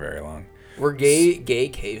of it for very long. Were gay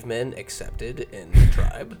cavemen accepted in the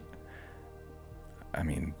tribe? I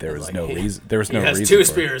mean, there was like, no reason. There was no He has reason. 2 for it.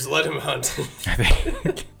 spears. Let him hunt.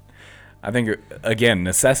 I think again,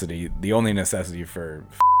 necessity. The only necessity for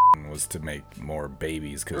was to make more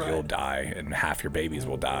babies because you'll die and half your babies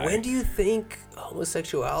will die. When do you think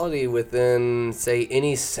homosexuality within, say,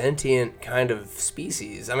 any sentient kind of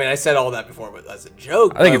species? I mean, I said all that before, but that's a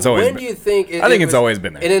joke. I think it's always When do you think? I think it's always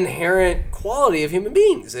been there. An inherent quality of human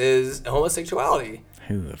beings is homosexuality.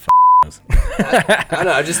 Who the knows? I don't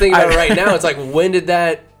know. I'm just thinking about it right now. It's like, when did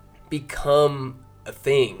that become a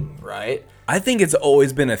thing, right? I think it's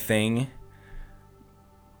always been a thing.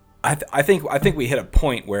 I think we hit a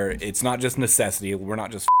point where it's not just necessity. We're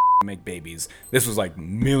not just to make babies. This was like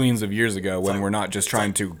millions of years ago when we're not just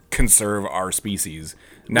trying to conserve our species.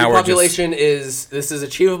 Now we're population is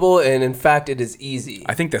achievable, and in fact, it is easy.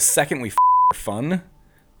 I think the second we for fun,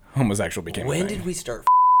 homosexual became. When a thing. did we start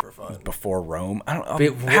for fun? Before Rome? I don't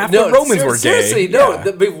know. Half No, the Romans were gay. Seriously, no.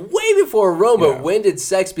 Way before Rome, but when did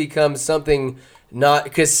sex become something not...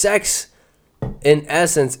 Because sex, in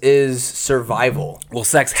essence, is survival. Well,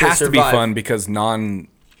 sex has to be survive. fun because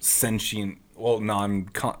non-sentient...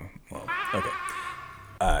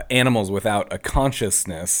 animals without a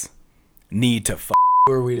consciousness need to fuck.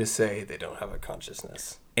 Who are we to say they don't have a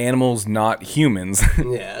consciousness? Animals, not humans.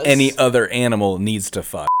 Yes. Any other animal needs to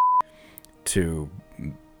fuck to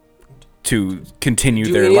continue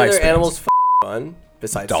Do their any lifespan. other animals fun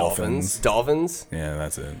besides Dolphins. Dolphins? Yeah,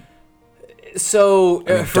 that's it. So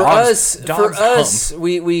I mean, for dogs us, hump.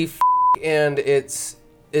 we and it's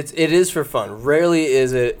It is for fun. Rarely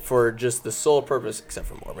is it for just the sole purpose, except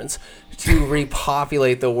for Mormons, to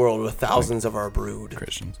repopulate the world with thousands of our brood.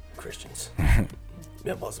 Christians.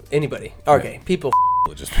 Yeah, Muslim. Anybody. Okay. People.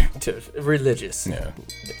 Religious people. Religious. Yeah.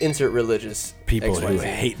 Insert religious. People XYZ. who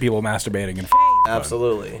hate people masturbating and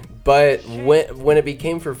Absolutely. But when it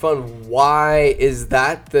became for fun, why is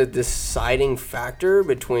that the deciding factor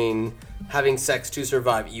between having sex to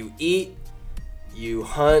survive? You eat, you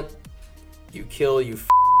hunt, you kill, you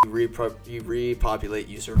repopulate,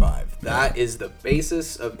 you survive. That is the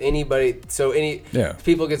basis of anybody. So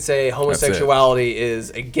people could say homosexuality is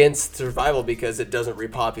against survival because it doesn't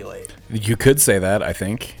repopulate. You could say that, I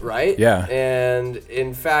think. Right? Yeah. And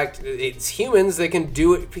in fact, it's humans that can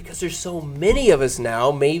do it because there's so many of us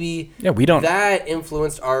now. Maybe we don't. That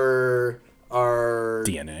influenced our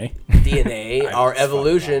DNA, our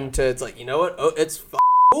evolution to, it's like, you know what? Oh, it's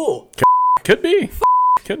cool. Could be.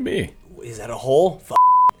 Could be. Is that a hole?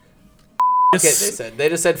 Okay, they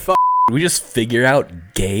just said fuck. We just figure out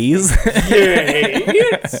gays.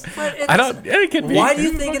 I don't. It could be. Why do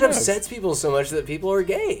you think it upsets people so much that people are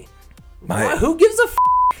gay? Who gives a f?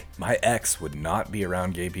 My ex would not be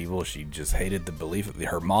around gay people. She just hated the belief.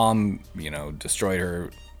 Her mom, destroyed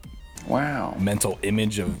her. Wow. Mental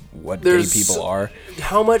image of what gay people are.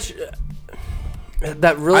 How much?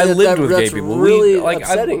 That really. I lived with gay people. Really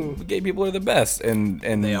upsetting. Gay people are the best, and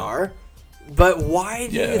they are. But why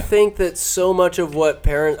do you think that so much of what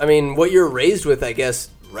what you're raised with, I guess,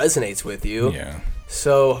 resonates with you? Yeah.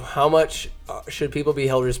 So how much should people be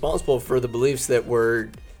held responsible for the beliefs that were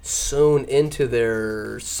sewn into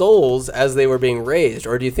their souls as they were being raised?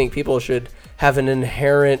 Or do you think people should have an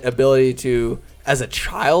inherent ability to, as a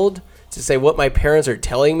child, to say what my parents are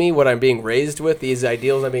telling me, what I'm being raised with, these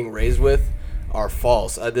ideals I'm being raised with, are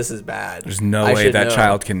false. This is bad. There's no way that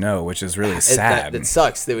child can know, which is really sad. It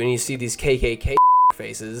sucks that when you see these KKK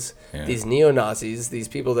faces, these neo-Nazis, these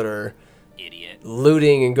people that are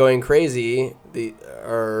looting and going crazy,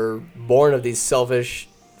 are born of these selfish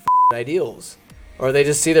ideals. Or they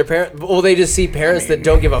just see their parents, they just see parents that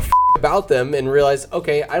don't give a about them and realize,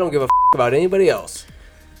 okay, I don't give a about anybody else.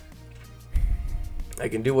 I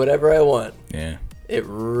can do whatever I want. Yeah. It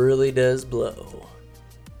really does blow.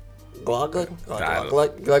 Glug, glug, glug,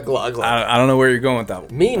 glug, glug, glug, glug. I don't know where you're going with that.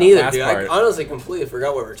 Me neither, dude. I honestly completely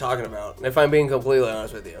forgot what we were talking about, if I'm being completely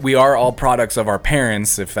honest with you. We are all products of our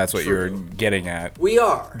parents, if that's what you're getting at. We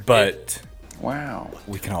are. But wow,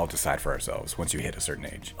 we can all decide for ourselves once you hit a certain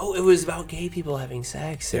age. Oh, it was about gay people having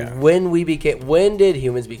sex. And Yeah. When did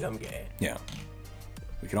humans become gay? Yeah.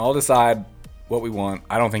 We can all decide what we want.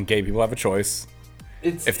 I don't think gay people have a choice.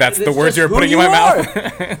 If that's the words you're putting in my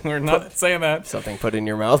mouth. We're not saying that. Something put in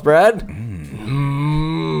your mouth, Brad? Love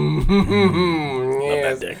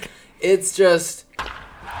that dick. It's just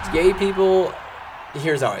gay people.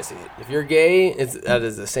 Here's how I see it. If you're gay, that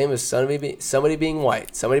is the same as somebody being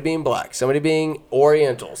white, somebody being black, somebody being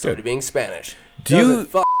Oriental, somebody being Spanish.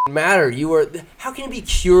 Doesn't matter. How can you be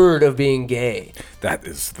cured of being gay? That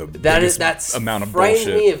is the biggest amount of bullshit.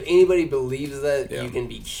 Frightening me if anybody believes that you can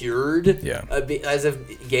be cured. Yeah. As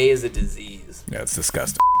if gay is a disease. Yeah, it's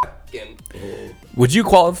disgusting. Would you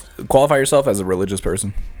qualify yourself as a religious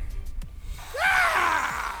person?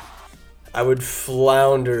 I would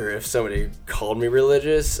flounder if somebody called me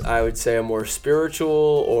religious. I would say I'm more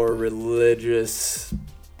spiritual or religious.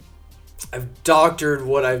 I've doctored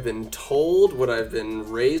what I've been told, what I've been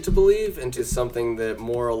raised to believe, into something that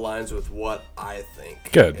more aligns with what I think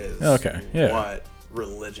is what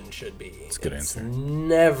religion should be. That's a good answer.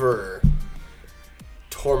 Never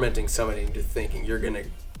tormenting somebody into thinking you're going to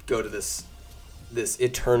go to this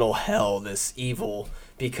eternal hell, this evil,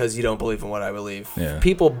 because you don't believe in what I believe. Yeah.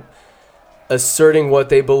 People asserting what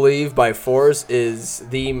they believe by force is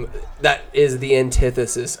the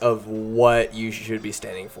antithesis of what you should be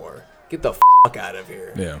standing for. Get the fuck out of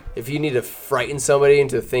here. Yeah. If you need to frighten somebody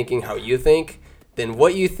into thinking how you think, then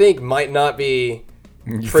what you think might not be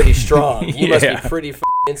pretty strong. You must be pretty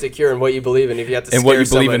insecure in what you believe in if you have to scare somebody. And what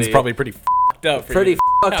you believe in is probably pretty fucked up. Pretty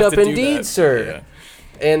fucked up indeed, sir.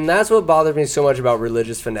 Yeah. And that's what bothers me so much about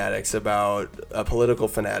religious fanatics, about political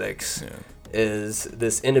fanatics, is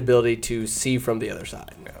this inability to see from the other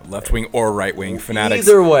side. Yeah. Left-wing or right-wing fanatics.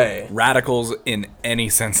 Either way. Radicals in any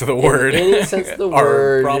sense of the word. In any sense of the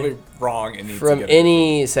word. Are probably wrong and need from to get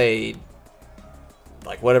any, say,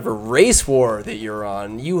 like whatever race war that you're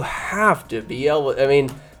on, you have to be able,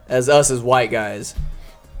 as us as white guys,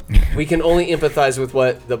 we can only empathize with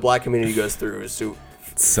what the black community goes through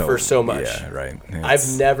for so much. Yeah, right.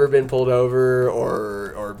 I've never been pulled over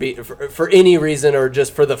or beat for any reason, or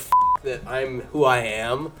just for the that I'm who I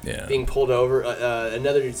am. Yeah. Being pulled over.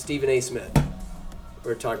 Another Stephen A. Smith. we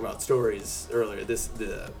were talking about stories earlier.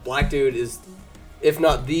 The black dude is, if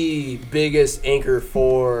not the biggest anchor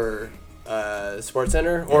for Sports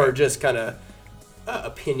Center, or just kind of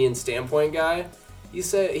opinion standpoint guy. He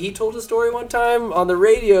said he told a story one time on the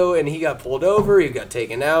radio, and he got pulled over, he got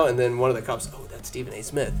taken out, and then one of the cops, oh, that's Stephen A.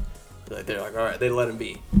 Smith. They're like, all right, they let him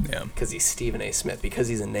be, because he's Stephen A. Smith, because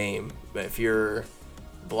he's a name. But if you're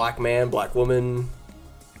black man, black woman,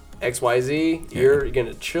 XYZ, you're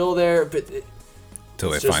gonna chill there. But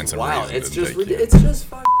until they find some reason it's to just take you. It's just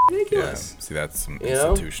fucking ridiculous. Yeah. See, that's some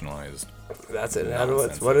institutionalized. That's it.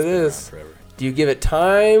 That's what it is. Do you give it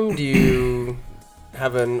time? Do you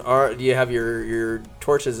have Do you have your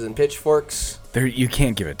torches and pitchforks? You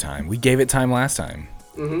can't give it time. We gave it time last time.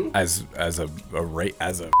 Mm-hmm. As a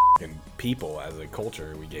fucking people, as a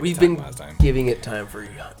culture, we've been last time. Giving it time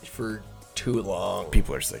for too long.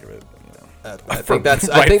 People are sick of it. I think that's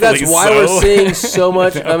why we're seeing so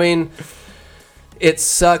much. I mean, it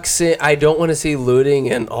sucks. I don't want to see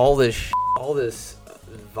looting and all this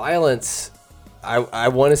violence. I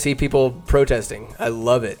want to see people protesting. I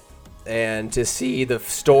love it. And to see the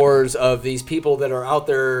stores of these people that are out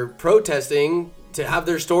there protesting, to have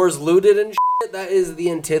their stores looted and shit, that is the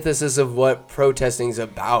antithesis of what protesting's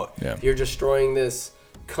about. Yeah. You're destroying this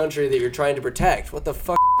country that you're trying to protect. What the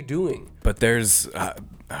fuck are you doing? But there's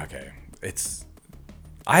okay.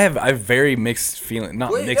 I have very mixed feelings.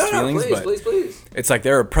 Not mixed feelings, but please. It's like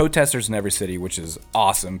there are protesters in every city, which is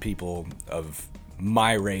awesome. People of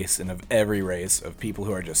my race and of every race, of people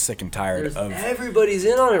who are just sick and tired of everybody's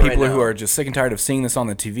in on it right now. People who are just sick and tired of seeing this on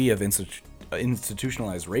the TV, of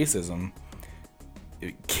institutionalized racism,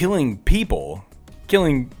 killing people,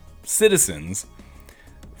 killing citizens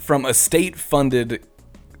from a state-funded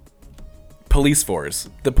police force.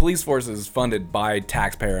 The police force is funded by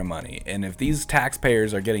taxpayer money, and if these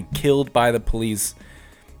taxpayers are getting killed by the police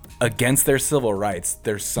against their civil rights,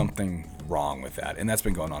 there's something wrong with that, and that's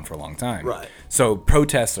been going on for a long time. Right. So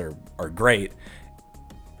protests are great,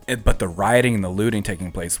 but the rioting and the looting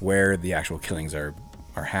taking place where the actual killings are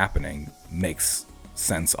happening makes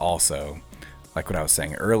sense also. Like what I was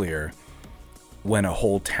saying earlier, when a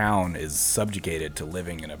whole town is subjugated to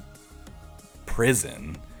living in a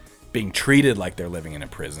prison, being treated like they're living in a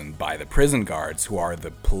prison by the prison guards, who are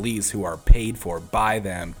the police, who are paid for by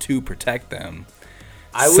them to protect them.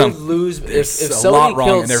 I would lose if somebody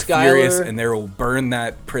killed and they're Skylar, furious, and they will burn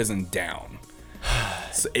that prison down.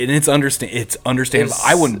 And it's understandable.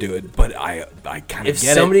 I wouldn't do it, but I kind of get it. If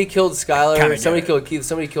somebody killed Skylar, somebody killed Keith,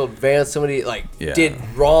 somebody killed Vance, somebody did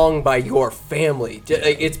wrong by your family.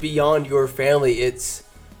 It's beyond your family. It's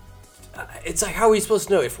like, how are we supposed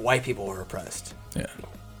to know if white people were oppressed? Yeah,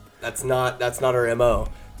 that's not our MO.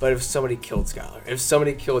 But if somebody killed Skylar, if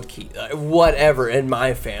somebody killed Keith, whatever in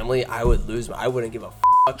my family, I would lose. I wouldn't give a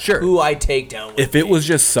fuck who I take down with If it was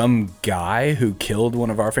just some guy who killed one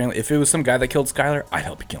of our family, if it was some guy that killed Skylar, I'd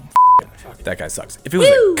help you kill him. That guy sucks. If it was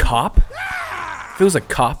a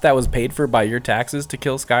cop, that was paid for by your taxes to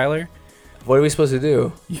kill Skylar, what are we supposed to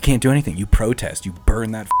do? You can't do anything. You protest. You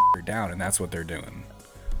burn that down, and that's what they're doing.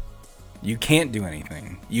 You can't do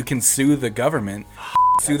anything. You can sue the government,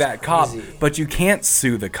 sue that cop, but you can't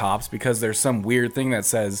sue the cops because there's some weird thing that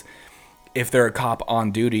says if they're a cop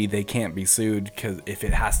on duty, they can't be sued, because if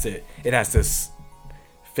it has to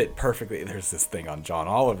fit perfectly. There's this thing on John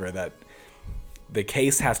Oliver that the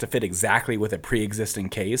case has to fit exactly with a pre-existing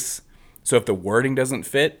case. So if the wording doesn't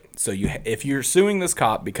fit, if you're suing this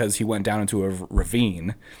cop because he went down into a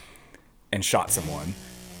ravine and shot someone,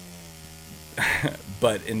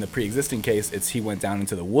 but in the pre-existing case, he went down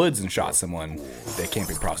into the woods and shot someone, they can't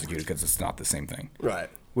be prosecuted because it's not the same thing. Right.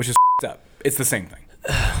 Which is up. It's the same thing.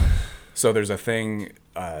 So there's a thing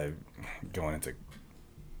going into...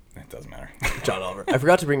 It doesn't matter. John Oliver. I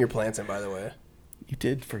forgot to bring your plants in, by the way. You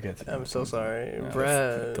did forget to. I'm so sorry. No,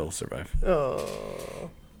 Brad. They'll survive. Oh.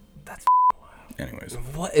 That's wild. Anyways.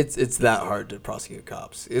 What? It's that hard to prosecute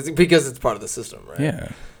cops. It's because it's part of the system, right?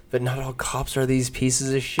 Yeah. But not all cops are these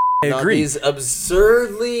pieces of shit. I agree. These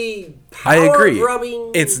absurdly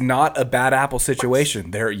power-grubbing... It's not a bad apple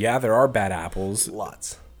situation. There are bad apples.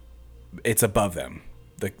 Lots. It's above them.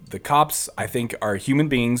 The cops, I think, are human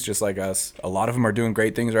beings just like us. A lot of them are doing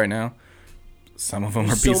great things right now. Some of them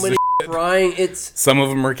are pieces of shit. Crying. Some of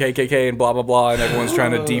them are KKK and blah, blah, blah, and everyone's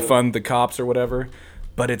trying to defund the cops or whatever.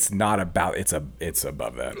 But it's not about... It's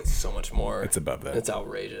above that. It's so much more. It's above that. It's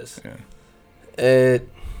outrageous. Yeah.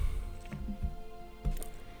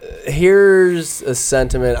 Here's a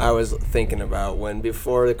sentiment I was thinking about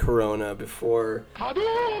before the corona, before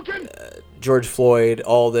George Floyd,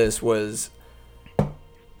 all this was...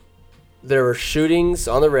 There were shootings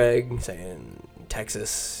on the reg saying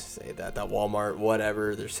Texas, say that Walmart,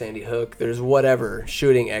 whatever. There's Sandy Hook. There's whatever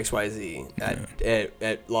shooting XYZ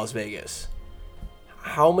at Las Vegas.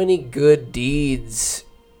 How many good deeds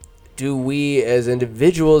do we as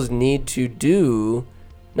individuals need to do?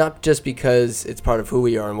 Not just because it's part of who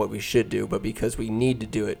we are and what we should do, but because we need to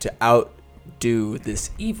do it to outdo this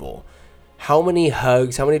evil. How many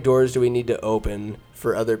hugs, how many doors do we need to open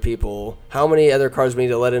for other people? How many other cars we need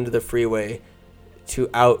to let into the freeway to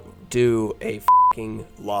outdo a fucking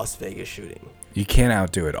Las Vegas shooting? You can't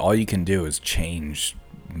outdo it. All you can do is change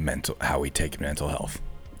how we take mental health.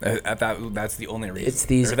 That's the only reason. It's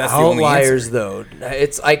these outliers, though.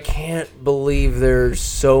 I can't believe there's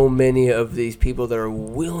so many of these people that are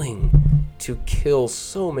willing to kill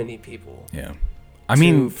so many people. Yeah, I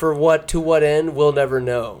mean, to what end? We'll never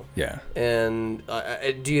know. Yeah. And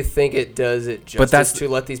do you think it does it justice to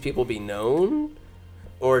let these people be known,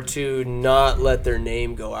 or to not let their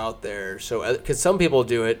name go out there? So, because some people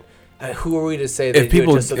do it. Who are we to say they do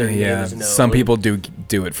it just so their name is known? Some people do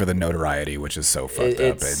it for the notoriety, which is so fucked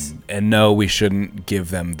up. And no, we shouldn't give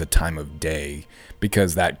them the time of day,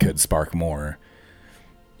 because that could spark more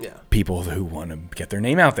people who want to get their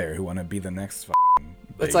name out there, who want to be the next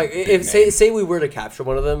it's like, if say we were to capture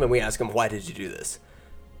one of them and we ask them, why did you do this?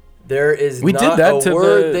 There is we not did that a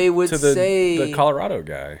word they would say. The Colorado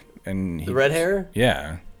guy. And the red hair?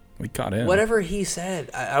 Yeah. We caught him. Whatever he said.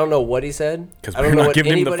 I don't know what he said. Because we're not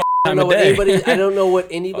giving him the I don't know what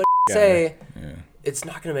anybody say. Yeah. It's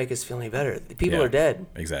not going to make us feel any better. The people are dead.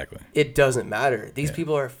 Exactly. It doesn't matter. These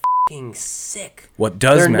people are fucking sick. What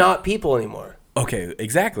does They're matter? not people anymore. Okay,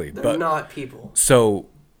 exactly. They're not people. So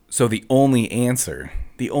the only answer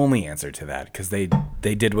to that, because they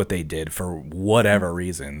did what they did for whatever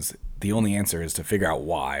reasons, the only answer is to figure out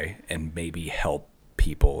why and maybe help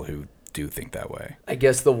people who do think that way. I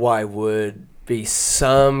guess the why would be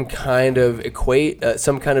some kind of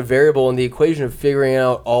some kind of variable in the equation of figuring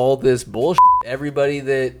out all this bullshit.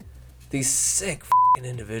 These sick fucking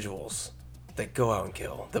individuals that go out and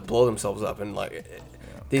kill, that blow themselves up, and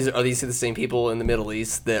these are the same people in the Middle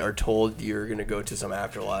East that are told you're gonna go to some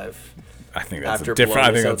afterlife. I think that's a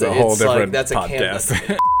whole different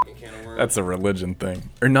podcast. That's a religion thing,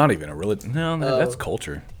 or not even a religion. No, that's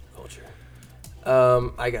culture.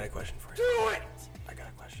 I got a question for you. Do it! I got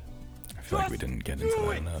a question. I feel like we didn't get into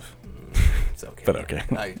that enough. It's okay. But okay.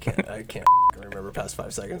 I can't remember past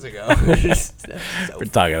 5 seconds ago. We're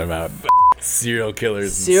talking about serial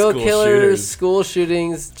killers, school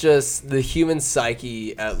shootings, just the human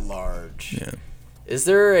psyche at large. Yeah. Is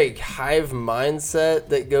there a hive mindset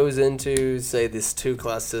that goes into, say, this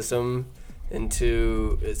two-class system,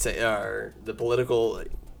 into, say, the political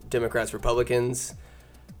Democrats, Republicans?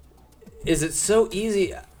 Is it so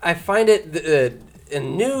easy? I find it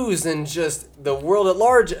in news and just the world at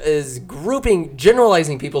large is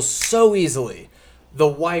generalizing people so easily. The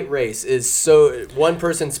white race is so... One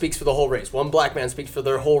person speaks for the whole race. One black man speaks for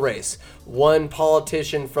their whole race. One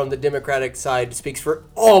politician from the Democratic side speaks for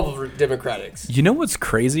all the Democrats. You know what's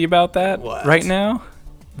crazy about that right now?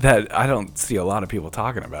 That I don't see a lot of people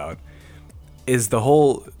talking about is the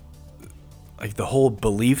whole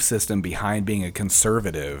belief system behind being a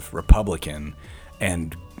conservative Republican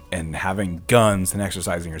and having guns and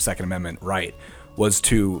exercising your Second Amendment right was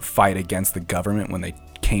to fight against the government when they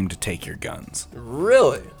came to take your guns.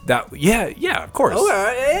 Really? Yeah, of course.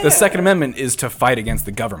 Yeah. The Second Amendment is to fight against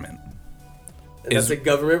the government. And that's a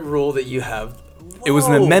government rule that you have. Whoa, it was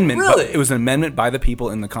an amendment. Really? It was an amendment by the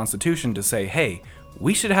people in the Constitution to say, hey,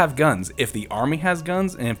 we should have guns. If the army has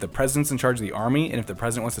guns, and if the president's in charge of the army, and if the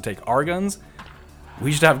president wants to take our guns,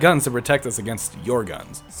 we should have guns to protect us against your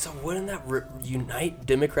guns. So wouldn't that unite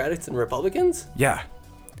Democrats and Republicans? Yeah.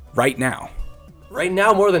 Right now. Right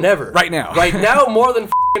now more than ever. Right now. Right now more than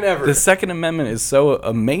ever. The Second Amendment is so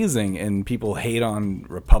amazing, and people hate on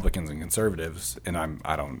Republicans and conservatives, and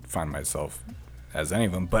I don't find myself as any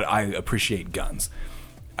of them, but I appreciate guns.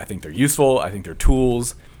 I think they're useful. I think they're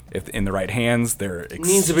tools. If in the right hands, they're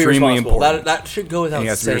extremely important. That should go without saying. You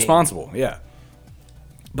have to be responsible, yeah.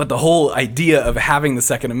 But the whole idea of having the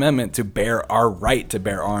Second Amendment to bear our right to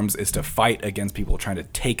bear arms is to fight against people trying to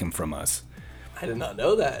take them from us. I did not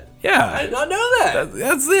know that. Yeah, I did not know that.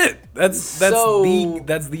 That's it. That's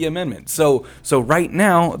the amendment. So right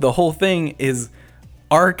now the whole thing is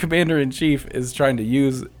our commander-in-chief is trying to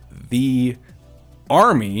use the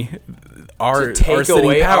army, our sitting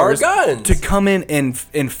away powers, our guns, to come in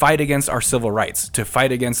and fight against our civil rights, to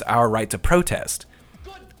fight against our right to protest.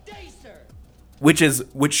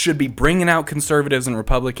 Which should be bringing out conservatives and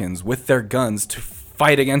Republicans with their guns to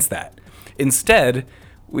fight against that. Instead,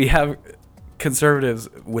 we have conservatives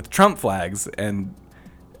with Trump flags and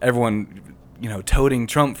everyone toting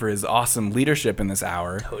Trump for his awesome leadership in this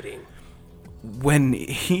hour. Toting. When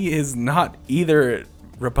he is not either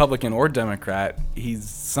Republican or Democrat, he's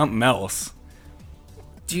something else.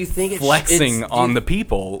 Do you think flexing on the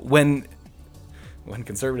people when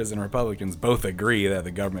conservatives and Republicans both agree that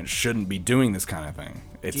the government shouldn't be doing this kind of thing?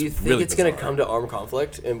 Do you think it's going to come to armed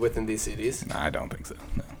conflict within these cities? No, I don't think so.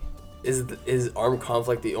 No. Is armed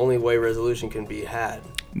conflict the only way resolution can be had?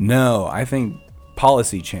 No, I think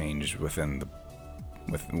policy change within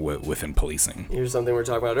policing. Here's something we were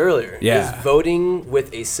talking about earlier. Yeah. Is voting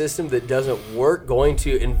with a system that doesn't work going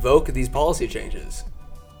to invoke these policy changes?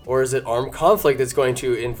 Or is it armed conflict that's going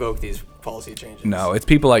to invoke these policy changes? No, it's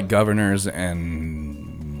people like governors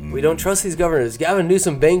and... We don't trust these governors. Gavin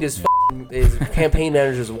Newsom banged his campaign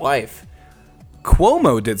manager's wife.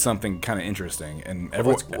 Cuomo did something kind of interesting. And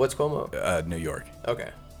What's Cuomo? New York. Okay.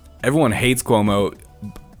 Everyone hates Cuomo.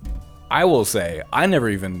 I will say, I never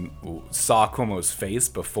even saw Cuomo's face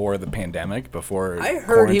before the pandemic, before I heard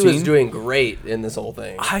quarantine. He was doing great in this whole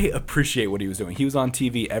thing. I appreciate what he was doing. He was on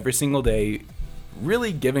TV every single day,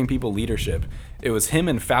 really giving people leadership. It was him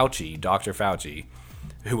and Fauci, Dr. Fauci,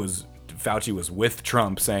 Fauci was with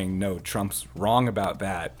Trump saying, no, Trump's wrong about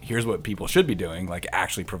that. Here's what people should be doing, like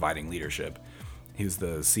actually providing leadership. He was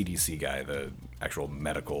the CDC guy, the actual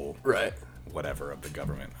medical whatever of the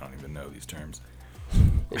government. I don't even know these terms.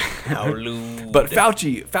 But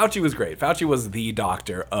Fauci was great. Fauci was the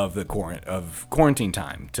doctor of quarantine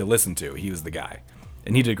time to listen to. He was the guy.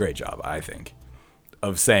 And he did a great job, I think,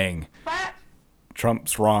 of saying,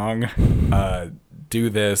 Trump's wrong. Do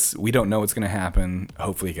this. We don't know what's going to happen.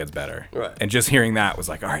 Hopefully it gets better. Right. And just hearing that was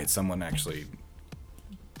like, all right, someone actually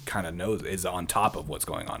kind of knows, is on top of what's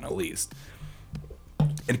going on at least.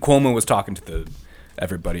 And Cuomo was talking to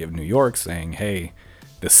everybody of New York saying, hey,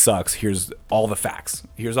 this sucks. Here's all the facts.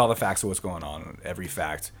 Here's all the facts of what's going on. Every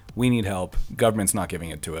fact. We need help. Government's not giving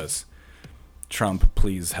it to us. Trump,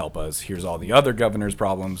 please help us. Here's all the other governors'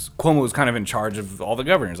 problems. Cuomo was kind of in charge of all the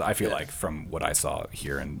governors, I feel like, from what I saw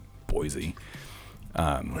here in Boise.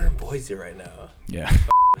 We're in Boise right now. Yeah.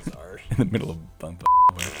 Sorry. In the middle of bump.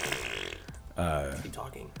 Keep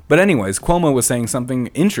talking. But anyways, Cuomo was saying something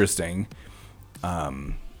interesting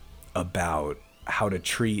about how to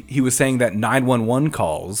treat. He was saying that 911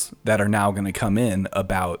 calls that are now going to come in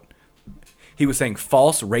about. He was saying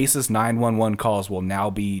false racist 911 calls will now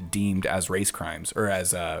be deemed as race crimes or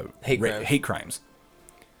as hate crimes.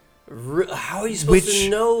 How are you supposed to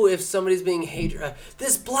know if somebody's being hated?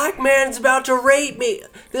 This black man's about to rape me.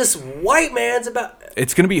 This white man's about...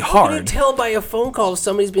 It's going to be hard. How can you tell by a phone call if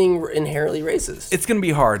somebody's being inherently racist? It's going to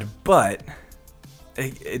be hard, but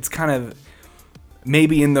it's kind of...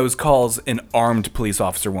 Maybe in those calls, an armed police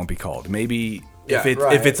officer won't be called. Maybe if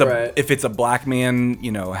it's a black man,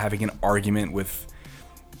 having an argument with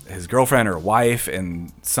his girlfriend or wife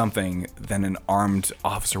and something, then an armed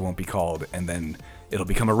officer won't be called, and then it'll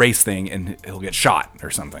become a race thing and he'll get shot or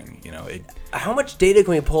something. How much data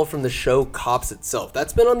can we pull from the show Cops itself?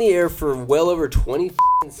 That's been on the air for well over 20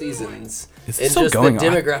 seasons. Is it still going on?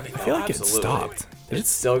 Demographic. I feel like it stopped. It's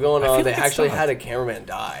still going on. They actually had a cameraman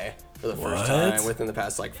die for the first time within the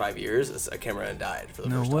past 5 years. A cameraman died for the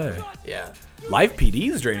first time. No way. Yeah. Live PD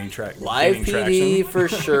is draining traction. Live PD for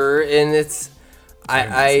sure, and it's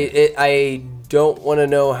I don't want to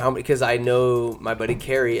know how many, because I know my buddy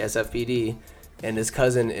Kerry, SFPD, and his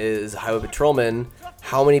cousin is highway patrolman.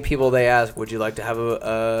 How many people they ask, would you like to have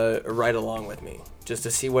a ride along with me, just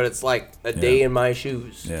to see what it's like, a day in my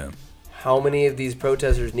shoes? Yeah. How many of these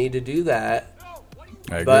protesters need to do that?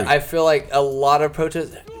 I agree. But I feel like a lot of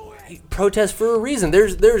protest for a reason.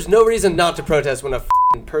 There's no reason not to protest when a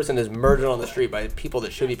person is murdered on the street by people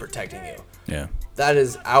that should be protecting you. Yeah. That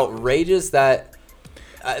is outrageous. I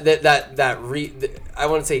want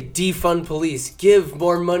to say defund police. Give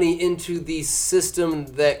more money into the system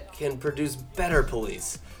that can produce better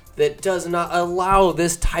police. That does not allow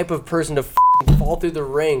this type of person to fall through the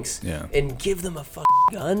ranks and give them a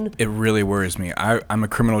gun. It really worries me. I'm a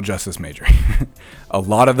criminal justice major. A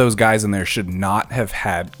lot of those guys in there should not have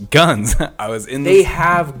had guns. They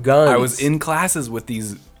have guns. I was in classes with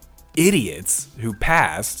these idiots who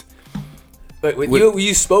passed. But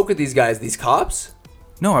you spoke with these guys, these cops?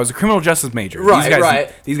 No, I was a criminal justice major.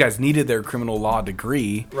 Right. These guys needed their criminal law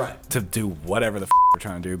degree right. to do whatever the they're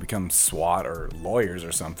trying to do, become SWAT or lawyers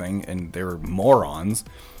or something, and they were morons.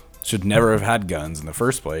 Should never have had guns in the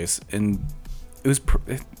first place, and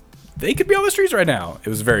they could be on the streets right now. It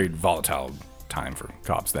was a very volatile time for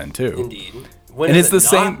cops then too. Indeed. And it's the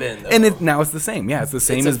same. Now it's the same. Yeah, it's the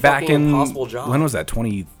same as back in. Impossible job. When was that?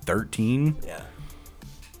 2013. Yeah.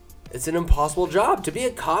 It's an impossible job to be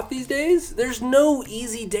a cop these days. There's no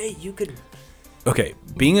easy day you could. Okay,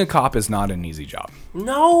 being a cop is not an easy job.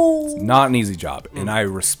 No. It's not an easy job. And I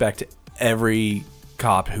respect every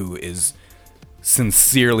cop who is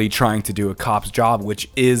sincerely trying to do a cop's job, which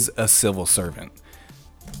is a civil servant.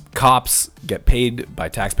 Cops get paid by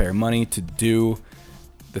taxpayer money to do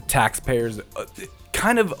the taxpayers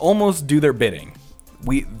kind of almost do their bidding.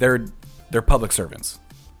 They're public servants.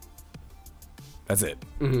 That's it.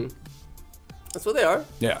 Mm-hmm. That's what they are.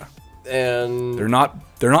 Yeah. And they're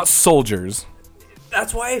not soldiers.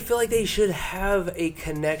 That's why I feel like they should have a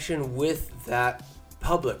connection with that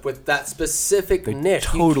public, with that specific niche.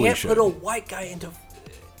 Totally you can't should. Put a white guy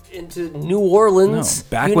into New Orleans. No.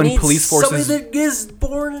 Back when police forces, somebody that is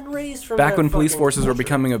born and raised from. Back when police forces were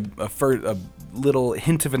becoming a little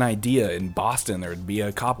hint of an idea in Boston, there would be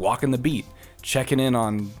a cop walking the beat, checking in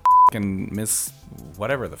on and Miss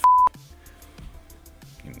whatever the.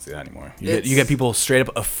 You don't see that anymore. You get people straight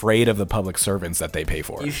up afraid of the public servants that they pay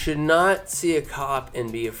for. You should not see a cop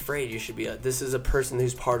and be afraid. You should be this is a person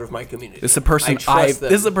who's part of my community. This is a person I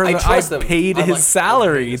paid his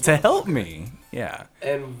salary to help me. Yeah.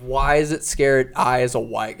 And why is it scared? I, as a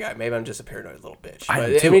white guy, maybe I'm just a paranoid little bitch.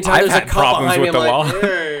 I've had problems with the law.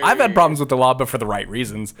 I've had problems with the law, but for the right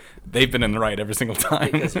reasons. They've been in the right every single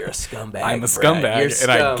time. Because you're a scumbag. I'm a scumbag,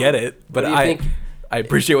 and I get it. But I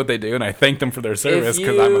appreciate what they do, and I thank them for their service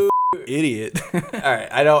because I'm a idiot. All right,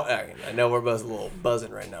 I know we're both a little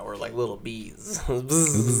buzzing right now. We're like little bees. What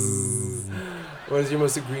is your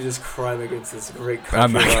most egregious crime against this great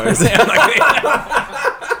country of ours?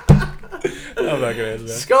 I'm not gonna answer that.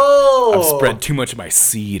 Skull! I've spread too much of my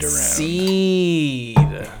seed around. Seed.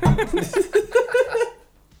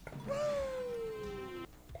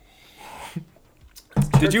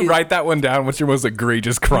 Did you write that one down? What's your most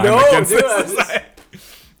egregious crime against this society?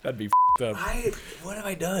 That'd be f***ed up. What have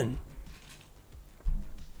I done?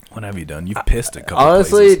 What have you done? You've pissed a couple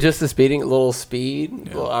honestly, places. just a little speed.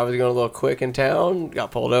 Yeah. I was going a little quick in town, got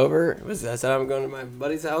pulled over. I said I'm going to my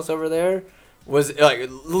buddy's house over there. Was like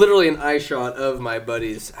literally an eye shot of my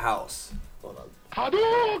buddy's house. Hold on.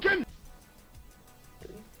 Hadouken!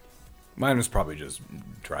 Mine was probably just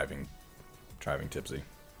driving tipsy.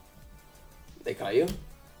 They caught you?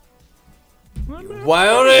 You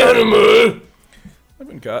wild animal! I've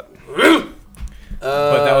been caught.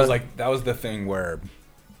 But that was the thing where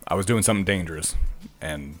I was doing something dangerous,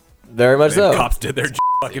 and very much so. Cops did their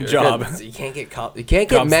fucking job. You can't get You can't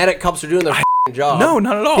get mad at cops for doing their job. No,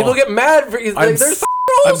 not at all. People get mad for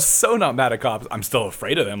I'm so not mad at cops. I'm still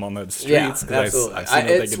afraid of them on the streets. Yeah, absolutely. I've seen what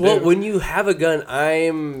they can do. When you have a gun,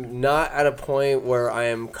 I'm not at a point where I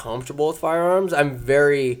am comfortable with firearms. I'm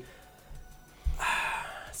very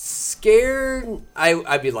scared.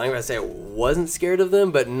 I'd be lying if I say I wasn't scared of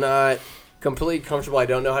them, but not completely comfortable. I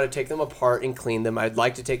don't know how to take them apart and clean them. I'd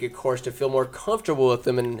like to take a course to feel more comfortable with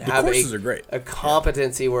them and have a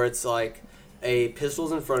competency where it's like a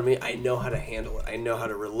pistol's in front of me. I know how to handle it. I know how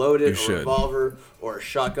to reload it, or a revolver, or a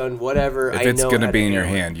shotgun, whatever. If it's going to be in your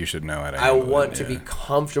hand, you should know how to handle it. I want to be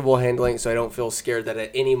comfortable handling it so I don't feel scared that at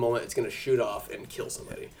any moment it's going to shoot off and kill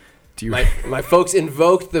somebody. My folks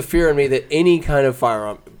invoked the fear in me that any kind of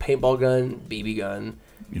firearm, paintball gun, BB gun,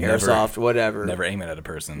 airsoft, whatever. Never aim it at a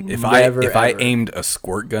person. If I aimed a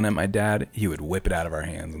squirt gun at my dad, he would whip it out of our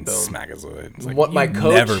hands and smack us with it. It's like, my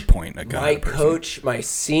coach, never point a gun at a person. My coach, my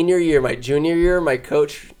senior year, my junior year, my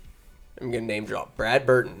coach, I'm going to name drop, Brad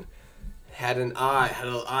Burton, had an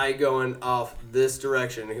eye going off this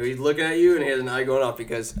direction. He's looking at you and he has an eye going off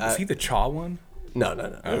because... Is he the Chaw one? No.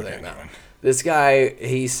 Okay, no. This guy,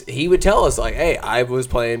 he would tell us, like, hey, I was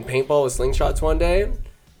playing paintball with slingshots one day.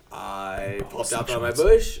 I popped out by my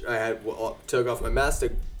bush. I took off my mask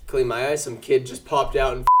to clean my eyes. Some kid just popped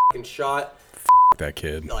out and fucking shot. That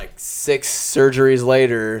kid. Like 6 surgeries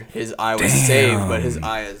later, his eye was saved, but his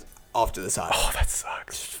eye is off to the side. Oh, that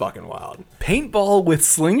sucks. It's fucking wild. Paintball with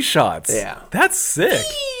slingshots. Yeah. That's sick.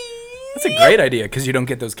 That's a great idea because you don't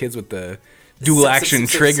get those kids with the dual action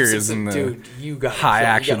triggers and the high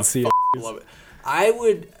action seal. Love it. I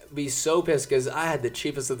would be so pissed because I had the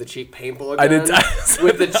cheapest of the cheap paintball gun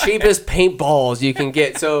with the cheapest paintballs you can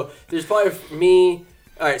get. So there's probably me.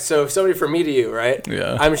 All right, so somebody from me to you, right?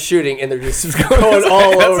 Yeah. I'm shooting and they're just going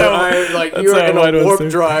all over. You were in a warp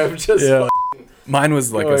drive. Just mine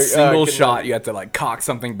was like a single shot. You had to like cock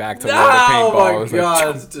something back to load the paintball. Oh my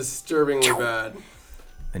god, it's disturbingly bad.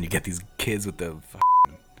 And you get these kids with the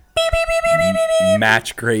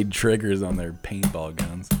match grade triggers on their paintball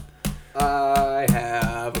guns. I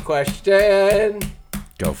have a question.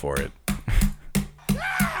 Go for it.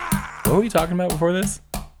 What were we talking about before this?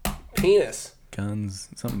 Penis. Guns.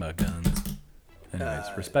 Something about guns. Anyways,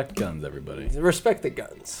 respect guns, everybody. Respect the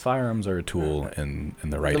guns. Firearms are a tool in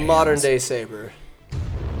the right The hands. modern day saber.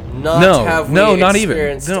 Not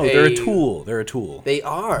even. No, they're a tool. They're a tool. They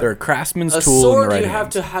are. They're a craftsman's a tool in sword, the right you have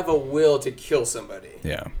hands. to have a will to kill somebody.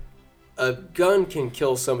 Yeah. A gun can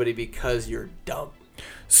kill somebody because you're dumb.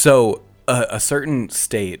 So a certain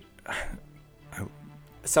state. It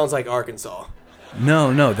sounds like Arkansas.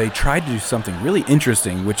 No, they tried to do something really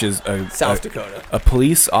interesting, which is South Dakota. A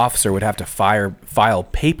police officer would have to file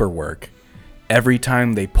paperwork every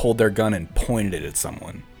time they pulled their gun and pointed it at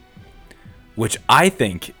someone, which I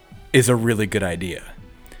think is a really good idea.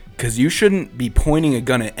 Because you shouldn't be pointing a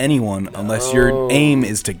gun at anyone unless your aim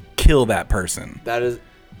is to kill that person.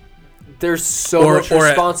 There's so much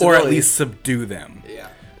responsibility. Or at least subdue them. Yeah.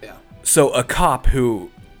 So a cop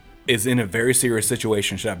who is in a very serious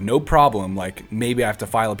situation should have no problem, like maybe I have to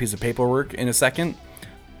file a piece of paperwork in a second.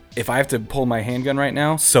 If I have to pull my handgun right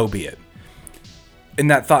now, so be it. And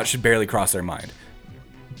that thought should barely cross their mind.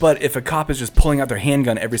 But if a cop is just pulling out their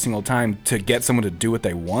handgun every single time to get someone to do what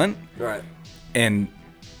they want, right, and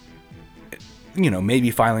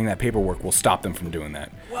maybe filing that paperwork will stop them from doing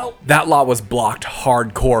that. Well, that law was blocked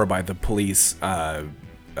hardcore by the police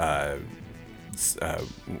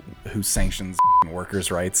who sanctions workers'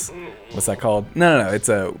 rights. What's that called? No. It's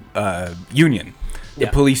a union. The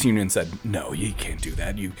police union said, no, you can't do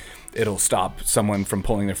that. It'll stop someone from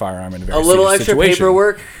pulling their firearm in a very serious situation.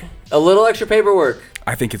 A little extra paperwork.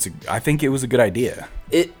 I think it was a good idea.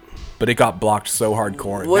 But it got blocked so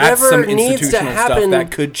hardcore. Whatever That's some needs institutional to happen, stuff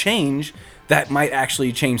that could change. That might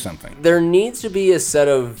actually change something. There needs to be a set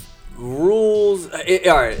of rules.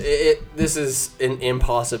 This is an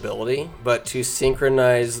impossibility, but to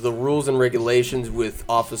synchronize the rules and regulations with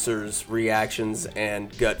officers' reactions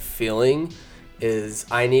and gut feeling is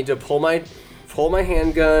I need to pull my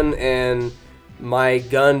handgun, and my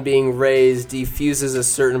gun being raised diffuses a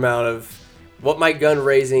certain amount of what my gun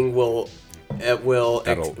raising will beget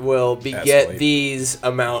escalate. these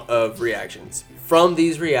amount of reactions. From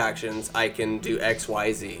these reactions, I can do X,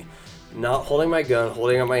 Y, Z. Not holding my gun,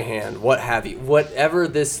 holding on my hand, what have you. Whatever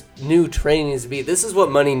this new training needs to be, this is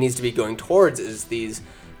what money needs to be going towards, is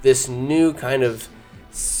this new kind of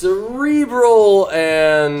cerebral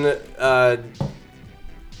and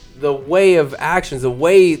the way of actions, the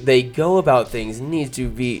way they go about things needs to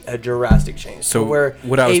be a drastic change. So where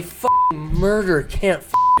murder can't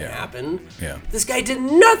happen. Yeah. This guy did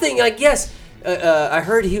nothing. Like, yes, I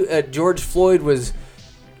heard George Floyd was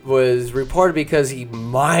reported because he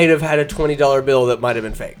might have had a $20 bill that might have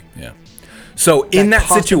been fake. Yeah. So in that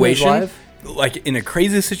situation, like in a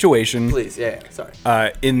crazy situation, please, sorry.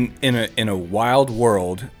 In a wild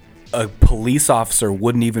world, a police officer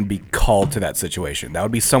wouldn't even be called to that situation. That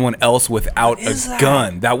would be someone else without a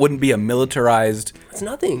gun. That wouldn't be a militarized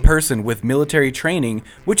person with military training,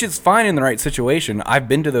 which is fine in the right situation. I've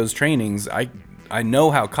been to those trainings. I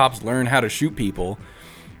know how cops learn how to shoot people.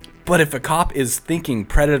 But if a cop is thinking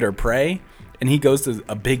predator prey and he goes to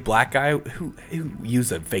a big black guy who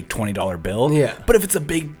used a fake $20 bill, but if it's a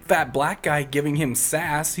big fat black guy giving him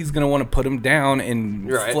sass, he's going to want to put him down and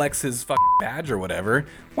flex his fucking badge or whatever,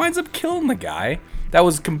 winds up killing the guy. That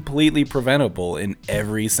was completely preventable in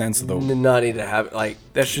every sense of the word. Not need to have,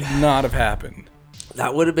 that should not have happened.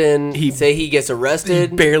 That would have been, say he gets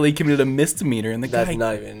arrested. He barely committed a mismisdemeanor and the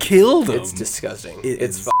guy killed him. It's disgusting.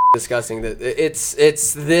 It's disgusting that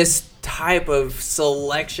it's this type of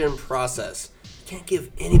selection process. You can't give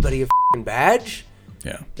anybody a badge.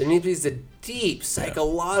 Yeah. There needs to be this deep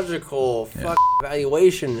psychological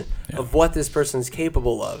evaluation of what this person's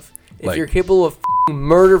capable of. If you're capable of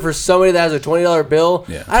murder for somebody that has a $20 bill,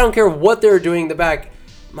 I don't care what they're doing in the back.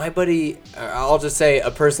 My buddy, I'll just say a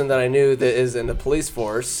person that I knew that is in the police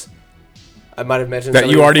force. I might have mentioned that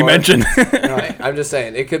you already mentioned. Right, I'm just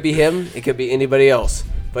saying it could be him, it could be anybody else.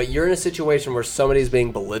 But you're in a situation where somebody's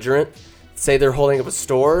being belligerent. Say they're holding up a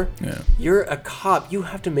store. Yeah. You're a cop. You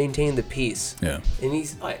have to maintain the peace. Yeah. And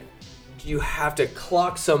he's like, you have to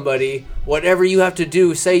clock somebody. Whatever you have to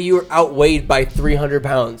do. Say you're outweighed by 300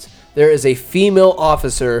 pounds. There is a female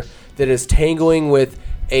officer that is tangoing with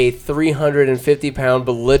a 350-pound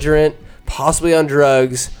belligerent, possibly on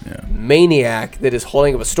drugs, maniac that is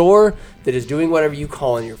holding up a store, that is doing whatever you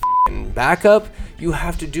call in your backup. You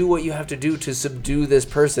have to do what you have to do to subdue this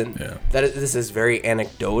person. Yeah. This is very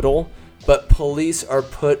anecdotal, but police are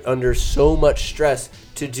put under so much stress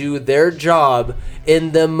to do their job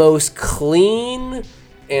in the most clean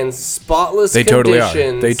and spotless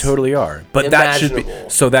conditions. They totally are. But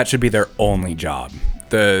that should be their only job.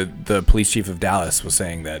 The police chief of Dallas was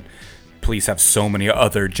saying that police have so many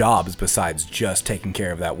other jobs besides just taking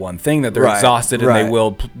care of that one thing that they're exhausted and they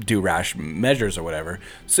will do rash measures or whatever.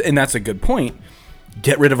 So, and that's a good point.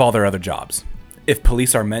 Get rid of all their other jobs. If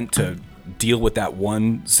police are meant to deal with that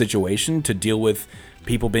one situation, to deal with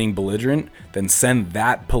people being belligerent, then send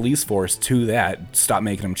that police force to that. Stop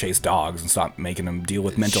making them chase dogs and stop making them deal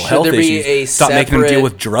with mental health issues. Stop making them deal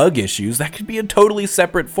with drug issues. That could be a totally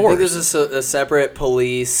separate force. I think there's a separate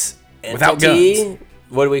police entity. Without guns.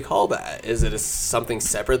 What do we call that? Is it something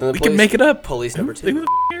separate than the police? We can make it up. Police number 2. Who the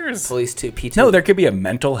cares? Police 2, P2. No, there could be a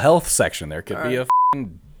mental health section. There could be a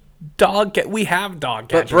dog. We have dog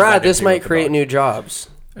catchers. But Brad, this might create new jobs.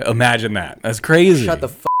 Imagine that. That's crazy. Shut the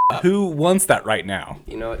up. Who wants that right now?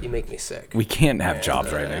 You know what? You make me sick. We can't have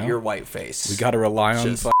jobs right now. Your white face. We got to rely on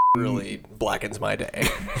just really blackens my day.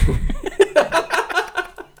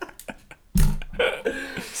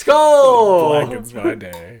 Skull! Blackens my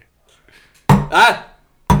day.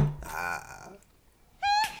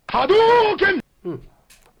 Hadouken!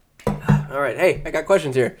 All right. Hey, I got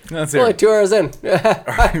questions here. That's only 2 hours in.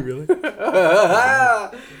 Really?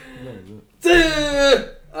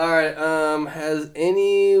 All right. Has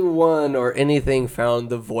anyone or anything found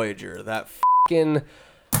the Voyager? That fucking.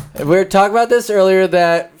 We were talking about this earlier.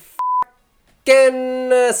 That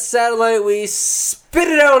fucking satellite. We spit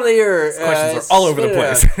it out of the earth. Questions are all over the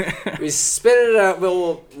place. We spit it out.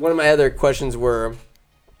 Well, one of my other questions were,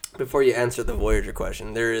 before you answer the Voyager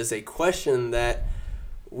question, there is a question that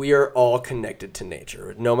we are all connected to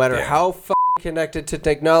nature. No matter how connected to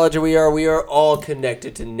technology we are all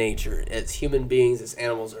connected to nature as human beings, as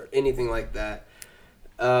animals, or anything like that.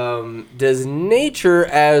 Does nature,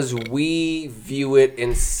 as we view it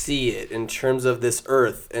and see it in terms of this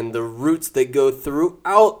earth and the roots that go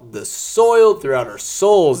throughout the soil, throughout our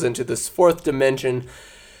souls into this 4th dimension,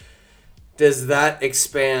 does that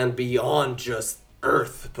expand beyond just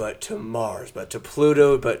Earth, but to Mars, but to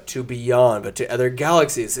Pluto, but to beyond, but to other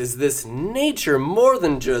galaxies? Is this nature more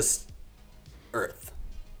than just Earth?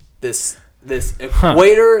 This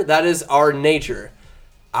equator, that is our nature.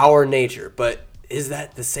 But is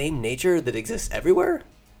that the same nature that exists everywhere?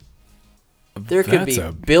 There could be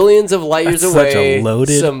billions of light years away. Such a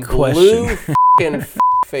loaded some question. Blue fucking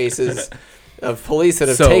faces of police that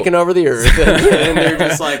have taken over the earth, and they're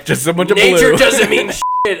just like, just a bunch of nature blue. doesn't mean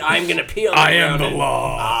shit. I'm gonna pee on the I am ground. the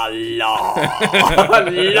law.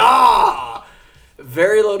 Law.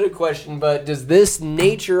 Very loaded question, but does this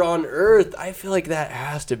nature on Earth? I feel like that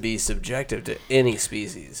has to be subjective to any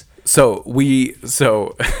species. So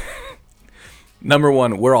number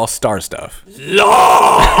one, we're all star stuff.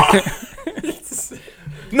 Law.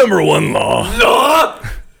 Number one law.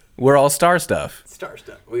 We're all star stuff. Star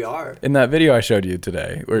stuff. We are. In that video I showed you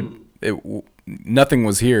today, where nothing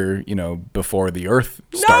was here, before the Earth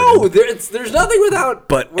started. No, there's nothing without.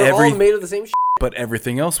 But we're all made of the same shit. But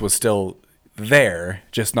everything else was still there,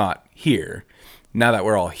 just not here. Now that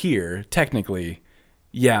we're all here, technically,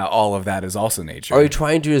 all of that is also nature. Are you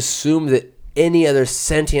trying to assume that any other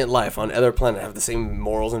sentient life on other planet have the same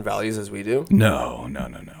morals and values as we do? No.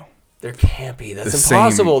 There can't be. That's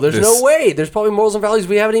impossible. There's no way. There's probably morals and values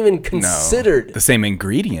we haven't even considered. No, the same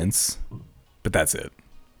ingredients, but that's it.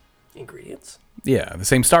 Ingredients? Yeah, the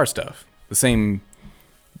same star stuff. The same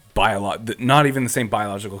not even the same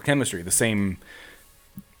biological chemistry, the same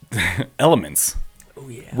elements. Oh,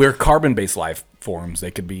 yeah. We're carbon-based life forms. They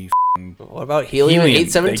could be what about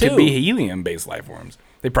helium-872? They could be helium-based life forms.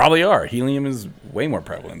 They probably are. Helium is way more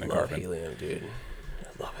prevalent than carbon. Helium, dude.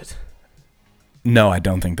 I love it. No, I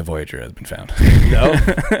don't think the Voyager has been found. No?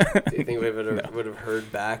 Do you think we would have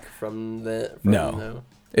heard back from the... No.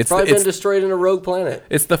 It's probably been destroyed in a rogue planet.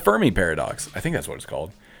 It's the Fermi paradox. I think that's what it's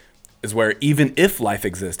called. Is where even if life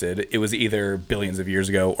existed, it was either billions of years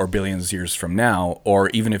ago or billions of years from now, or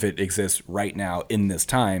even if it exists right now in this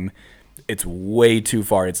time, it's way too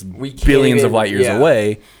far. It's billions of light years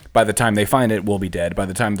away. By the time they find it, we'll be dead. By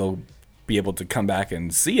the time they'll be able to come back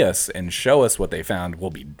and see us and show us what they found, we'll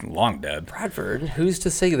be long dead. Bradford, who's to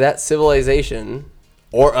say that civilization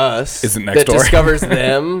or us isn't next door discovers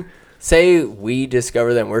them? Say we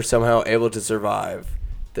discover them, we're somehow able to survive.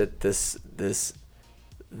 That this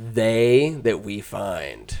they that we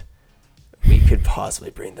find, we could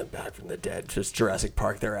possibly bring them back from the dead. Just Jurassic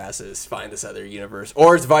Park their asses, find this other universe,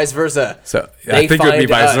 or it's vice versa. So I think it would be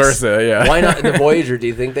vice versa. Yeah. Why not in the Voyager? Do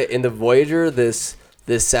you think that in the Voyager, this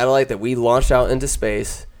satellite that we launched out into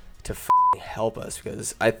space to help us?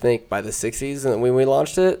 Because I think by the 60s, and when we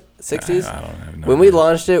launched it, 60s, I don't know. when we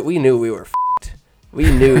launched it, we knew we were f***ed. We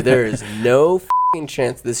knew there is no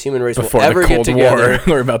chance this human race Before will ever the get Cold together. War,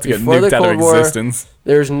 we're about to get Before the nuked out of Cold War, existence.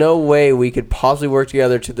 There's no way we could possibly work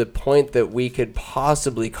together to the point that we could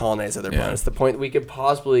possibly colonize other planets. The point that we could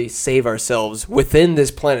possibly save ourselves within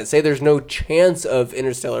this planet. Say there's no chance of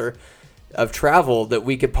interstellar of travel that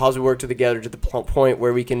we could possibly work together to the point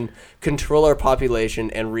where we can control our population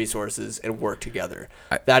and resources and work together.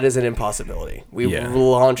 That is an impossibility. We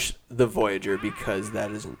launched the Voyager because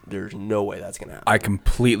there's no way that's going to happen. I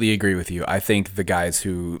completely agree with you. I think the guys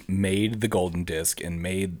who made the Golden Disc and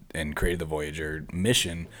created the Voyager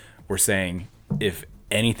mission were saying, if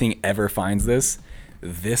anything ever finds this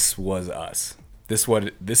was us.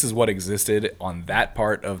 This is what existed on that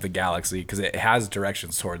part of the galaxy, because it has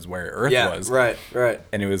directions towards where Earth was. Right.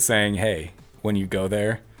 And it was saying, hey, when you go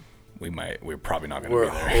there, we're probably not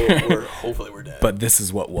going to be there. Hopefully we're dead. But this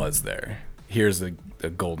is what was there. Here's a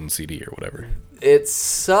golden CD or whatever. It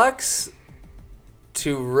sucks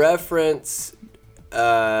to reference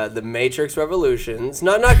the Matrix Revolutions,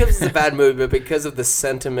 not because it's a bad movie, but because of the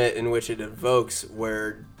sentiment in which it evokes,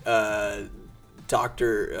 where Mr.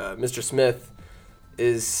 Smith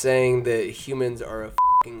is saying that humans are a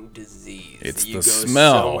fucking disease. It's the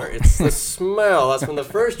smell. It's the smell. That's from the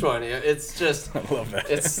first one. It's just. I love that.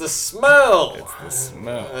 It's the smell. It's the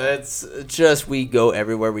smell. It's just we go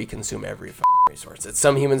everywhere. We consume every fucking resource.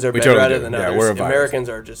 Some humans are better totally at it do. than Yeah, others. we're a virus. Americans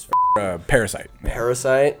are just Parasite.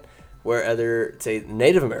 Where other, say,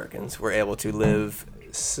 Native Americans were able to live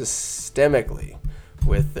systemically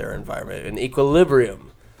with their environment in equilibrium.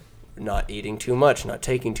 Not eating too much, not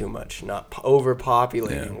taking too much, not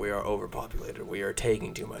overpopulating. Yeah. We are overpopulated. We are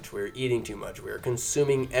taking too much. We are eating too much. We are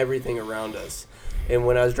consuming everything around us. And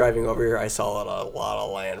when I was driving over here, I saw a lot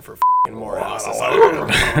of land for fucking more houses. A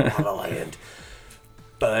lot of land.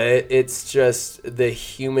 But it's just the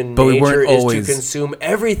human nature is to consume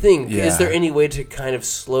everything. Yeah. Is there any way to kind of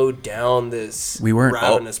slow down this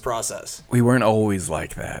ravenous process? We weren't always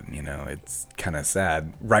like that. It's kind of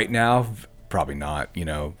sad. Right now, probably not.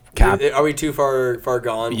 Are we too far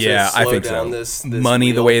gone to slow down this money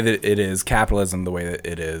wheel? The way that it is, capitalism the way that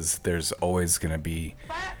it is, there's always going to be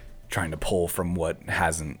trying to pull from what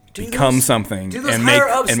hasn't become something and make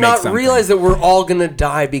something. Realize that we're all going to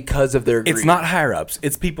die because of their greed? It's not higher ups.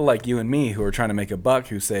 It's people like you and me who are trying to make a buck,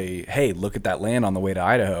 who say, hey, look at that land on the way to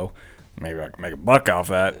Idaho. Maybe I can make a buck off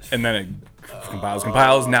that. And then it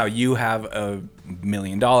compiles. Now you have $1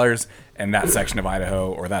 million, and that section of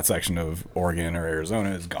Idaho or that section of Oregon or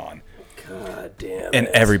Arizona is gone. God damn. And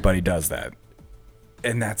everybody does that.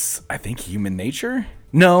 And that's, I think, human nature.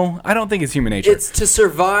 No, I don't think it's human nature. It's to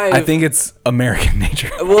survive. I think it's American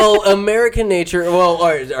nature. Well, American nature. Well, all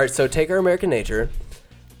right. So take our American nature,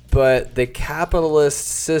 but the capitalist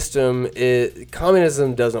system,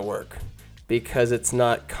 communism doesn't work because it's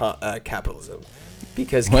not capitalism.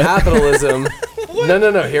 Because capitalism.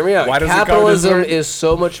 No. Hear me out. Why does capitalism is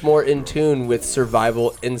so much more in tune with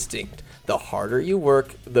survival instinct. The harder you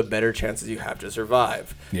work, the better chances you have to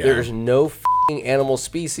survive. Yeah. There's no f***ing animal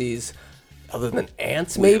species other than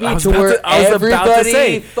ants, maybe, to where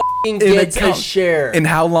everybody f***ing gets a share. And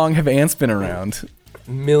how long have ants been around?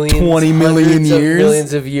 Millions. 20 million years?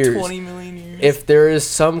 Millions of years. 20 million years. If there is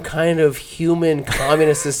some kind of human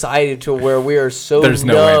communist society to where we are so there's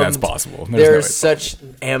numbed, no way that's possible. There's such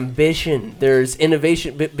ambition. There's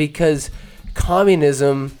innovation. But because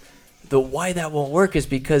communism, why that won't work is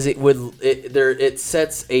because it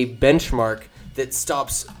sets a benchmark that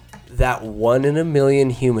stops that 1 in a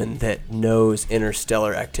million human that knows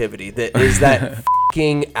interstellar activity, that is that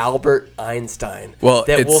fucking Albert Einstein,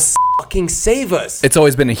 that will fucking save us. It's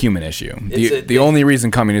always been a human issue. The only reason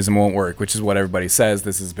communism won't work, which is what everybody says,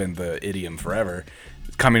 this has been the idiom forever,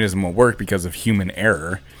 communism won't work because of human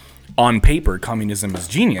error. On paper, communism is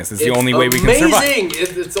genius. It's the only way we can survive.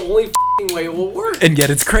 It's the only fucking way it will work. And yet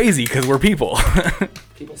it's crazy because we're people.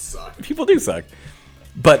 People suck. People do suck.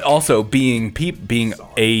 But also being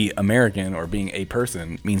a American or being a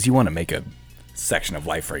person means you want to make a section of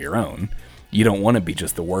life for your own. You don't want to be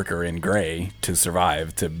just the worker in gray to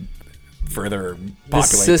survive, to further populate the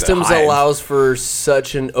systems hive. Allows for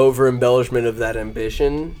such an over embellishment of that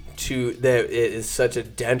ambition that it is such a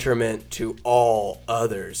detriment to all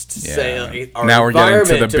others. To say our now we're getting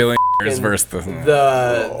to the billionaires versus the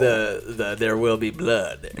there will be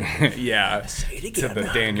blood. Yeah, to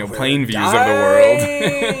the Daniel Plainviews of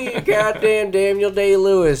the world. Goddamn Daniel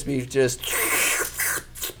Day-Lewis be just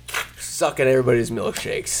sucking everybody's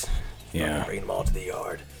milkshakes. Yeah, bringing them all to the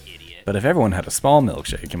yard. But if everyone had a small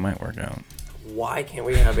milkshake, it might work out. Why can't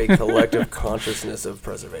we have a collective consciousness of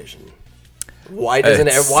preservation? Why doesn't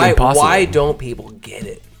why don't people get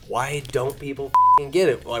it? Why don't people get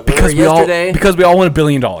it? Like because we all want $1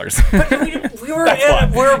 billion. But we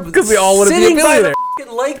Because we all would have been sitting by the there.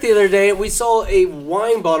 fucking lake the other day. We saw a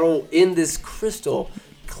wine bottle in this crystal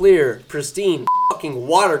clear, pristine fucking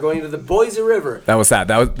water going into the Boise River. That was sad.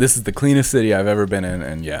 This is the cleanest city I've ever been in,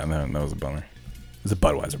 and yeah, that was a bummer. It was a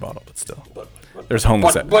Budweiser bottle, but still. There's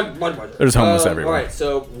homeless. There's homeless everywhere. All right,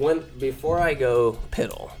 so before I go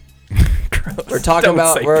piddle, we're talking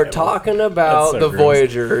about so the gross.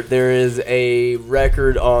 Voyager. There is a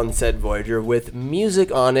record on said Voyager with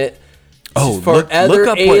music on it. Oh, for look other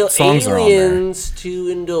up what songs are on there. aliens to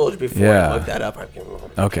indulge. Before I look that up, I can.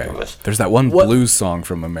 Okay. There's that one blues song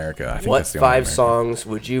from America. I think What that's the only 5 American. songs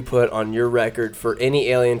would you put on your record for any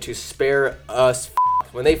alien to spare us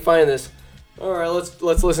when they find this? All right, let's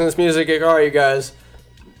listen to this music. All right, you guys.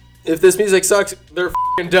 If this music sucks, they're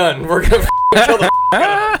done. We're gonna kill the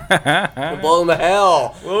guy. Blow them to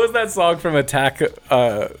hell. What was that song from Attack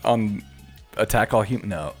on Attack All Human?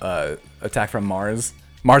 No, Attack from Mars.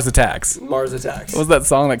 Mars Attacks. Mars Attacks. What was that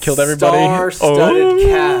song that killed everybody? Star-studded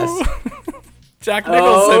cast. Jack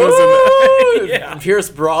Nicholson was in it. Yeah. Pierce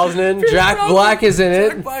Brosnan. Jack Black is in it.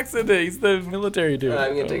 Jack Black's in it. He's the military dude.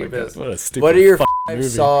 I'm gonna take my a piss. God. What a stupid What are your fucking 5 movie.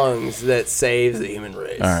 songs that saves the human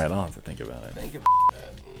race? All right, I'll have to think about it.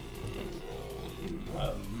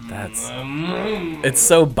 It's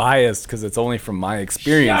so biased because it's only from my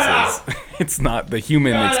experiences. It's not the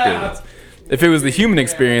human experience. If it was the human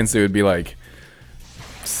experience, it would be like,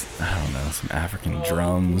 I don't know, some African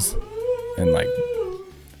drums and like,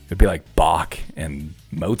 it'd be like Bach and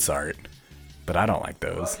Mozart, but I don't like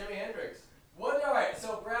those. Jimi Hendrix. What? All right.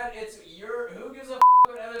 So Brad, it's your. Who gives a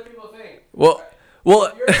what other people think? Well,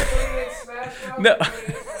 You're putting it Smash Mouth. No.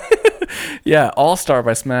 Yeah, All Star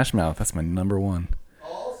by Smash Mouth. That's my number one.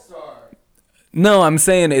 All Star. No, I'm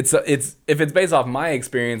saying it's if it's based off my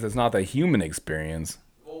experience, it's not the human experience.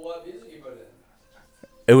 Well, what music you put in?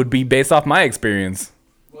 It would be based off my experience.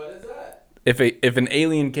 What is that? If an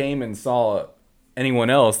alien came and saw anyone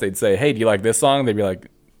else, they'd say, "Hey, do you like this song?" They'd be like,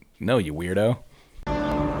 "No, you weirdo."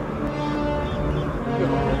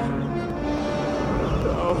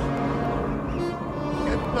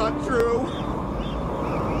 It's not true.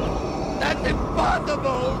 That's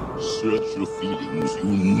impossible. Search your feelings. You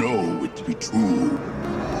know it to be true.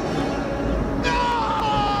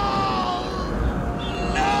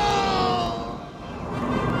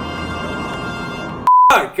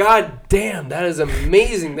 God damn, that is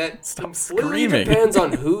amazing. That completely screaming. depends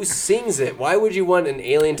on who sings it. Why would you want an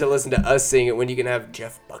alien to listen to us sing it when you can have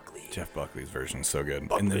Jeff Buckley? Jeff Buckley's version is so good.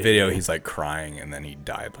 In the video, he's like crying, and then he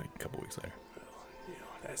died like a couple weeks later.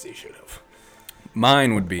 As he should have.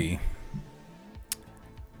 Mine would be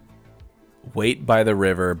 "Wait by the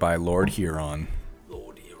River" by Lord Huron.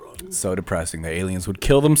 So depressing. The aliens would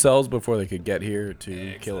kill themselves before they could get here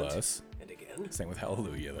to kill us. And again. Same with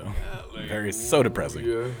Hallelujah, though. Very so depressing.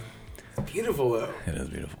 It's beautiful, though. It is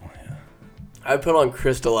beautiful. Yeah. I put on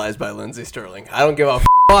Crystallized by Lindsey Sterling. I don't give a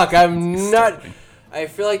fuck. I'm not. I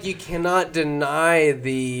feel like you cannot deny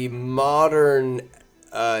the modern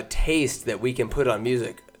taste that we can put on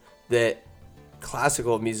music that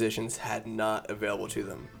classical musicians had not available to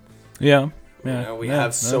them. Yeah. Yeah. You know, we yeah,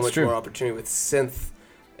 have so that's much true. more opportunity with synth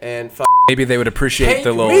and Maybe they would appreciate Take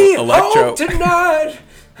the little me electro. home tonight.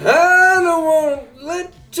 I don't want to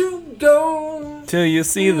let you go. Till you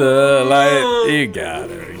see the light. You got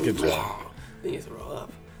it. Good job. You need to roll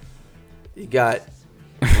up. You got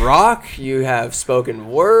rock. You have spoken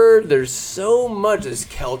word. There's so much. There's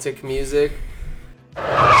Celtic music. Boo!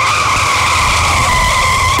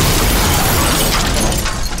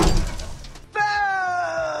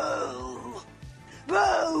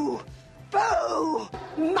 Boo! Boo!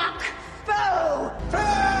 Muck! Boo!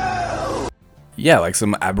 Boo! Yeah, like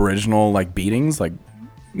some Aboriginal like beatings, like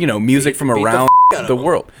music from around the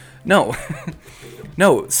world. No.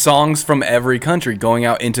 No, songs from every country going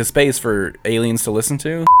out into space for aliens to listen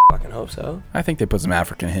to. Fucking hope so. I think they put some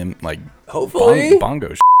African hymn like Hopefully.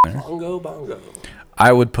 bongo there. Bongo.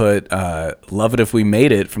 I would put "Love It If We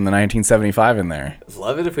Made It" from the 1975 in there.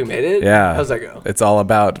 Love it if we made it. Yeah. How's that go? It's all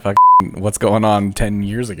about what's going on 10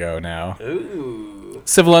 years ago now. Ooh.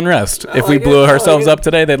 Civil unrest. If we like blew it. I ourselves like it. up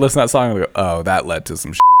today, they'd listen to that song and go, "Oh, that led to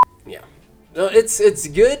some shit." Yeah. No, it's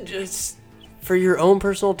good just for your own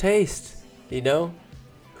personal taste.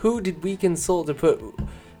 Who did we consult to put?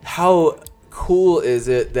 How cool is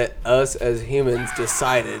it that us as humans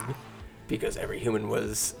decided, because every human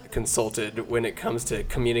was consulted when it comes to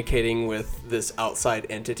communicating with this outside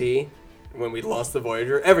entity. When we lost the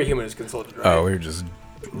Voyager, every human is consulted, right? Oh, we were just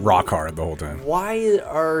rock hard the whole time. Why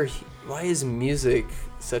is music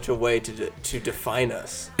such a way to define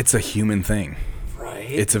us? It's a human thing.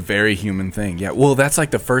 Right. It's a very human thing. Yeah. Well, that's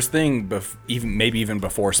like the first thing, even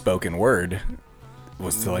before spoken word,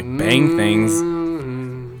 was to like bang things.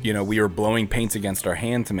 You know, we were blowing paints against our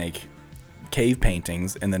hand to make cave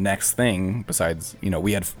paintings, and the next thing, besides, you know,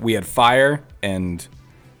 we had fire and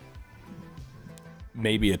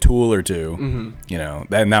maybe a tool or two. You know,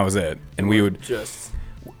 and that was it. And we would just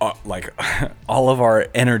like all of our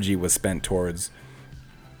energy was spent towards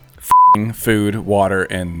food, water,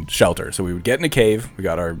 and shelter. So we would get in a cave, we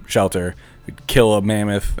got our shelter, we'd kill a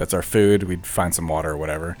mammoth, that's our food, we'd find some water or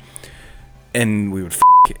whatever, and we would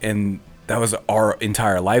and that was our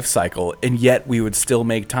entire life cycle. And yet we would still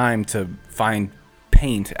make time to find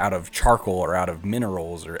paint out of charcoal or out of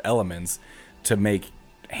minerals or elements to make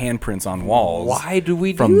handprints on walls. Why do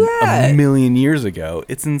we from do that? a million years ago?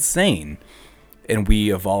 It's insane. And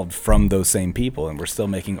we evolved from those same people, and we're still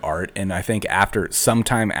making art. And I think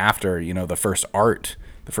sometime after, you know, the first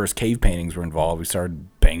cave paintings were involved, we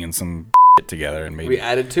started banging some shit together and made we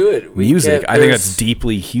added to it. music. I think that's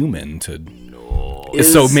deeply human to.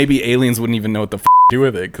 So maybe aliens wouldn't even know what the to do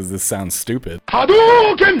with it, because this sounds stupid.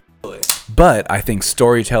 Hadouken! But I think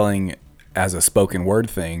storytelling as a spoken word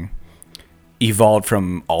thing evolved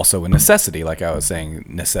from also a necessity. Like I was saying,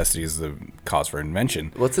 necessity is the cause for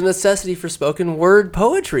invention. What's the necessity for spoken word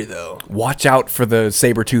poetry, though? Watch out for the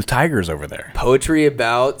saber-toothed tigers over there. Poetry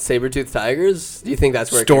about saber-toothed tigers? Do you think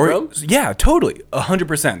that's where it came from? Yeah, totally.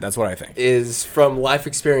 100%. That's what I think. Is from life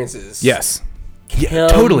experiences. Yes. Yeah,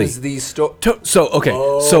 totally. So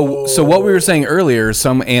what we were saying earlier,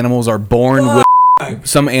 some animals are born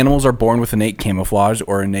with innate camouflage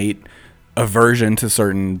or innate aversion to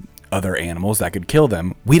certain other animals that could kill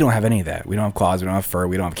them. We don't have any of that. We don't have claws, we don't have fur,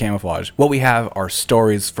 we don't have camouflage. What we have are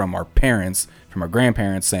stories from our parents, from our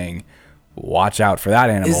grandparents saying, watch out for that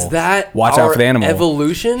animal. Is that watch out for the animal.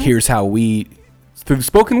 Evolution? Here's how through the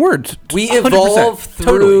spoken word. We evolve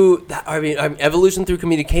through evolution through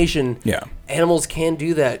communication. Yeah. Animals can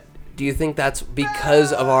do that. Do you think that's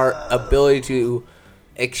because of our ability to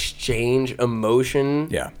exchange emotion?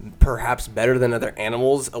 Yeah. Perhaps better than other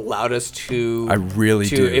animals allowed us to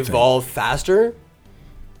evolve faster?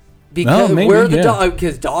 Because we're the dog,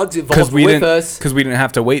 because dogs evolved with us. Because we didn't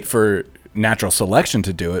have to wait for natural selection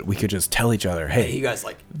to do it. We could just tell each other, hey, you guys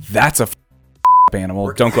that's a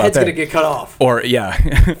animal. Don't go out there. Head's gonna get cut off. Or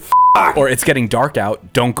or it's getting dark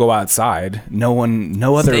out. Don't go outside.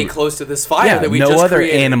 Stay close to this fire that we just created. No other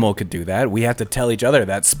animal could do that. We have to tell each other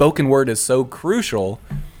that spoken word is so crucial.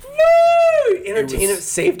 Woo! Entertainment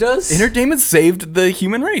saved us. Entertainment saved the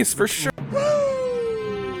human race for sure.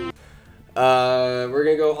 We're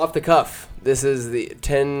gonna go off the cuff. This is the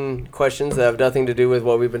 10 questions that have nothing to do with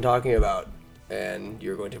what we've been talking about, and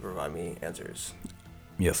you're going to provide me answers.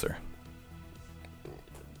 Yes, sir.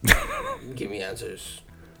 Give me answers.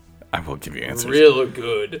 I will give you answers. Real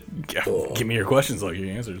good. Give me your questions. I'll give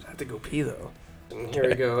you answers. I have to go pee, though. Here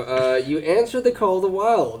we go. You answered the call to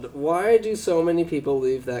wild. Why do so many people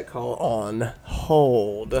leave that call on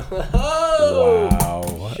hold?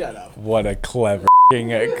 Wow. Shut up. What a clever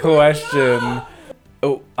question.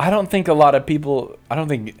 Oh, I don't think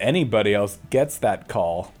anybody else gets that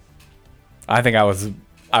call. I think I was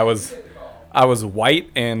white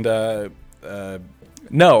and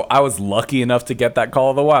no, I was lucky enough to get that call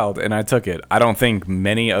of the wild, and I took it. I don't think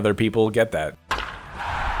many other people get that.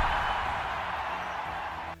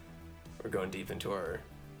 We're going deep into our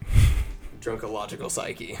drunkological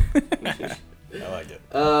psyche. I like it.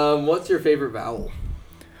 What's your favorite vowel?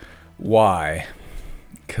 Why?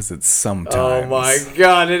 Because it's sometimes. Oh my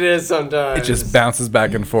god, it is sometimes. It just bounces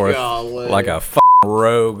back and forth like a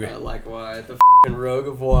rogue. Like why? The rogue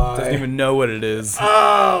of why? Doesn't even know what it is.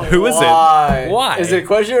 Oh, who is why? it? Why? Is it a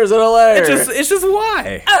question or is it a letter? It's just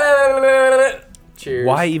why. Cheers.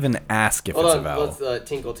 Why even ask if it's a vowel? Let's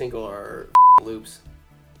tinkle our loops.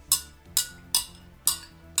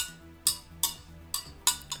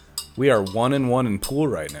 We are 1-1 in pool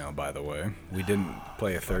right now, by the way. We didn't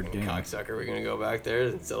play a third game. Cocksucker, we're gonna go back there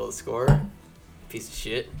and settle the score. Piece of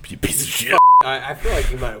shit. You piece of shit. I feel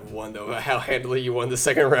like you might have won though. How handily you won the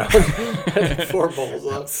second round. 4 bowls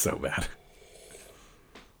up. That's so bad.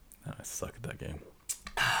 No, I suck at that game.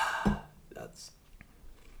 That's.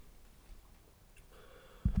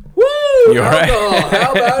 Woo! You all right?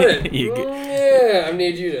 How about it? Yeah, I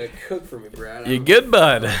need you to cook for me, Brad. You good,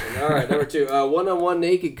 bud? All right, number 2. One-on-one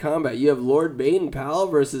naked combat. You have Lord Baden-Powell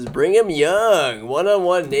versus Brigham Young.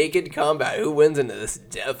 One-on-one naked combat. Who wins into this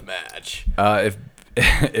death match?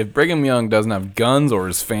 If Brigham Young doesn't have guns or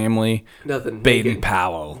his family, nothing.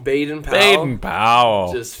 Baden-Powell. Baden-Powell.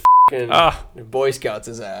 Baden-Powell. Just Boy Scouts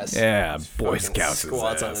his ass. Yeah, Boy Scouts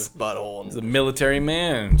squats on his butthole. He's a military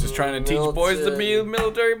man, just trying to teach boys to be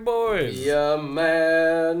military boys. Yeah,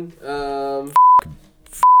 man.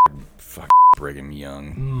 Fuck Brigham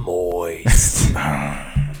Young. Moist.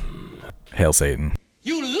 Hail Satan.